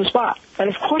 He's on the spot. And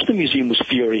of course the museum was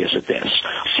furious at this.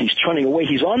 He's turning away.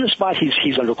 He's on the spot.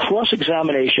 He's under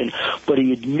cross-examination, but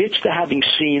he admits to having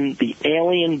seen the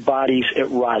alien bodies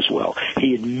at Roswell.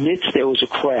 He admits there was a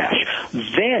crash.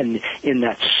 Then, in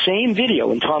that same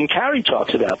video, and Tom Carey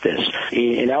talks about this,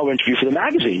 in our interview for the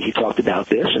magazine, he talked about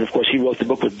this, and of course he wrote the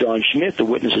book with Don Schmidt, The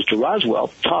Witnesses to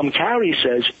Roswell. Tom Carey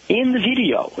says, in the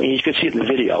video, and you can see it in the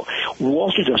video,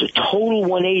 Walter does a total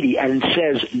 180 and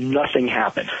says nothing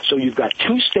happened. So you've got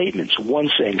two statements, one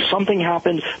saying something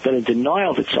happened, then a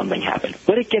denial that something happened.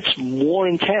 But it gets more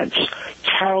intense.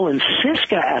 Carolyn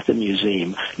Siska at the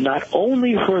museum not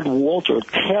only heard Walter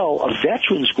tell a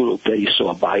veterans group that he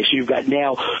saw bodies, so you've got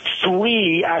now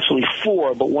three, actually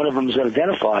four, but one of them is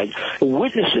unidentified,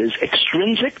 witnesses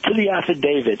extrinsic to the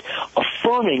affidavit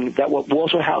affirming that what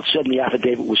Walter Haut said in the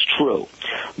affidavit was true.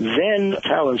 Then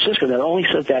Carolyn Siska not only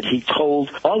said that, he told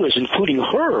others, including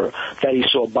her, that he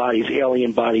saw bodies,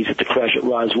 alien bodies at the crash at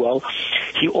Roswell.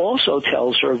 He also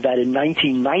tells her that in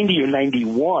 1990 or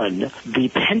 91, the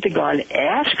Pentagon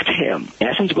asked him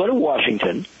to go to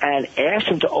Washington and asked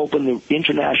him to open the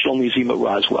International Museum at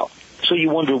Roswell. So you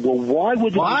wonder, well, why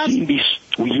would the museum be...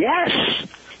 Yes.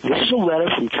 This is a letter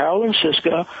from Carolyn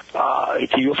Siska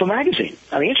to UFO Magazine.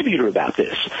 I interviewed her about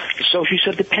this. So she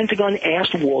said the Pentagon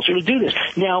asked Walter to do this.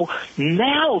 Now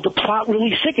the plot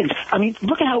really sickens.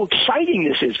 Look at how exciting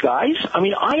this is, guys.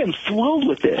 I am thrilled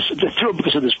with this. Thrilled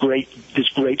because of this great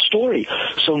story.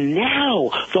 So now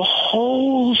the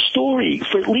whole story,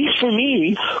 at least for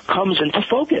me, comes into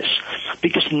focus.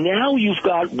 Because now you've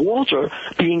got Walter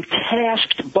being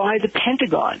tasked by the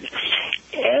Pentagon.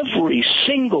 Every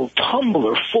single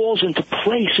tumbler falls into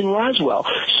place in Roswell.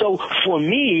 So for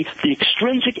me, the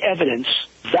extrinsic evidence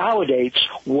validates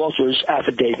Walter's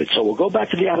affidavit. So we'll go back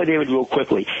to the affidavit real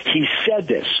quickly. He said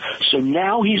this. So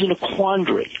now he's in a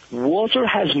quandary. Walter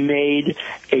has made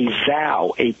a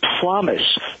vow, a promise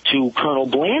to Colonel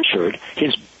Blanchard,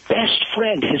 his best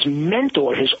friend, his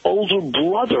mentor, his older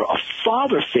brother, a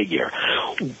father figure.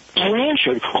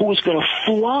 Blanchard, who was going to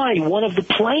fly one of the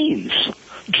planes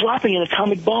dropping an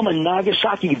atomic bomb in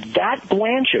Nagasaki. That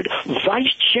Blanchard,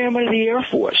 vice chairman of the Air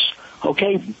Force,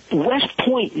 okay, West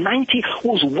Point,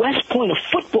 West Point, a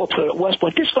football player at West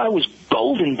Point. This guy was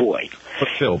golden boy.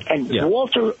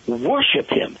 Walter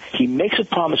worshipped him. He makes a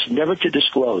promise never to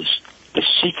disclose the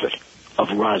secret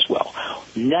of Roswell.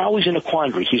 Now he's in a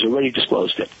quandary. He's already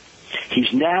disclosed it.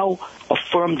 He's now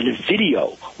affirmed in a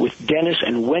video with Dennis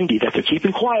and Wendy that they're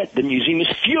keeping quiet. The museum is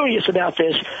furious about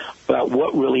this, about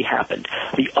what really happened.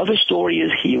 The other story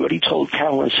is he already told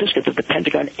Carolyn Siska that the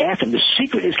Pentagon asked him. The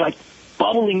secret is like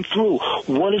bubbling through.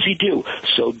 What does he do?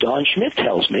 So Don Schmidt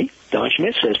says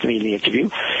to me in the interview,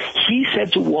 he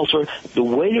said to Walter, the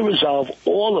way to resolve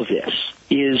all of this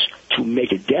is to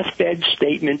make a deathbed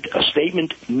statement, a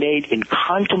statement made in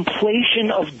contemplation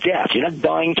of death. You're not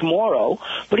dying tomorrow,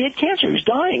 but he had cancer. He was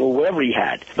dying, or whatever he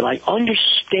had. But I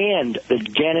understand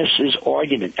that Dennis's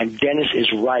argument, and Dennis is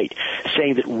right,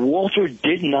 saying that Walter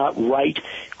did not write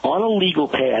on a legal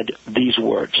pad these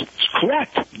words. It's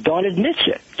correct. Don admits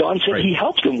it. Don said he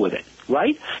helped him with it,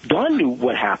 right? Don knew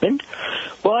what happened,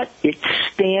 but it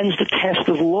stands the test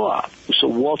of law. So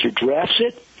Walter drafts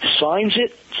it, signs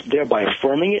it, thereby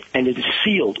affirming it, and it is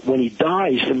sealed. When he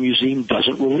dies, the museum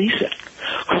doesn't release it.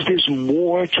 Because there's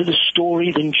more to the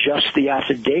story than just the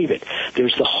affidavit.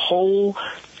 There's the whole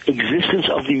existence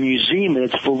of the museum and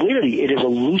its validity. It is a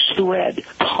loose thread.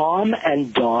 Tom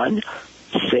and Don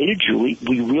say to Julie,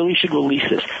 we really should release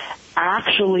this.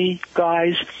 Actually,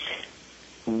 guys,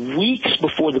 weeks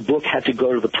before the book had to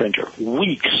go to the printer,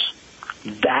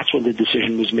 that's when the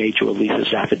decision was made to release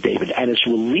this affidavit. And it's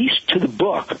released to the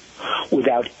book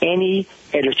without any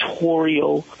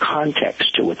editorial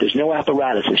context to it. There's no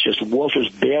apparatus. It's just Walter's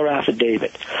bare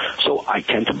affidavit. So I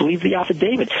tend to believe the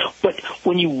affidavit. But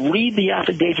when you read the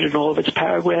affidavit in all of its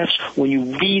paragraphs, when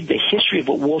you read the history of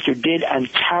what Walter did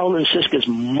and Carolyn Siska's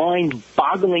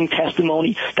mind-boggling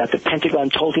testimony that the Pentagon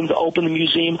told him to open the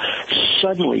museum,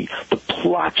 suddenly the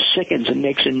plot sickens and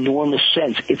makes enormous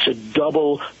sense. It's a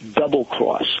double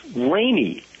cross.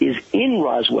 Ramey is in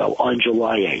Roswell on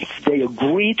July 8th. They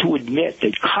agree to admit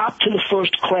they copped to the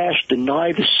first crash,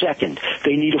 deny the second.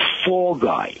 They need a fall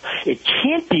guy. It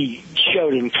can't be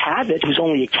Sheridan Cabot, who's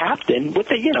only a captain. What's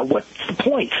the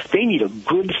point? They need a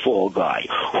good fall guy.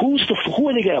 Who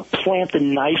are they going to plant the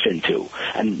knife into?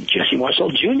 And Jesse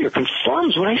Marcel Jr.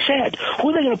 confirms what I said. Who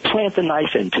are they going to plant the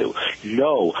knife into?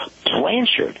 No,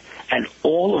 Blanchard. And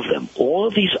all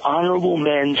of these honorable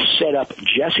men set up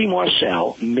Jesse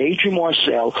Marcel, Major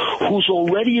Marcel, who's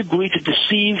already agreed to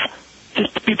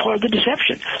be part of the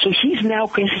deception. So his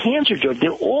hands are dirty.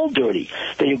 They're all dirty.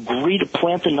 They agree to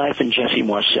plant the knife in Jesse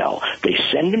Marcel. They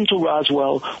send him to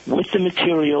Roswell with the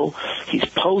material. He's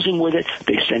posing with it.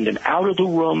 They send him out of the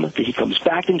room. He comes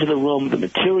back into the room. The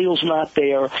material's not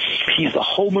there. He's the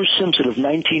Homer Simpson of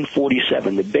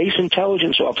 1947, the base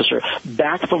intelligence officer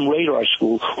back from radar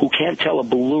school who can't tell a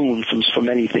balloon from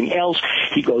anything else.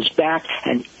 He goes back,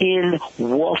 and in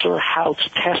Walter Haut's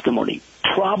testimony,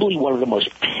 probably one of the most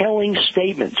telling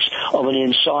statements of an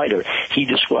insider, he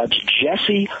describes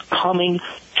Jesse coming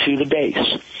to the base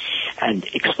and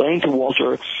explaining to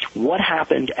Walter what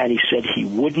happened, and he said he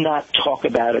would not talk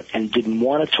about it and didn't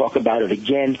want to talk about it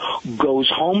again, goes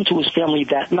home to his family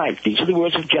that night. These are the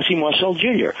words of Jesse Marcel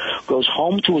Jr. Goes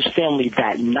home to his family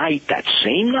that night, that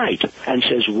same night, and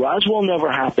says, Roswell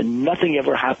never happened, nothing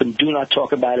ever happened, do not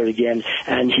talk about it again,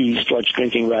 and he starts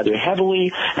drinking rather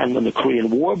heavily, and when the Korean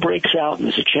War breaks out and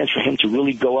there's a chance for him to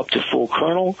really go up to full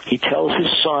colonel, he tells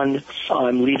his son,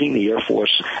 I'm leaving the Air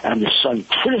Force, and the son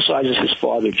criticizes his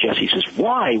father, Jesse says,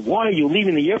 why? Why are you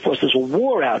leaving the Air Force? There's a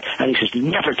war out. And he says,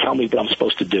 never tell me what I'm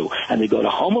supposed to do. And they go to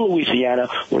Houma, Louisiana,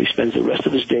 where he spends the rest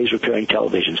of his days repairing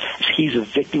televisions. He's a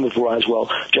victim of Roswell,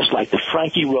 just like the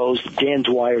Frankie Rose, the Dan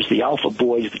Dwyers, the Alpha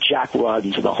Boys, the Jack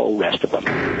Roddens, and the whole rest of them.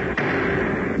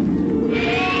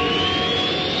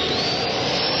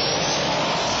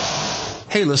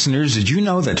 Hey listeners, did you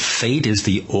know that Fate is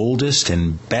the oldest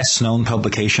and best-known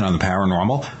publication on the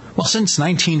paranormal? Well, since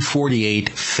 1948,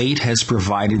 Fate has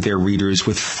provided their readers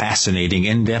with fascinating,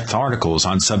 in-depth articles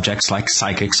on subjects like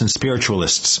psychics and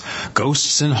spiritualists,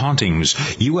 ghosts and hauntings,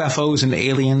 UFOs and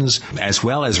aliens, as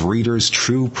well as readers'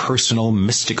 true personal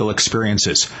mystical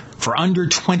experiences. For under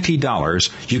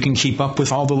 $20, you can keep up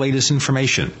with all the latest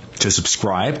information. To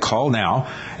subscribe, call now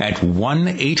at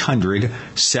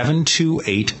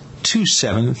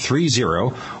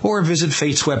 1-800-728-2730 or visit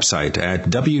Fate's website at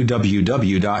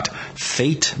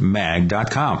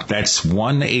www.fatemag.com. That's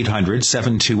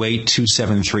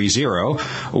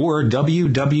 1-800-728-2730 or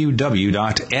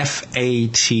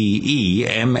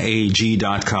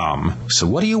www.fatemag.com. So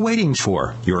what are you waiting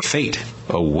for? Your fate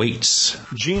awaits.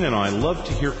 Gene and I love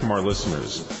to hear from our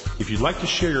listeners. If you'd like to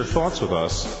share your thoughts with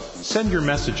us, send your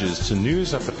messages to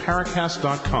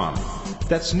news@theparacast.com.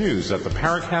 That's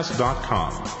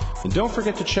news@theparacast.com. And don't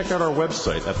forget to check out our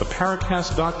website at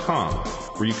theparacast.com,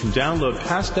 where you can download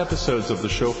past episodes of the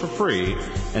show for free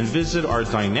and visit our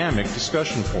dynamic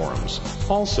discussion forums.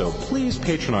 Also, please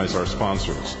patronize our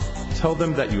sponsors. Tell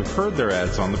them that you heard their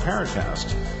ads on the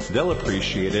Paracast. They'll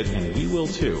appreciate it, and we will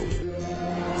too.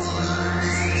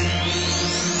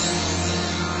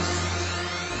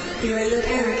 You're in the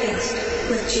Paracast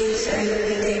with Gene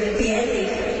Steinberg and David Biedney.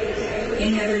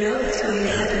 You never know what's going to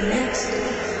happen next.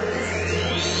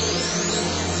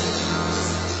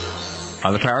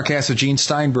 On the Paracast with Gene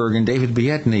Steinberg and David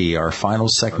Biedney, our final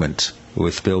segment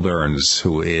with Bill Birnes,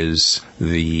 who is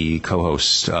the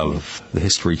co-host of the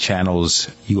History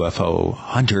Channel's UFO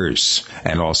Hunters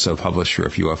and also publisher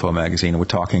of UFO Magazine. We're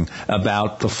talking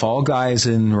about the fall guys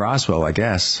in Roswell, I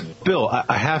guess. Bill,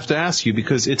 I have to ask you,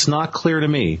 because it's not clear to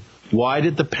me. Why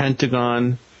did the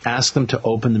Pentagon ask them to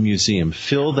open the museum?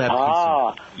 Fill that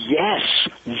piece yes.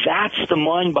 That's the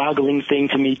mind-boggling thing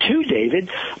to me, too, David,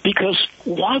 because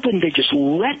why wouldn't they just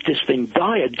let this thing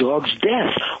die a dog's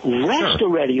death? Rest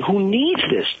already. Who needs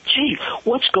this? Gee,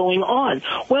 what's going on?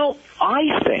 Well,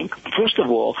 I think, first of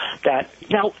all, that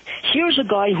now here's a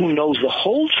guy who knows the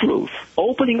whole truth,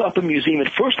 opening up a museum.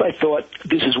 At first I thought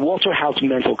this is Walter Haut's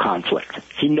mental conflict.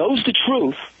 He knows the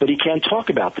truth, but he can't talk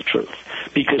about the truth.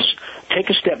 Because take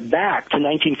a step back to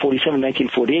 1947,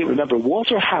 1948. Remember,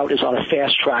 Walter Haut is on a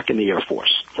fast track in the Air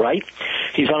Force, right?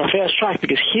 He's on a fast track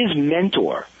because his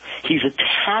mentor, he's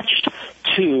attached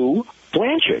to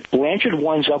Blanchard. Blanchard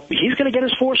winds up, he's going to get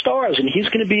his 4 stars, and he's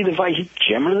going to be the vice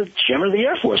chairman of the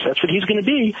Air Force. That's what he's going to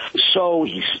be. So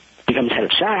he becomes head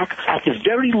of SAC. At the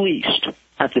very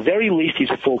least, he's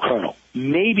a full colonel.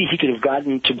 Maybe he could have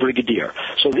gotten to brigadier.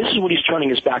 So this is what he's turning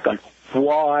his back on.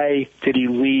 Why did he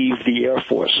leave the Air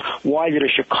Force? Why did a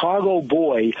Chicago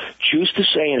boy choose to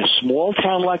stay in a small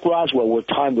town like Roswell where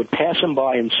time would pass him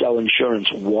by and sell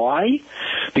insurance? Why?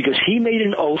 Because he made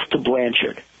an oath to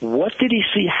Blanchard. What did he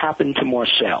see happen to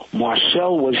Marcel?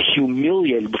 Marcel was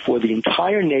humiliated before the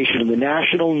entire nation and the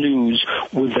national news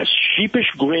with a sheepish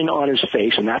grin on his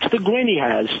face, and that's the grin he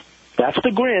has. That's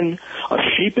the grin, a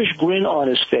sheepish grin on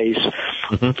his face,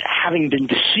 having been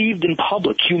deceived in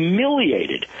public,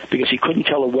 humiliated, because he couldn't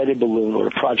tell a weather balloon or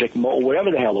a Project Mo, or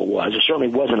whatever the hell it was. It certainly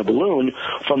wasn't a balloon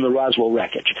from the Roswell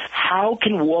wreckage. How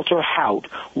can Walter Haut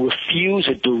refuse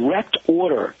a direct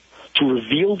order to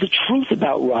reveal the truth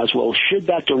about Roswell should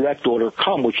that direct order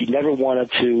come, which he never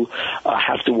wanted to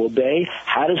have to obey?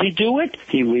 How does he do it?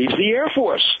 He leaves the Air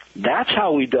Force. That's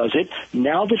how he does it.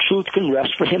 Now the truth can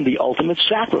rest for him, the ultimate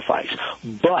sacrifice.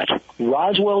 But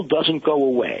Roswell doesn't go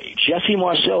away. Jesse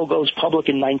Marcel goes public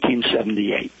in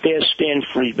 1978. There's Stan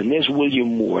Friedman. There's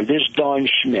William Moore. There's Don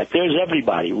Schmidt. There's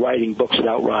everybody writing books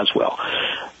about Roswell.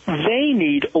 They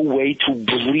need a way to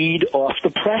bleed off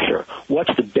the pressure.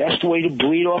 What's the best way to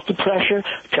bleed off the pressure?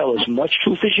 Tell as much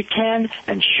truth as you can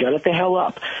and shut it the hell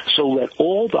up. So let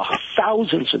all the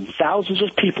thousands and thousands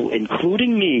of people,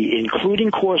 including me, including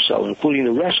Corso, including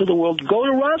the rest of the world, go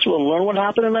to Roswell and learn what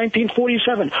happened in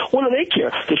 1947. What do they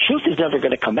care? The truth is never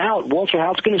going to come out. Walter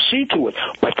Haut's going to see to it.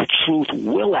 But the truth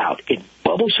will out. It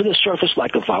bubbles to the surface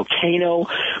like a volcano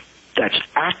that's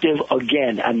active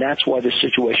again, and that's why the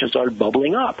situation started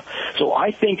bubbling up. So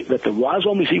I think that the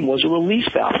Roswell Museum was a release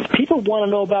valve. If people want to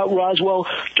know about Roswell,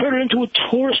 turn it into a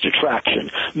tourist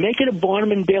attraction. Make it a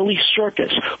Barnum and Bailey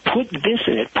circus. Put this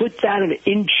in it, put that in it.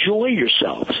 Enjoy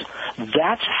yourselves.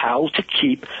 That's how to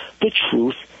keep the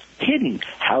truth hidden.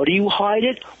 How do you hide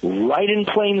it? Right in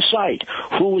plain sight.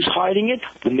 Who is hiding it?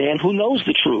 The man who knows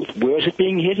the truth. Where is it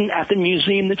being hidden? At the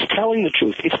museum that's telling the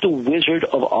truth. It's the Wizard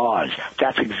of Oz.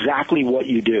 That's exactly what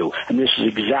you do. And this is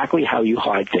exactly how you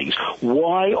hide things.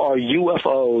 Why are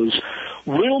UFOs...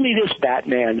 Riddle me this,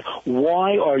 Batman.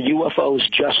 Why are UFOs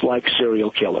just like serial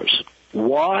killers?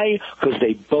 Why? Because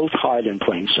they both hide in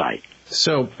plain sight.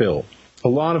 So, Bill, a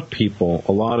lot of people,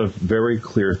 a lot of very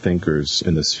clear thinkers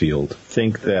in this field,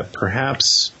 think that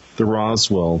perhaps the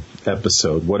Roswell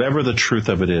episode, whatever the truth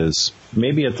of it is,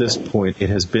 maybe at this point it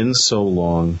has been so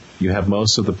long, you have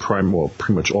most of the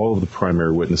pretty much all of the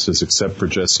primary witnesses except for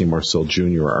Jesse Marcel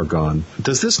Jr. are gone.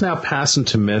 Does this now pass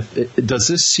into myth? Does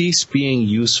this cease being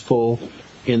useful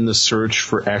in the search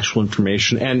for actual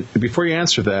information? And before you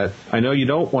answer that, I know you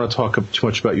don't want to talk too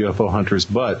much about UFO Hunters,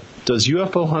 but does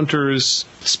UFO Hunters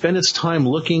spend its time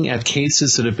looking at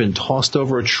cases that have been tossed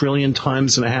over 1.5 trillion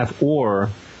times, or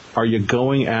are you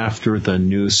going after the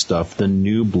new stuff, the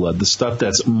new blood, the stuff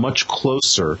that's much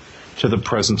closer to the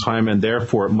present time and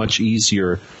therefore much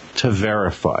easier to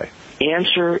verify?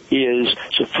 Answer is,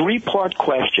 it's a 3-part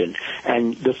question,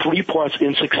 and the 3 parts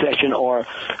in succession are,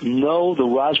 no, the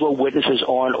Roswell witnesses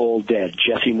aren't all dead.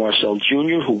 Jesse Marcel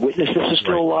Jr., who witnessed this, is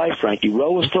still alive. Frankie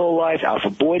Rowe is still alive.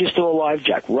 Alpha Boyd is still alive.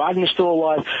 Jack Rodden is still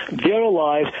alive. They're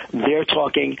alive. They're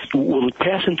talking. Will it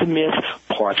pass into myth?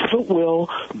 Parts of it will,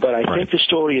 but I think the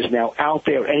story is now out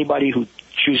there. Anybody who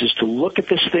chooses to look at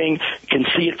this thing can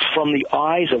see it from the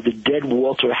eyes of the dead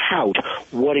Walter Haut.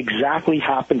 What exactly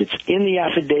happened? It's in the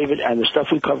affidavit and the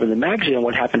stuff we cover in the magazine on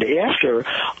what happened after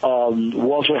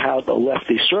Walter Haut left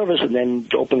the service and then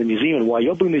opened the museum. And while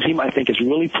you open the museum, I think it's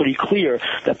really pretty clear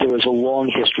that there is a long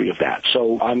history of that.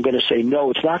 So I'm going to say no,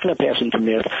 it's not going to pass into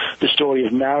myth. The story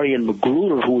of Marion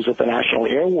Magruder, who was at the National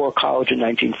Air War College in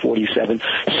 1947.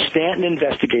 Stanton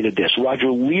investigated this. Roger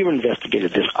Lear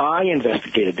investigated this. I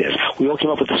investigated this. We all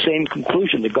came up with the same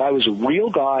conclusion. The guy was a real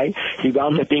guy. He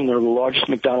wound up being one of the largest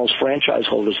McDonald's franchise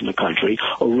holders in the country,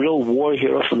 a real war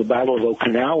hero from the Battle of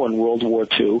Okinawa in World War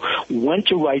II, went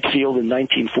to Wright Field in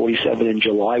 1947 in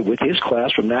July with his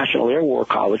class from National Air War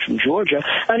College from Georgia,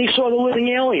 and he saw the living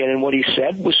alien, and what he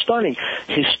said was stunning.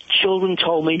 His children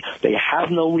told me they have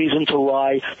no reason to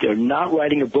lie. They're not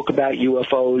writing a book about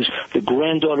UFOs. The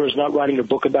granddaughter is not writing a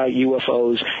book about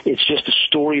UFOs. It's just a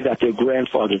story that their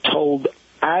grandfather told.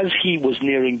 As he was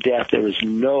nearing death, there is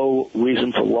no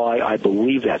reason to lie. I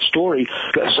believe that story.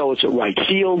 So it's at Wright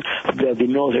Field. The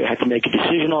military had to make a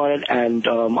decision on it, and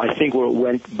I think where it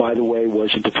went, by the way, was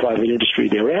into private industry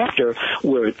thereafter,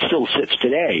 where it still sits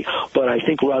today. But I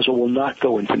think Roswell will not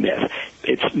go into myth.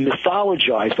 It's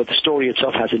mythologized, but the story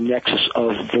itself has a nexus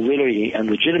of validity and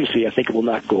legitimacy. I think it will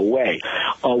not go away.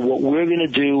 What we're going to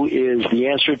do is the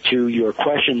answer to your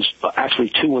questions,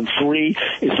 actually 2 and 3,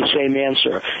 is the same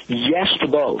answer. Yes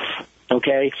to both.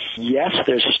 Okay? Yes,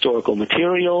 there's historical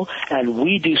material, and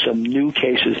we do some new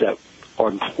cases that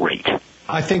are great.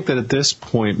 I think that at this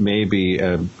point, maybe,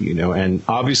 and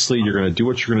obviously you're going to do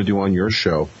what you're going to do on your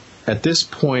show. At this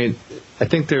point, I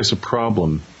think there's a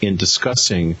problem in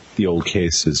discussing the old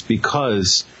cases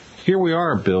because here we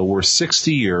are, Bill, we're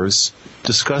 60 years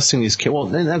discussing these cases.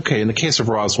 Well, okay, in the case of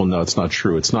Roswell, no, it's not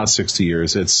true. It's not 60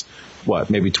 years. It's,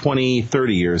 maybe 20,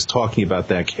 30 years talking about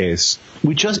that case.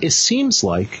 It seems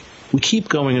like we keep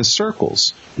going in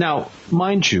circles. Now,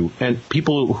 mind you, and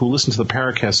people who listen to the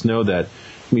Paracast know that,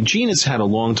 Gene has had a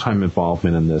long time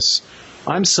involvement in this.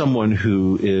 I'm someone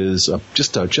who is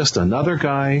just another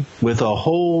guy with a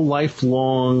whole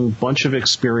lifelong bunch of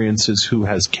experiences who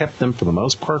has kept them for the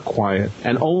most part quiet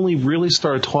and only really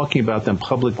started talking about them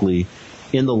publicly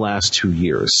in the last 2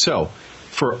 years. So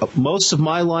for most of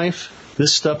my life,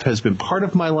 this stuff has been part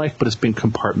of my life, but it's been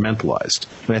compartmentalized.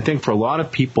 And I think for a lot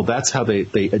of people, that's how they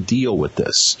deal with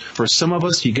this. For some of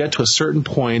us, you get to a certain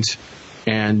point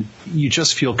and you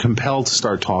just feel compelled to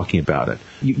start talking about it.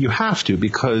 You have to,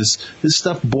 because this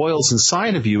stuff boils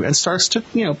inside of you and starts to,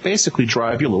 basically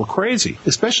drive you a little crazy,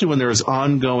 especially when there's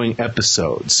ongoing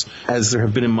episodes, as there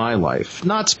have been in my life,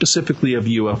 not specifically of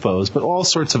UFOs, but all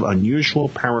sorts of unusual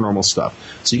paranormal stuff.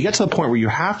 So you get to the point where you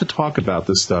have to talk about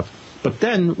this stuff. But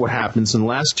then what happens in the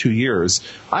last 2 years,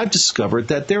 I've discovered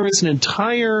that there is an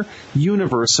entire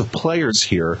universe of players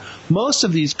here, most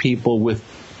of these people with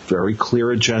very clear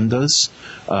agendas,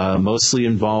 mostly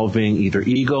involving either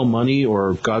ego, money,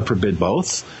 or, God forbid,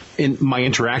 both. In my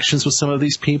interactions with some of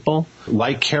these people,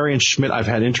 like Kerry and Schmidt, I've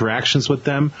had interactions with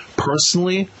them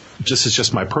personally.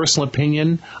 Just my personal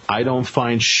opinion, I don't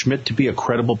find Schmidt to be a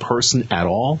credible person at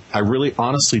all. I really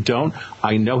honestly don't.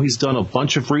 I know he's done a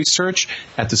bunch of research.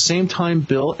 At the same time,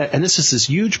 Bill, and this is this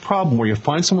huge problem where you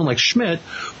find someone like Schmidt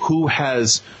who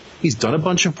has He's done a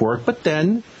bunch of work, but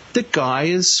then the guy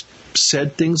has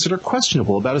said things that are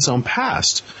questionable about his own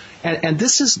past. And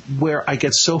this is where I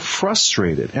get so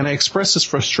frustrated, and I express this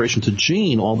frustration to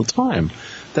Gene all the time,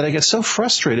 that I get so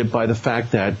frustrated by the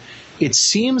fact that it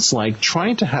seems like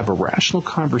trying to have a rational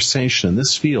conversation in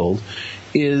this field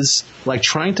is like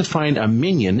trying to find a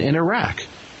minion in Iraq.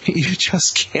 You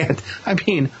just can't. I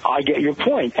mean, I get your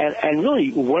point. And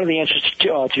really, one of the answers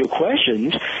to your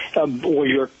questions, or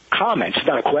your comments,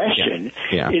 not a question,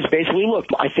 is basically, look,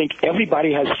 I think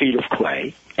everybody has feet of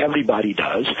clay. Everybody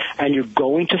does, and you're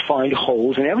going to find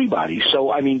holes in everybody.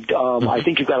 So, I mean, I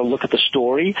think you've got to look at the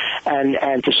story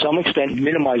and to some extent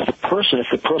minimize the person. If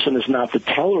the person is not the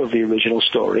teller of the original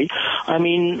story, I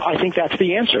mean, I think that's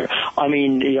the answer. I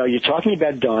mean, you know, you're talking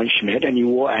about Don Schmitt, and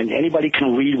anybody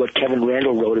can read what Kevin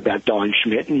Randall wrote about Don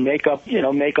Schmitt and make up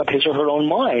his or her own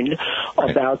mind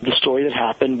about the story that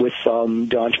happened with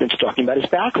Don Schmitt talking about his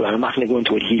background. I'm not going to go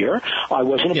into it here. I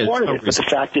wasn't a part of it, but the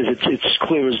fact is, it's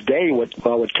clear as day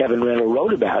what Kevin Randall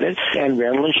wrote about it, and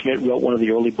Randall and Schmitt wrote one of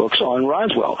the early books on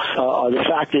Roswell. The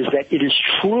fact is that it is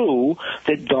true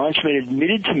that Don Schmitt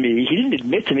admitted to me, he didn't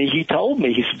admit to me, he told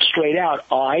me, he said straight out,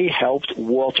 I helped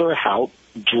Walter Haut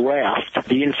draft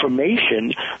the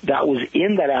information that was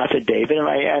in that affidavit,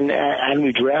 and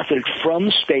we drafted it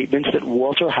from statements that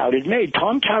Walter Haut had made.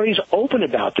 Tom Carey's open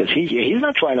about this. He's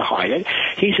not trying to hide it.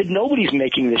 He said nobody's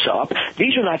making this up.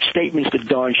 These are not statements that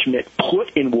Don Schmitt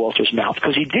put in Walter's mouth,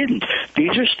 because he didn't.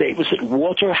 These are statements that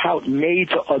Walter Haut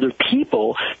made to other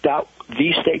people that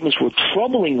these statements were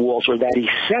troubling Walter, that he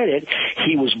said it.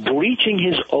 He was breaching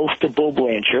his oath to Bull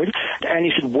Blanchard, and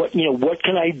he said, what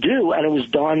can I do? And it was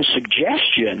Don's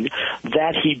suggestion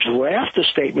that he draft the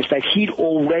statements that he'd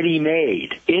already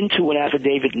made into an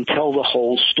affidavit and tell the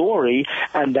whole story,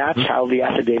 and that's how the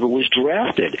affidavit was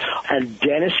drafted. And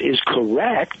Dennis is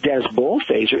correct, Dennis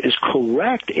Bullphaser is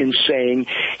correct in saying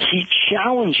he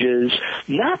challenges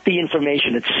not the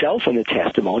information itself in the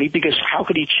testimony, because how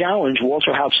could he challenge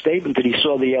Walter Haut's statement that he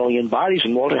saw the alien bodies,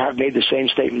 and Walter Haut made the same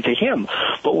statement to him?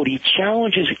 But what he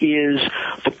challenges is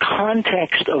the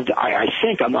context of I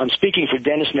think, I'm speaking for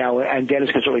Dennis now, and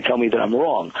Dennis can certainly tell me that I'm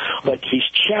wrong, but he's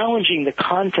challenging the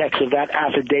context of that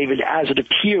affidavit as it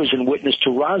appears in Witness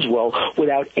to Roswell,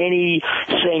 without any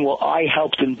saying, well, I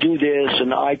helped him do this,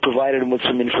 and I provided him with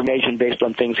some information based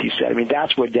on things he said. I mean,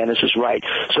 that's where Dennis is right.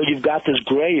 So you've got this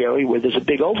gray area where there's a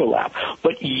big overlap.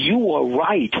 But you are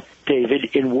right,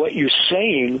 David, in what you're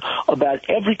saying about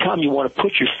every time you want to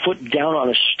put your foot down on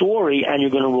a story and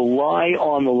you're going to rely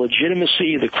on the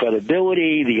legitimacy, the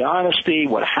credibility, the honesty,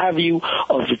 what have you,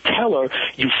 of the teller,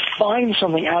 you find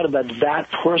something out about that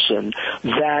person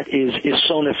that is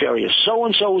so nefarious.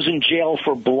 So-and-so was in jail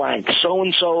for blank.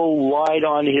 So-and-so lied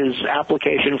on his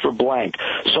application for blank.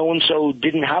 So-and-so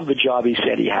didn't have the job he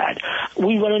said he had.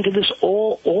 We run into this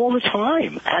all the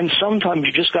time. And sometimes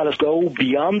you just got to go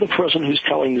beyond the person who's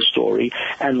telling the story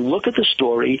and look at the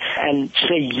story and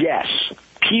say, yes,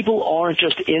 people aren't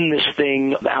just in this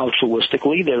thing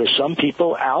altruistically. There are some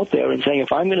people out there and saying,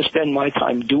 if I'm going to spend my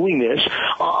time doing this,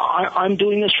 I'm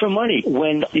doing this for money.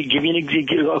 When you give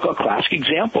you a classic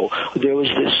example, there was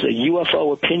this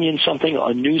UFO opinion something,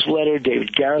 a newsletter.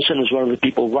 David Garrison was one of the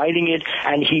people writing it,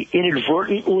 and he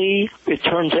inadvertently, it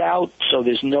turns out, so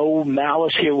there's no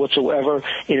malice here whatsoever,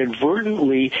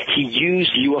 inadvertently he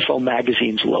used UFO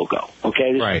Magazine's logo.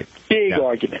 Okay, this right. Big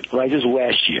argument, right? This was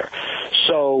last year.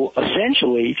 So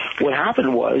essentially, what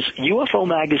happened was UFO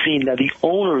Magazine, now the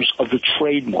owners of the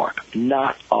trademark,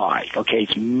 not I, okay,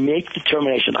 it's make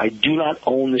determination. I do not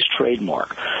own this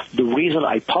trademark. The reason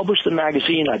I publish the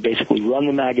magazine, I basically run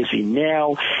the magazine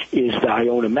now, is that I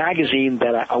own a magazine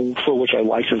that for which I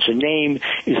license a name,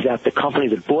 is that the company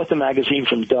that bought the magazine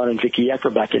from Don and Vicki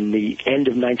Ecker back in the end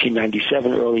of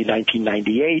 1997, early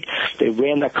 1998, they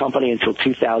ran that company until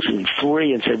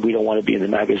 2003 and said, we don't want to be in the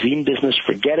magazine business,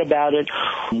 forget about it,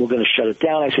 we're going to shut it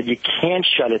down. I said, you can't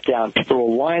shut it down. People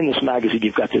are relying on this magazine.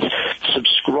 You've got this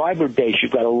subscriber base.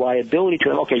 You've got a liability to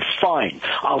them. Okay, fine.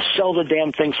 I'll sell the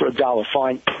damn thing for $1.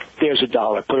 Fine. There's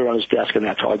 $1. Put it on his desk, and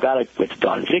that's how I got it with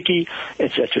Don and Vicki,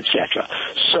 et cetera, et cetera.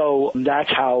 So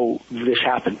that's how this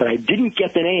happened. But I didn't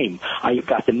get the name. I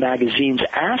got the magazine's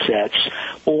assets,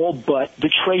 all but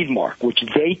the trademark, which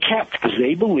they kept because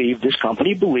they believed, this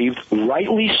company believed,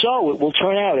 rightly so, it will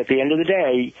turn out at the end of the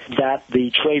day that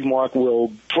the trademark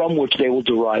will, from which they will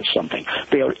derive something.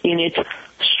 They are in it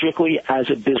strictly as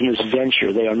a business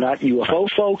venture. They are not UFO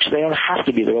folks. They don't have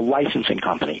to be. They're a licensing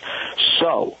company.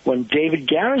 So when David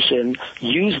Garrison person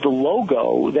use the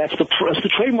logo that's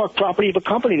the trademark property of a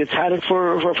company that's had it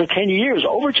for 10 years,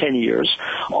 over 10 years,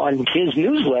 on his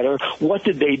newsletter. What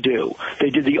did they do? They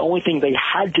did the only thing they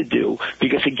had to do,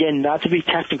 because, again, not to be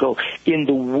technical, in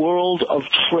the world of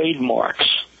trademarks,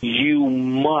 you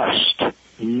must,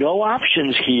 no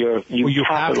options here, you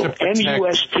capital,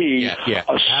 M-U-S-T,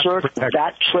 assert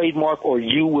that trademark or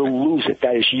you will lose it.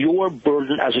 That is your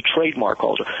burden as a trademark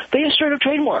holder. They assert a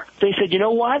trademark. They said, you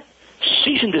know what?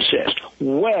 Cease and desist.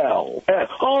 Well,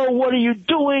 what are you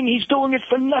doing? He's doing it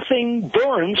for nothing.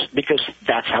 Birnes, because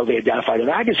that's how they identify the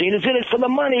magazine, is in it for the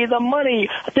money.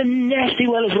 The nasty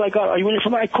letters that I got. Are you in it for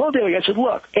money? I called there. I said,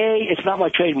 look, A, it's not my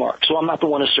trademark, so I'm not the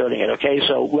one asserting it, okay?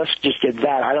 So let's just get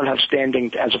that. I don't have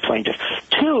standing as a plaintiff.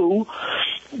 2,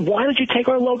 why did you take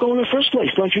our logo in the first place?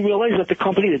 Don't you realize that the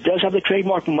company that does have the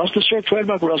trademark must assert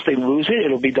trademark, or else they lose it?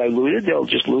 It'll be diluted. They'll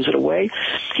just lose it away.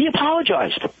 He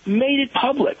apologized, made it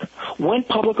public, went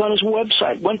public on his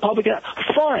website, went public.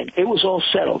 Fine, it was all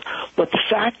settled. But the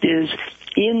fact is,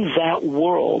 in that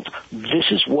world,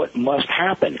 this is what must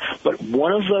happen. But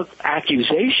one of the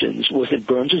accusations was that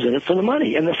Birnes is in it for the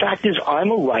money. And the fact is,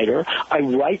 I'm a writer. I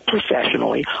write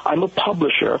professionally. I'm a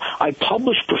publisher. I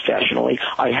publish professionally.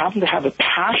 I happen to have a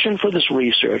passion for this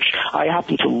research. I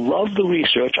happen to love the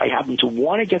research. I happen to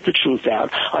want to get the truth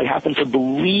out. I happen to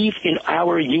believe in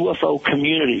our UFO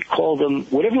community. Call them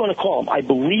whatever you want to call them. I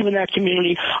believe in that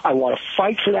community. I want to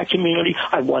fight for that community.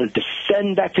 I want to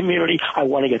defend that community. I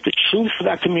want to get the truth for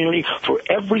that community. For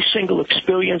every single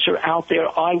experiencer out there,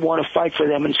 I want to fight for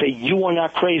them and say, you are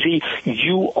not crazy.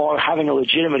 You are having a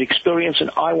legitimate experience, and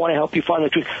I want to help you find the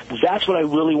truth. That's what I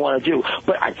really want to do.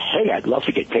 But, I'd love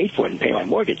to get paid for it and pay my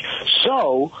mortgage.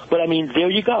 So, but I mean, there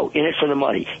you go. In it for the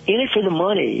money. In it for the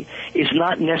money is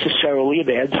not necessarily a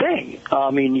bad thing. I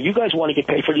mean, you guys want to get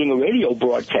paid for doing a radio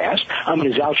broadcast. I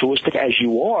mean, as altruistic as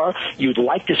you are, you'd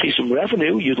like to see some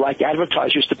revenue. You'd like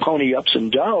advertisers to pony up some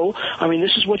dough. I mean,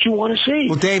 this is what you want to see.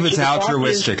 Well, David's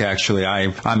altruistic, actually.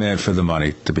 I'm in it for the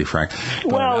money, to be frank.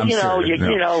 But well,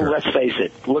 sure. Let's face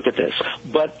it. Look at this.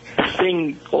 But the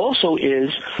thing also is,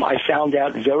 I found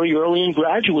out very early in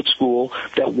graduate school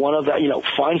that one of the,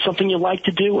 find something you like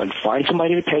to do and find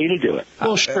somebody to pay you to do it.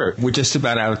 Well, sure. We're just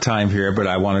about out of time here, but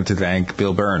I wanted to thank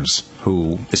Bill Birnes,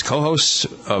 who is co-host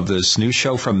of this new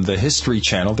show from the History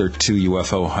Channel. There are 2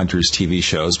 UFO Hunters TV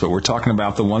shows, but we're talking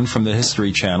about the one from the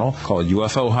History Channel called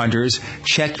UFO Hunters.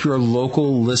 Check your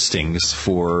local listings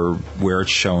for where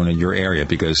it's shown in your area,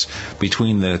 because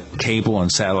between the cable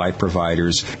and satellite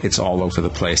providers, it's all over the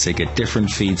place. They get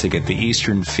different feeds. They get the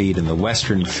eastern feed and the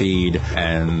western feed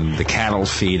and the cattle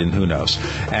feed and who knows.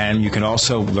 And you can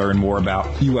also learn more about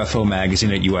UFO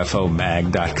Magazine at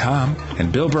ufomag.com.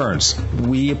 And Bill Birnes,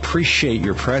 we appreciate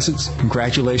your presence.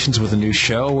 Congratulations with a new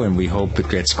show, and we hope it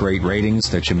gets great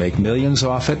ratings, that you make millions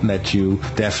off it, and that you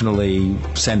definitely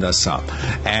send us some.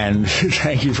 And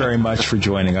thank you very much for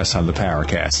joining us on the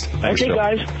Paracast. Thanks, okay, Bill.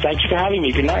 guys. Thank you for having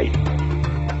me. Good night.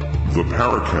 The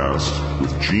Paracast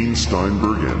with Gene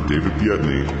Steinberg and David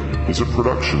Biedney is a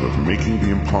production of Making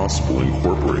the Impossible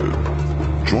Incorporated.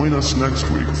 Join us next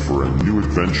week for a new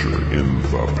adventure in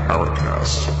the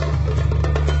Paracast.